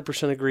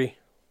 100% agree.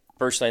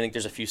 Personally, I think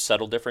there's a few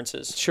subtle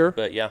differences. Sure.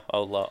 But yeah,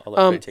 I'll let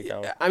Cody take that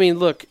one. I mean,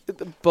 look,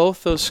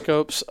 both those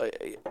scopes,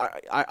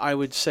 I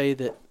would say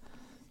that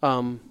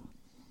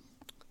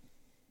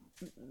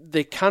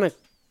they kind of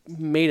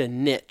made a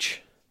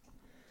niche,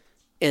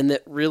 and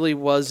that really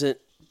wasn't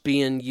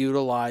being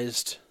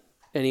utilized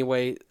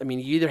anyway. I mean,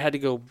 you either had to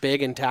go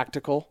big and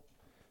tactical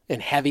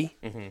and heavy,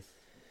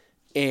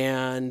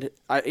 and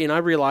I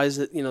realize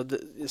that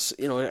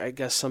I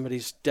guess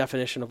somebody's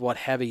definition of what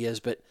heavy is,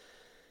 but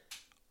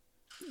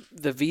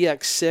the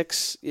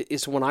VX6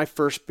 is when I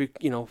first,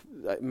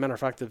 matter of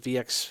fact, the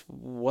VX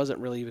wasn't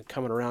really even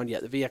coming around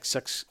yet. The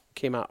VX6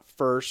 came out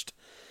first,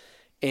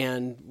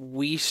 and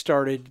we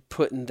started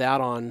putting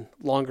that on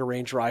longer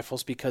range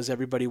rifles because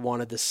everybody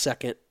wanted the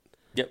second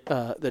Yep.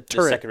 the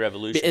turret, second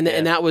revolution,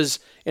 and that was,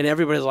 and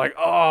everybody's like,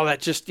 oh,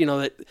 that just,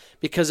 that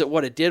because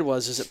what it did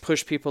was it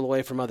pushed people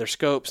away from other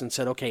scopes and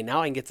said, okay,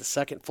 now I can get the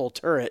second full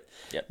turret.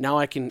 Yep. Now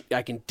I can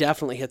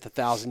definitely hit the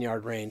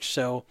 1,000-yard range.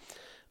 So,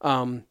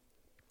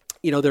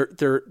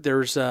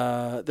 there's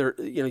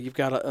you've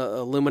got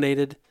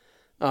illuminated.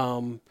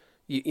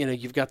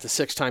 You've got the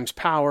 6 times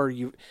power.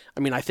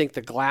 I think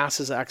the glass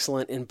is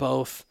excellent in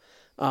both.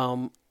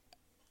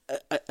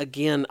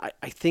 Again,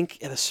 I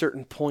think at a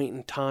certain point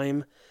in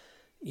time,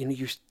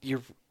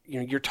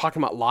 you're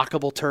talking about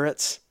lockable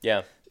turrets.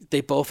 Yeah.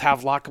 They both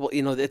have lockable.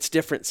 It's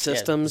different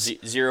systems. Yeah,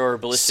 zero or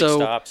ballistic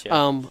stops.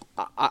 Yeah.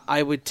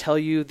 I would tell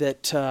you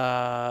that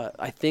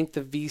I think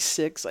the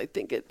V6. I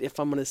think if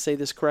I'm going to say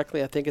this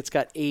correctly, I think it's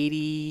got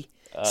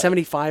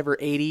 75 or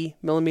 80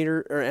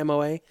 millimeter or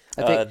MOA.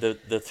 I think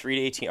the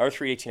 318, our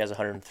 318 has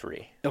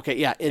 103. Okay,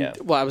 yeah,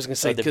 well, I was going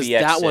to say the because VX6,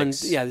 that one,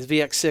 the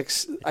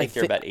VX6, I think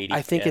they're about 80.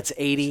 I think it's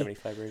 80.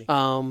 75 or 80.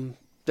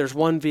 There's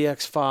one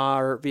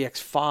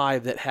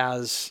VX5 that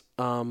has,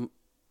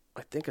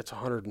 I think it's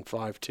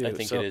 105 too. I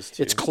think so it is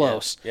too. It's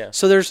close. Yeah.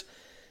 So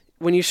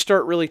when you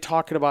start really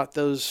talking about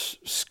those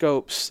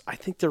scopes, I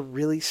think they're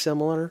really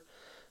similar.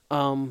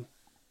 I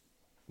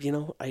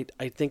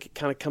think it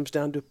kind of comes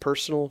down to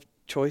personal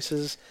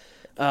choices.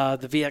 The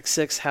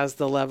VX6 has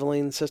the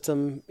leveling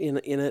system in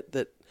it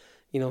that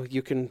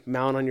you can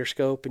mount on your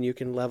scope and you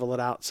can level it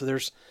out. So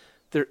there's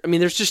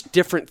just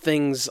different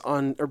things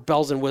or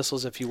bells and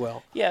whistles, if you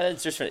will. Yeah,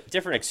 it's just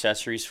different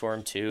accessories for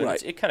them too.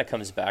 Right. It kind of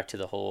comes back to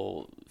the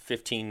whole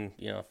 15,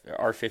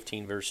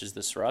 R15 versus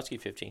the Swarovski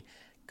 15.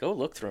 Go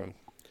look through them.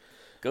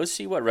 Go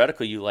see what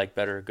reticle you like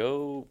better.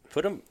 Go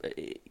put them.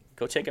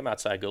 Go take them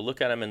outside. Go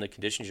look at them in the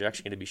conditions you're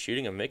actually going to be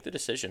shooting them. Make the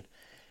decision.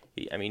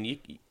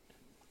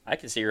 I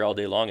can sit here all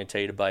day long and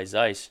tell you to buy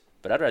Zeiss,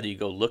 but I'd rather you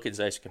go look at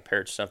Zeiss,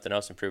 compare it to something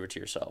else, and prove it to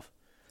yourself.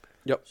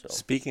 Yep. So.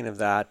 Speaking of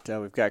that,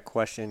 we've got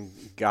question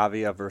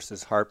Gavia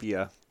versus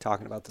Harpia,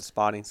 talking about the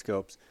spotting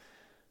scopes.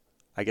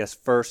 I guess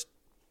first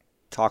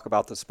talk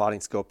about the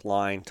spotting scope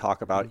line,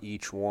 talk about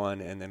each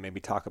one, and then maybe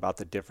talk about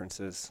the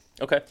differences.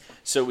 Okay.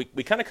 So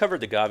we kind of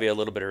covered the Gavia a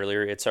little bit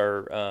earlier. It's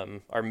our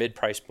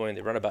mid-price point.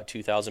 They run about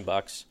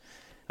 $2,000.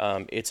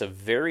 It's a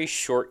very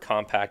short,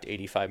 compact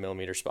 85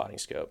 millimeter spotting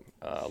scope.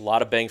 A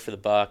lot of bang for the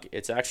buck.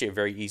 It's actually a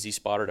very easy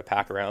spotter to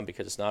pack around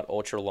because it's not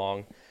ultra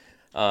long,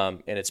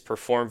 and it's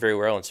performed very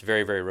well. And it's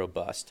very, very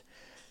robust.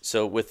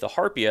 So with the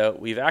Harpia,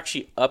 we've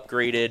actually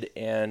upgraded,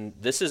 and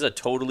this is a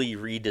totally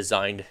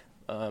redesigned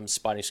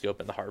spotting scope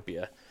in the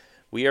Harpia.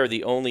 We are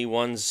the only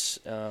ones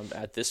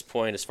at this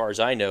point, as far as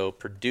I know,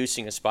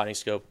 producing a spotting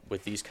scope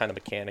with these kind of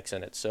mechanics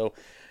in it. So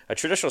a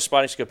traditional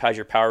spotting scope has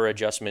your power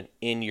adjustment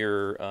in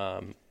your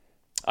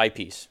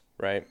eyepiece,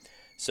 right?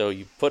 So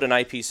you put an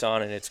eyepiece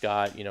on and it's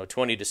got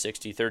 20 to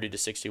 60, 30 to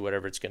 60,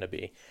 whatever it's going to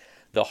be.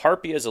 The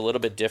Harpia is a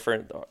little bit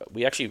different.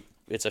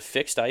 It's a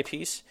fixed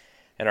eyepiece,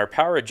 and our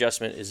power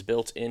adjustment is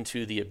built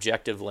into the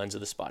objective lens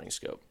of the spotting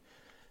scope.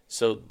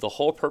 So the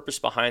whole purpose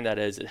behind that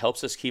is it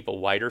helps us keep a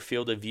wider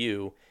field of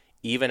view,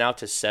 even out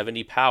to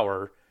 70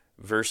 power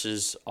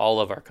versus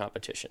all of our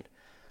competition.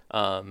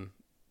 And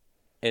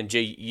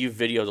Jay, you've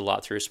videoed a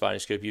lot through a spotting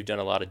scope. You've done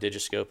a lot of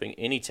digiscoping.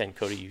 Any 10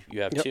 Cody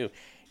you have too.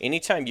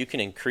 Anytime you can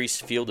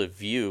increase field of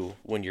view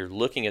when you're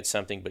looking at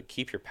something but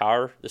keep your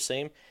power the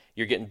same,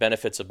 you're getting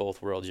benefits of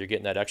both worlds. You're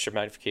getting that extra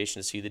magnification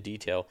to see the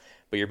detail,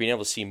 but you're being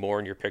able to see more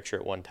in your picture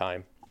at one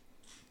time.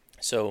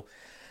 So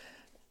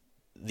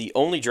the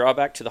only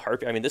drawback to the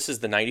Harpia, this is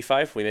the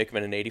 95. We make them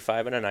in an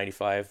 85 and a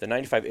 95. The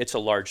 95, it's a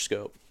large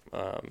scope.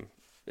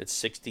 It's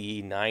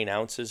 69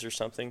 ounces or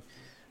something.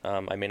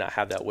 I may not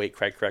have that weight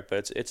quite correct,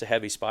 but it's a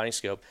heavy spotting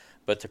scope.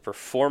 But the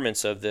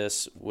performance of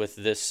this with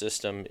this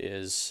system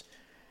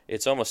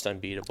it's almost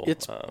unbeatable.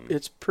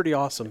 It's pretty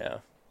awesome. Yeah,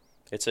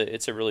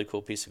 it's a really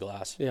cool piece of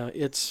glass. Yeah,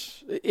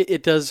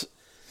 it does,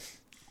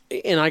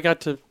 and I got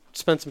to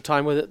spend some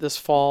time with it this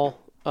fall.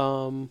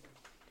 I've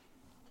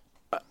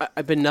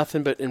been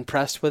nothing but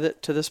impressed with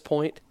it to this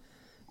point.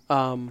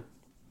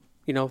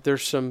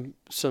 There's some,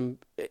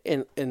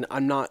 and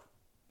I'm not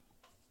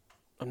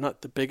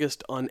the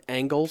biggest on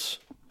angles.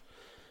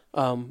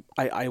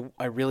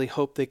 I really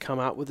hope they come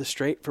out with a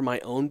straight for my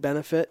own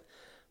benefit,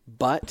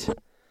 but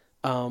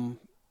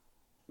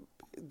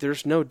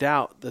there's no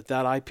doubt that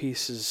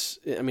eyepiece is.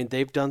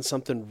 They've done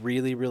something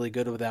really, really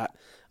good with that.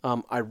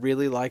 I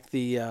really like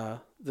the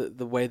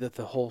way that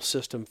the whole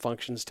system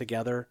functions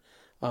together.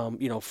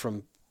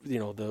 From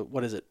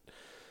what is it?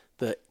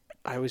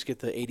 I always get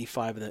the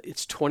 85 and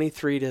it's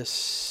 23 to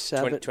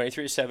 7.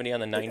 23 to 70 on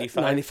the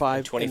 95. 95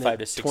 and 25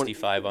 to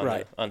 65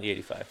 on the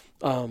 85.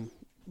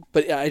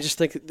 But I just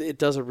think it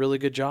does a really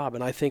good job,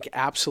 and I think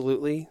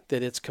absolutely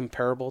that it's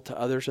comparable to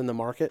others in the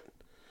market.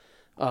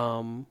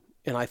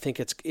 And I think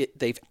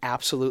they've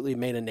absolutely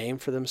made a name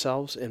for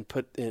themselves and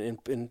put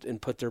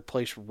their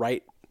place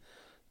right.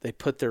 They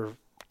put their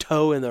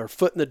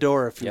foot in the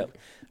door,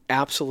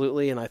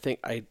 Absolutely, and I think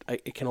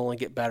it can only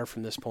get better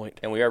from this point.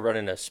 And we are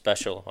running a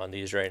special on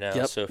these right now.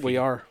 Yep, so we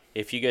are.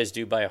 If you guys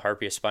do buy a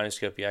Harpia spinning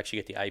scope, you actually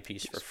get the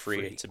eyepiece for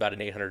free. It's about an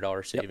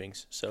 $800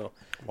 savings. Yep. So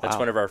that's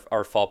one of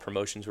our fall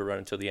promotions we're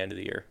running until the end of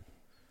the year.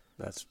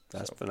 That's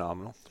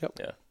phenomenal. Yep.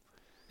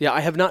 Yeah,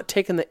 I have not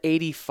taken the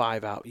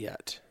 85 out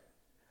yet.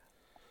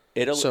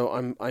 The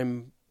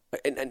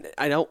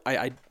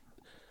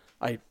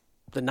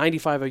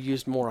 95 I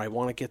used more. I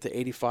want to get the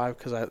 85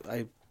 because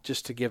I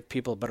just to give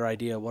people a better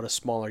idea what a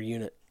smaller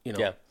unit,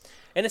 Yeah,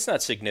 and it's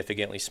not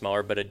significantly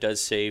smaller, but it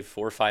does save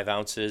 4 or 5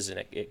 ounces,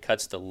 and it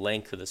cuts the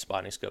length of the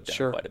spotting scope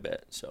down quite a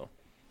bit. So.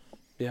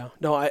 Yeah.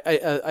 No,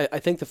 I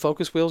think the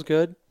focus wheel's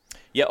good.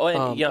 Yeah,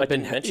 I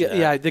didn't mention that.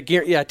 Yeah, the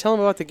gear. Yeah, tell them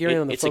about the gearing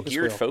on the focus wheel. It's a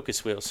geared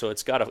focus wheel, so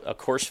it's got a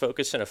coarse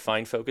focus and a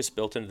fine focus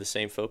built into the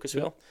same focus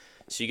wheel.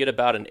 So you get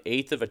about an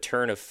eighth of a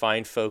turn of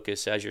fine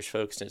focus as you're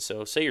focusing.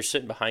 So say you're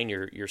sitting behind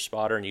your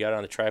spotter and you got it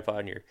on the tripod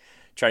and you're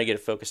trying to get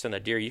it focused on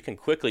that deer, you can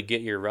quickly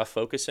get your rough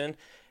focus in,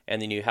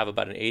 and then you have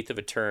about an eighth of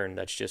a turn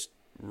that's just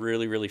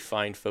really, really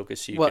fine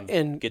focus so you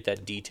can get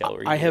that detail.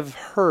 I have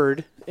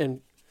heard,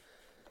 and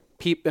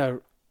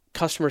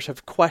customers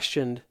have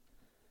questioned,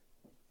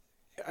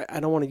 I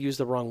don't want to use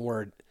the wrong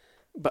word,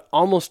 but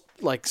almost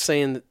like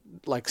saying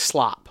like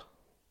slop.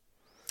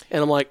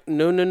 And I'm like,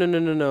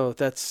 no,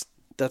 that's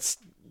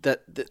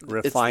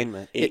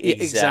refinement.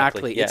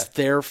 Exactly. Yeah. It's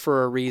there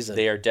for a reason.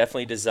 They are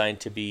definitely designed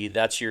to be,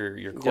 that's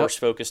your coarse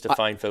focus to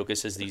fine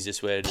focus is the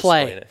easiest way to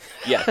explain it.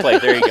 Yeah, play.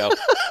 There you go.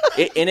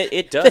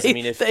 It does.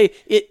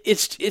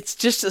 It's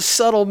just a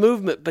subtle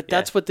movement, but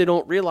that's what they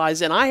don't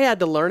realize. And I had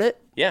to learn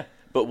it. Yeah.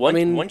 But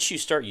once you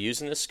start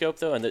using this scope,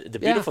 though, and the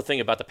beautiful thing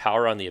about the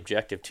power on the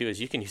objective, too,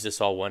 is you can use this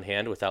all one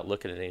hand without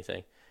looking at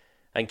anything.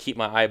 I can keep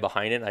my eye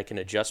behind it. I can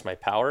adjust my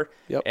power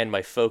and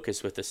my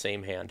focus with the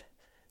same hand.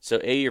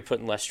 So, you're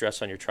putting less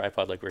stress on your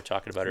tripod like we were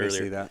talking about earlier.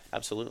 See that.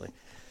 Absolutely.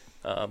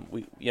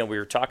 We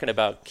were talking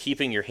about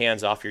keeping your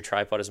hands off your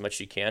tripod as much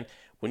as you can.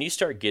 When you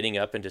start getting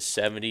up into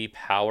 70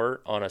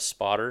 power on a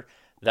spotter,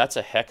 that's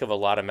a heck of a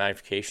lot of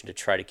magnification to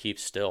try to keep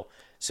still.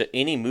 So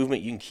any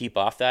movement you can keep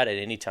off that at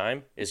any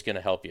time is going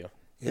to help you.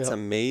 It's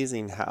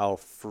amazing how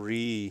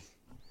free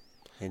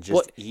and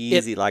just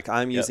easy. Like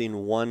I'm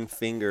using one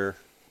finger.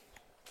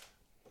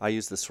 I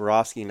use the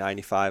Swarovski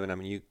 95,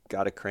 and you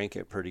got to crank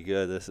it pretty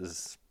good. This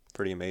is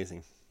pretty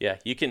amazing. Yeah,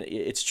 you can.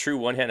 It's true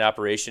one-hand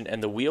operation,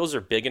 and the wheels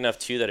are big enough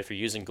too that if you're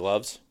using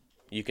gloves,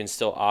 you can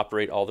still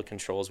operate all the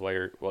controls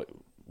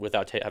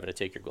without having to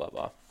take your glove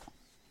off.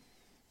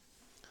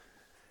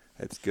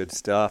 It's good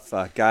stuff.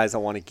 Guys, I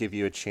want to give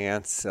you a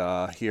chance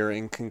here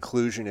in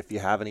conclusion. If you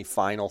have any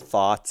final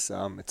thoughts,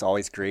 it's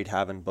always great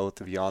having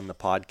both of you on the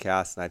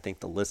podcast, and I think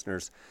the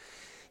listeners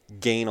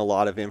gain a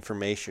lot of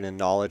information and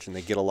knowledge, and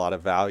they get a lot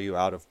of value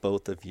out of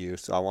both of you.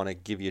 So I want to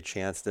give you a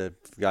chance to, if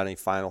you've got any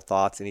final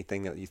thoughts,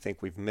 anything that you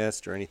think we've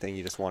missed or anything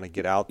you just want to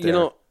get out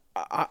there.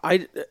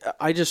 I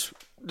just,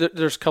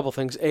 there's a couple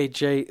things. Hey,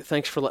 Jay,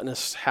 thanks for letting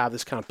us have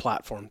this kind of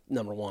platform,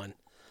 number one.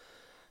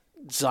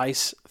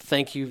 Zeiss,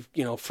 thank you,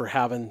 for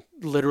having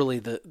literally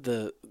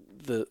the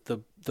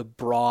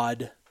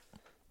broad,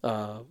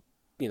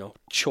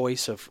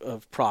 choice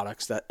of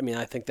products. That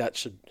I think that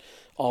should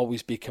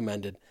always be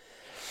commended.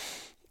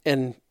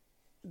 And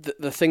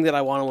the thing that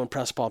I want to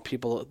impress upon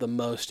people the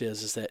most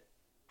is that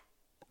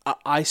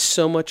I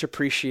so much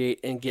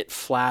appreciate and get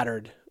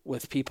flattered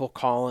with people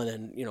calling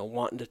and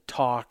wanting to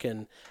talk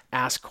and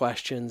ask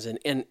questions and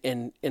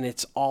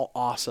it's all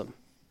awesome.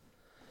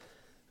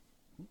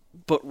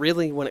 But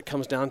really, when it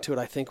comes down to it,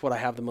 I think what I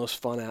have the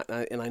most fun at,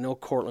 and I know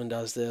Cortland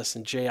does this,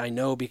 and Jay, I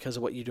know because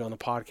of what you do on the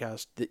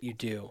podcast that you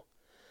do,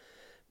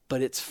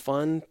 but it's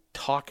fun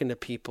talking to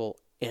people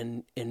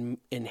and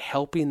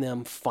helping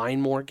them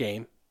find more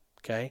game,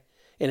 okay?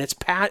 And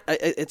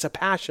it's a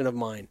passion of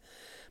mine.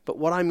 But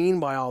what I mean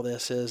by all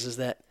this is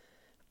that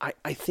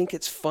I think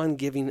it's fun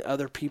giving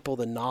other people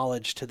the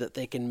knowledge so that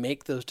they can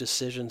make those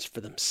decisions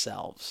for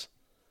themselves.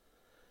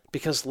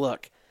 Because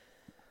look,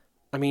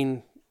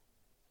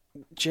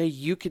 Jay,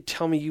 you could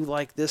tell me you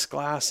like this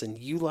glass and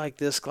you like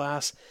this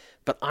glass,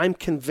 but I'm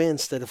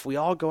convinced that if we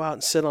all go out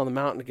and sit on the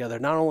mountain together,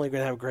 not only are we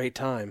going to have a great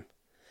time,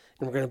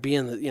 and we're going to be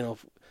in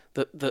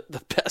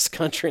the best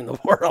country in the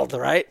world,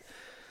 right?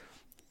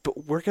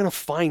 But we're going to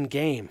find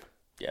game.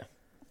 Yeah.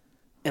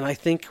 And I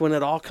think when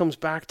it all comes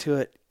back to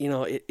it,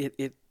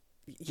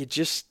 you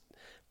just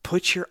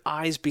put your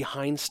eyes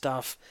behind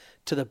stuff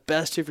to the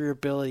best of your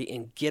ability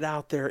and get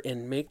out there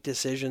and make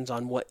decisions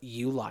on what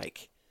you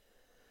like.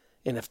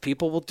 And if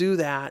people will do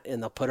that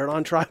and they'll put it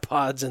on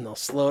tripods and they'll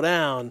slow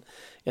down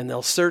and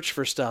they'll search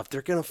for stuff,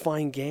 they're going to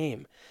find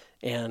game.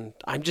 And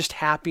I'm just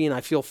happy and I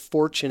feel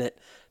fortunate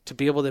to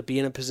be able to be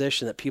in a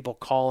position that people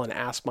call and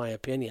ask my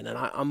opinion. And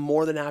I'm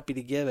more than happy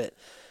to give it.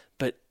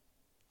 But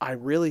I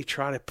really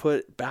try to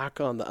put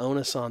back on the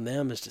onus on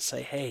them is to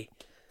say, hey,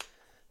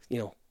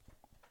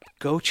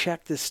 go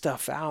check this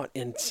stuff out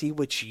and see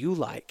what you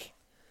like.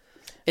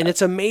 And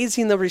it's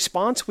amazing the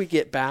response we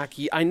get back.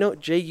 I know,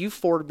 Jay, you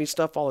forward me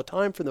stuff all the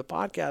time from the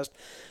podcast,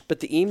 but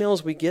the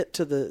emails we get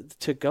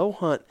to Go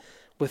Hunt,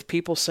 with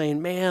people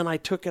saying, man, I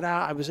took it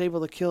out, I was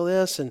able to kill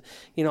this, and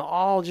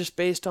all just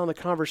based on the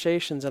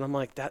conversations. And I'm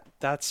like, that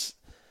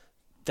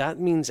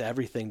means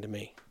everything to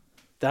me.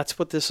 That's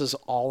what this is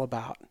all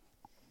about.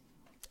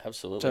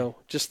 Absolutely. So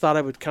just thought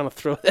I would kind of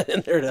throw that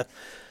in there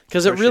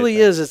because it really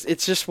is.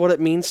 It's just what it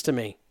means to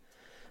me.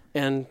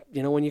 And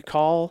when you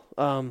call,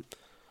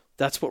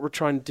 that's what we're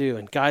trying to do.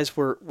 And guys,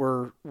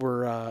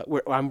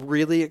 I'm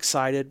really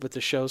excited with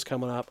the shows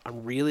coming up.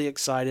 I'm really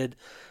excited.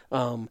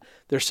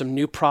 There's some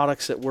new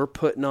products that we're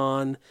putting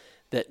on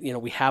that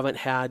we haven't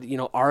had.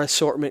 Our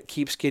assortment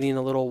keeps getting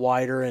a little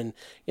wider, and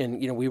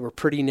we were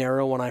pretty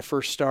narrow when I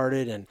first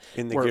started. And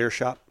in the gear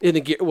shop, in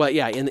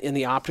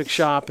the optic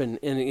shop, and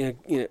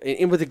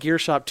with the gear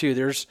shop too.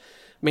 There's,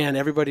 man,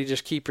 everybody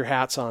just keep your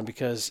hats on,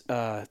 because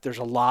there's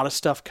a lot of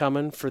stuff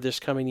coming for this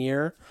coming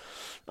year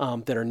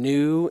that are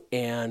new,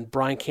 and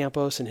Brian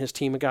Campos and his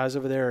team of guys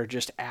over there are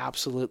just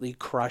absolutely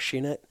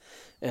crushing it.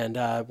 And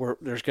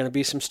there's going to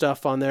be some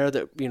stuff on there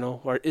that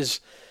is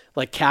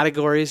like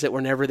categories that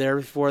were never there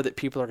before, that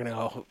people are going to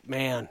go, oh,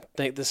 man,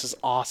 think this is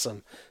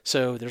awesome.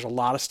 So there's a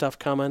lot of stuff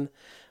coming,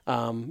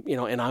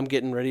 and I'm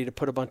getting ready to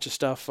put a bunch of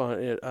stuff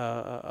on,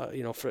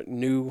 for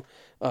new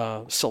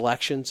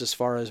selections as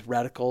far as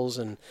reticles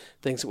and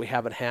things that we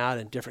haven't had,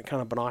 and different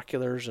kind of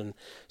binoculars. And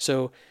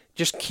so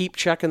just keep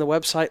checking the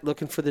website,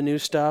 looking for the new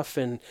stuff.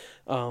 And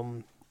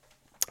I'm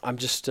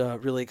just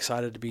really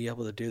excited to be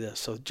able to do this.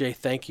 So Jay,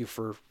 thank you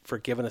for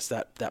giving us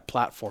that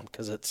platform,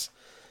 because it's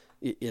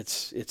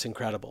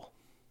incredible.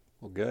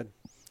 Well, good.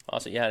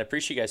 Awesome. Yeah, and I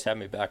appreciate you guys having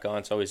me back on.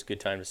 It's always a good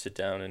time to sit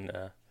down and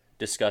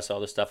discuss all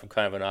this stuff. I'm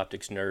kind of an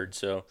optics nerd,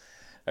 so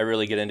I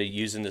really get into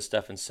using this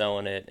stuff and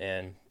selling it.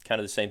 And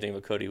kind of the same thing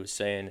what Cody was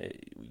saying.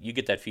 You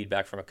get that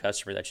feedback from a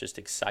customer that's just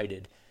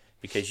excited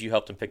because you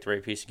helped them pick the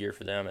right piece of gear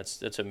for them.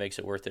 That's what makes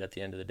it worth it at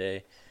the end of the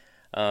day.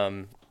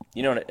 One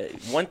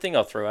thing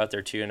I'll throw out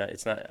there too, and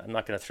I'm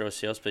not going to throw a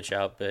sales pitch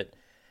out, but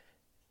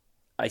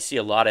I see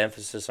a lot of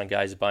emphasis on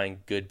guys buying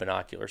good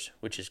binoculars,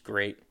 which is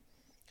great.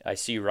 I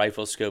see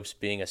rifle scopes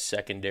being a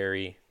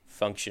secondary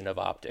function of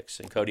optics.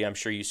 And Cody, I'm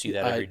sure you see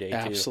that every day too.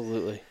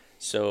 Absolutely.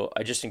 So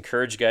I just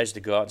encourage guys to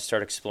go out and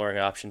start exploring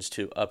options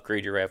to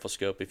upgrade your rifle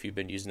scope if you've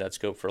been using that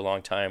scope for a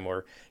long time,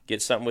 or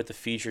get something with the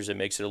features that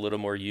makes it a little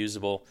more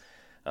usable.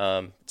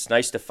 It's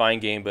nice to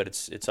find game, but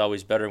it's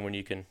always better when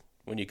you can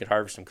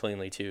harvest them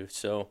cleanly too.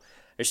 So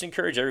I just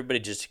encourage everybody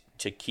just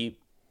to keep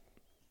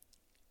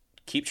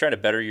trying to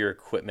better your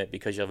equipment,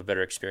 because you'll have a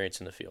better experience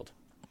in the field.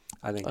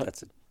 I think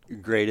that's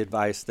great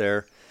advice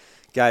there.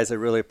 Guys, I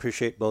really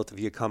appreciate both of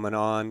you coming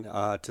on.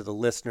 To the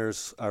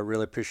listeners, I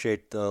really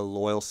appreciate the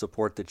loyal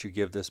support that you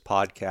give this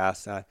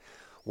podcast. I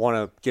want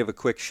to give a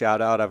quick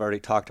shout out. I've already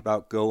talked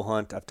about Go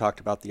Hunt. I've talked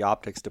about the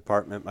optics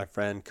department. My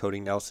friend Cody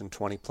Nelson,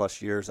 20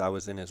 plus years. I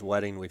was in his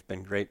wedding. We've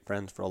been great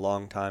friends for a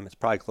long time. It's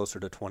probably closer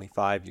to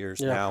 25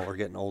 years now. We're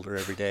getting older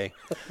every day.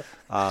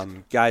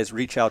 Guys,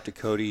 reach out to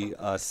Cody,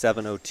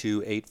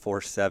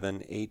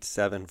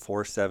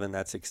 702-847-8747.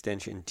 That's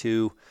extension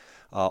 2.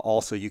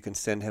 Also, you can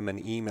send him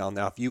an email.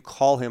 Now, if you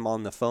call him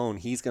on the phone,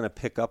 he's going to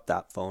pick up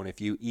that phone. If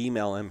you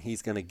email him,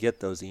 he's going to get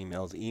those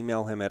emails.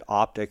 Email him at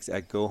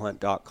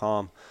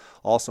optics@gohunt.com.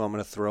 Also, I'm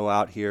going to throw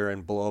out here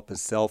and blow up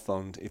his cell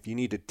phone. If you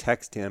need to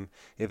text him,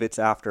 if it's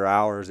after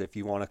hours, if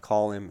you want to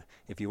call him,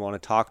 if you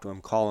want to talk to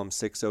him, call him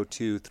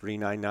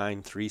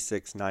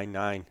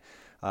 602-399-3699.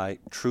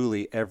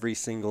 Truly, every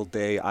single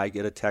day I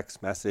get a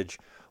text message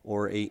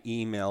or a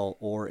email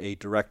or a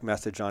direct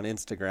message on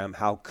Instagram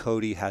how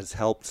Cody has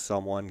helped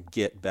someone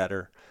get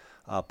better.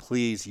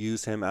 Please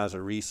use him as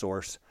a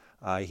resource.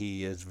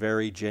 He is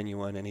very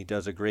genuine, and he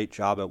does a great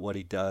job at what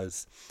he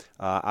does.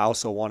 I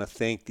also want to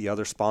thank the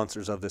other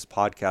sponsors of this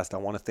podcast. I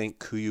want to thank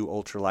KUIU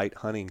Ultralight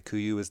Hunting.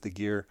 KUIU is the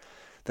gear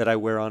that I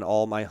wear on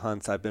all my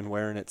hunts. I've been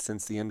wearing it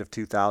since the end of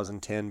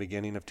 2010,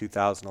 beginning of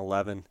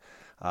 2011.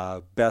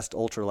 Best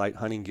ultralight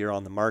hunting gear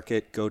on the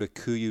market. Go to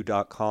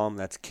KUIU.com.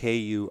 That's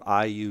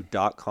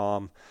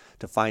KUIU.com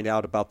to find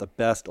out about the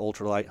best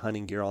ultralight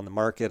hunting gear on the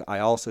market. I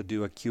also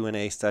do a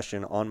Q&A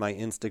session on my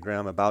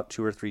Instagram about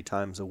 2 or 3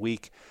 times a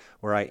week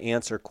where I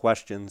answer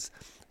questions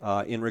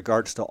in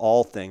regards to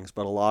all things,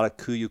 but a lot of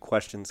KUIU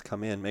questions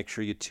come in. Make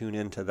sure you tune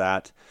into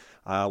that.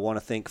 I want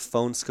to thank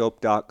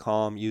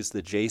Phoneskope.com. Use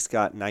the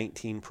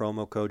JScott19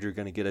 promo code. You're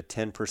going to get a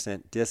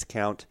 10%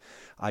 discount.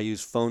 I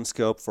use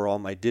Phoneskope for all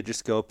my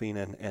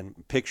digiscoping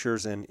and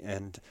pictures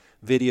and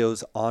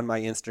videos on my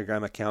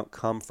Instagram account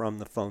come from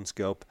the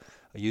Phoneskope.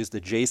 I use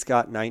the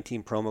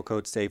JScott19 promo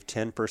code, save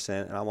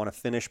 10%. And I want to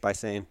finish by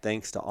saying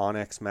thanks to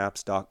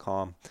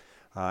OnXMaps.com.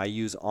 I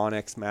use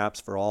OnX Maps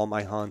for all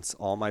my hunts,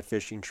 all my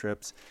fishing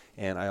trips,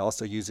 and I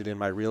also use it in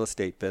my real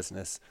estate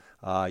business.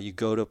 You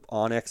go to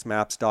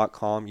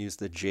onxmaps.com, use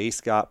the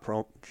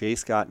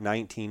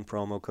JScott19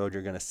 promo code.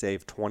 You're going to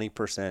save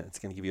 20%. It's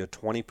going to give you a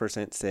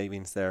 20%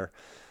 savings there.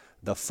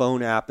 The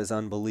phone app is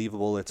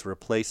unbelievable. It's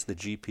replaced the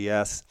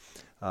GPS.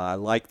 I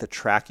like the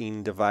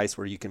tracking device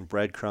where you can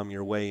breadcrumb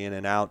your way in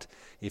and out.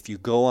 If you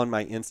go on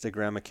my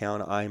Instagram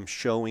account, I'm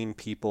showing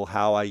people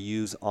how I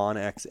use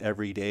OnX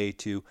every day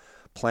to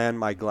plan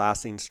my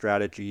glassing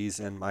strategies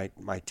and my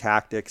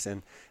tactics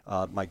and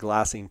my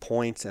glassing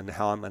points and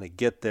how I'm going to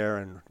get there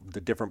and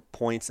the different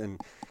points and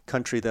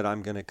country that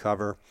I'm going to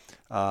cover.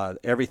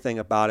 Everything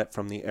about it,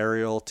 from the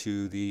aerial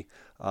to the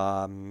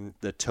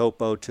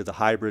topo to the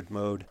hybrid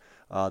mode,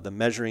 the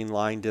measuring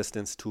line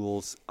distance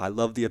tools. I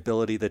love the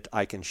ability that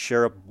I can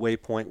share a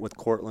waypoint with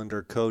Cortland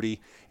or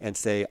Cody and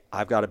say,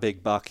 I've got a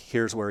big buck,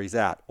 here's where he's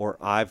at. Or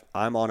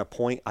I'm on a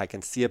point, I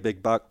can see a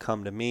big buck,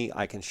 come to me,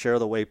 I can share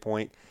the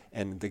waypoint,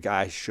 and the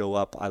guys show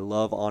up. I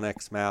love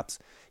onX Maps.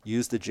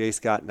 Use the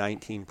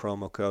JScott19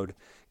 promo code.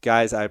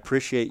 Guys, I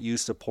appreciate you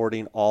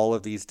supporting all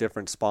of these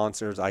different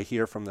sponsors. I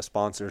hear from the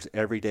sponsors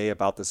every day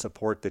about the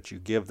support that you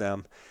give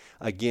them.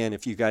 Again,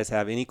 if you guys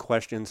have any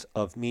questions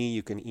of me,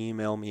 you can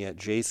email me at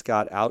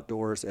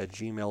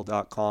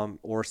jscottoutdoors@gmail.com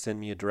or send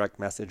me a direct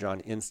message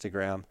on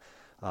Instagram.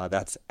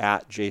 That's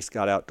at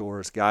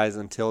jscottoutdoors. Guys,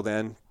 until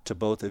then, to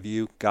both of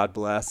you, God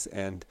bless.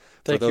 And for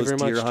Thank you those very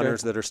deer much,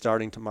 hunters Jared. that are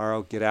starting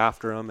tomorrow, get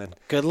after them. And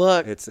Good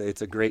luck. it's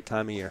a great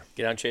time of year.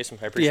 Get out and chase them.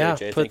 I appreciate Yeah, it,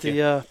 Jay. put Thank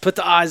you. put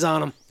the eyes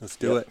on them. Let's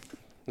do it.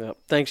 Yep.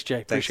 Thanks, Jay.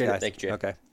 Thanks, Appreciate guys. it. Thank you, Jay. Okay.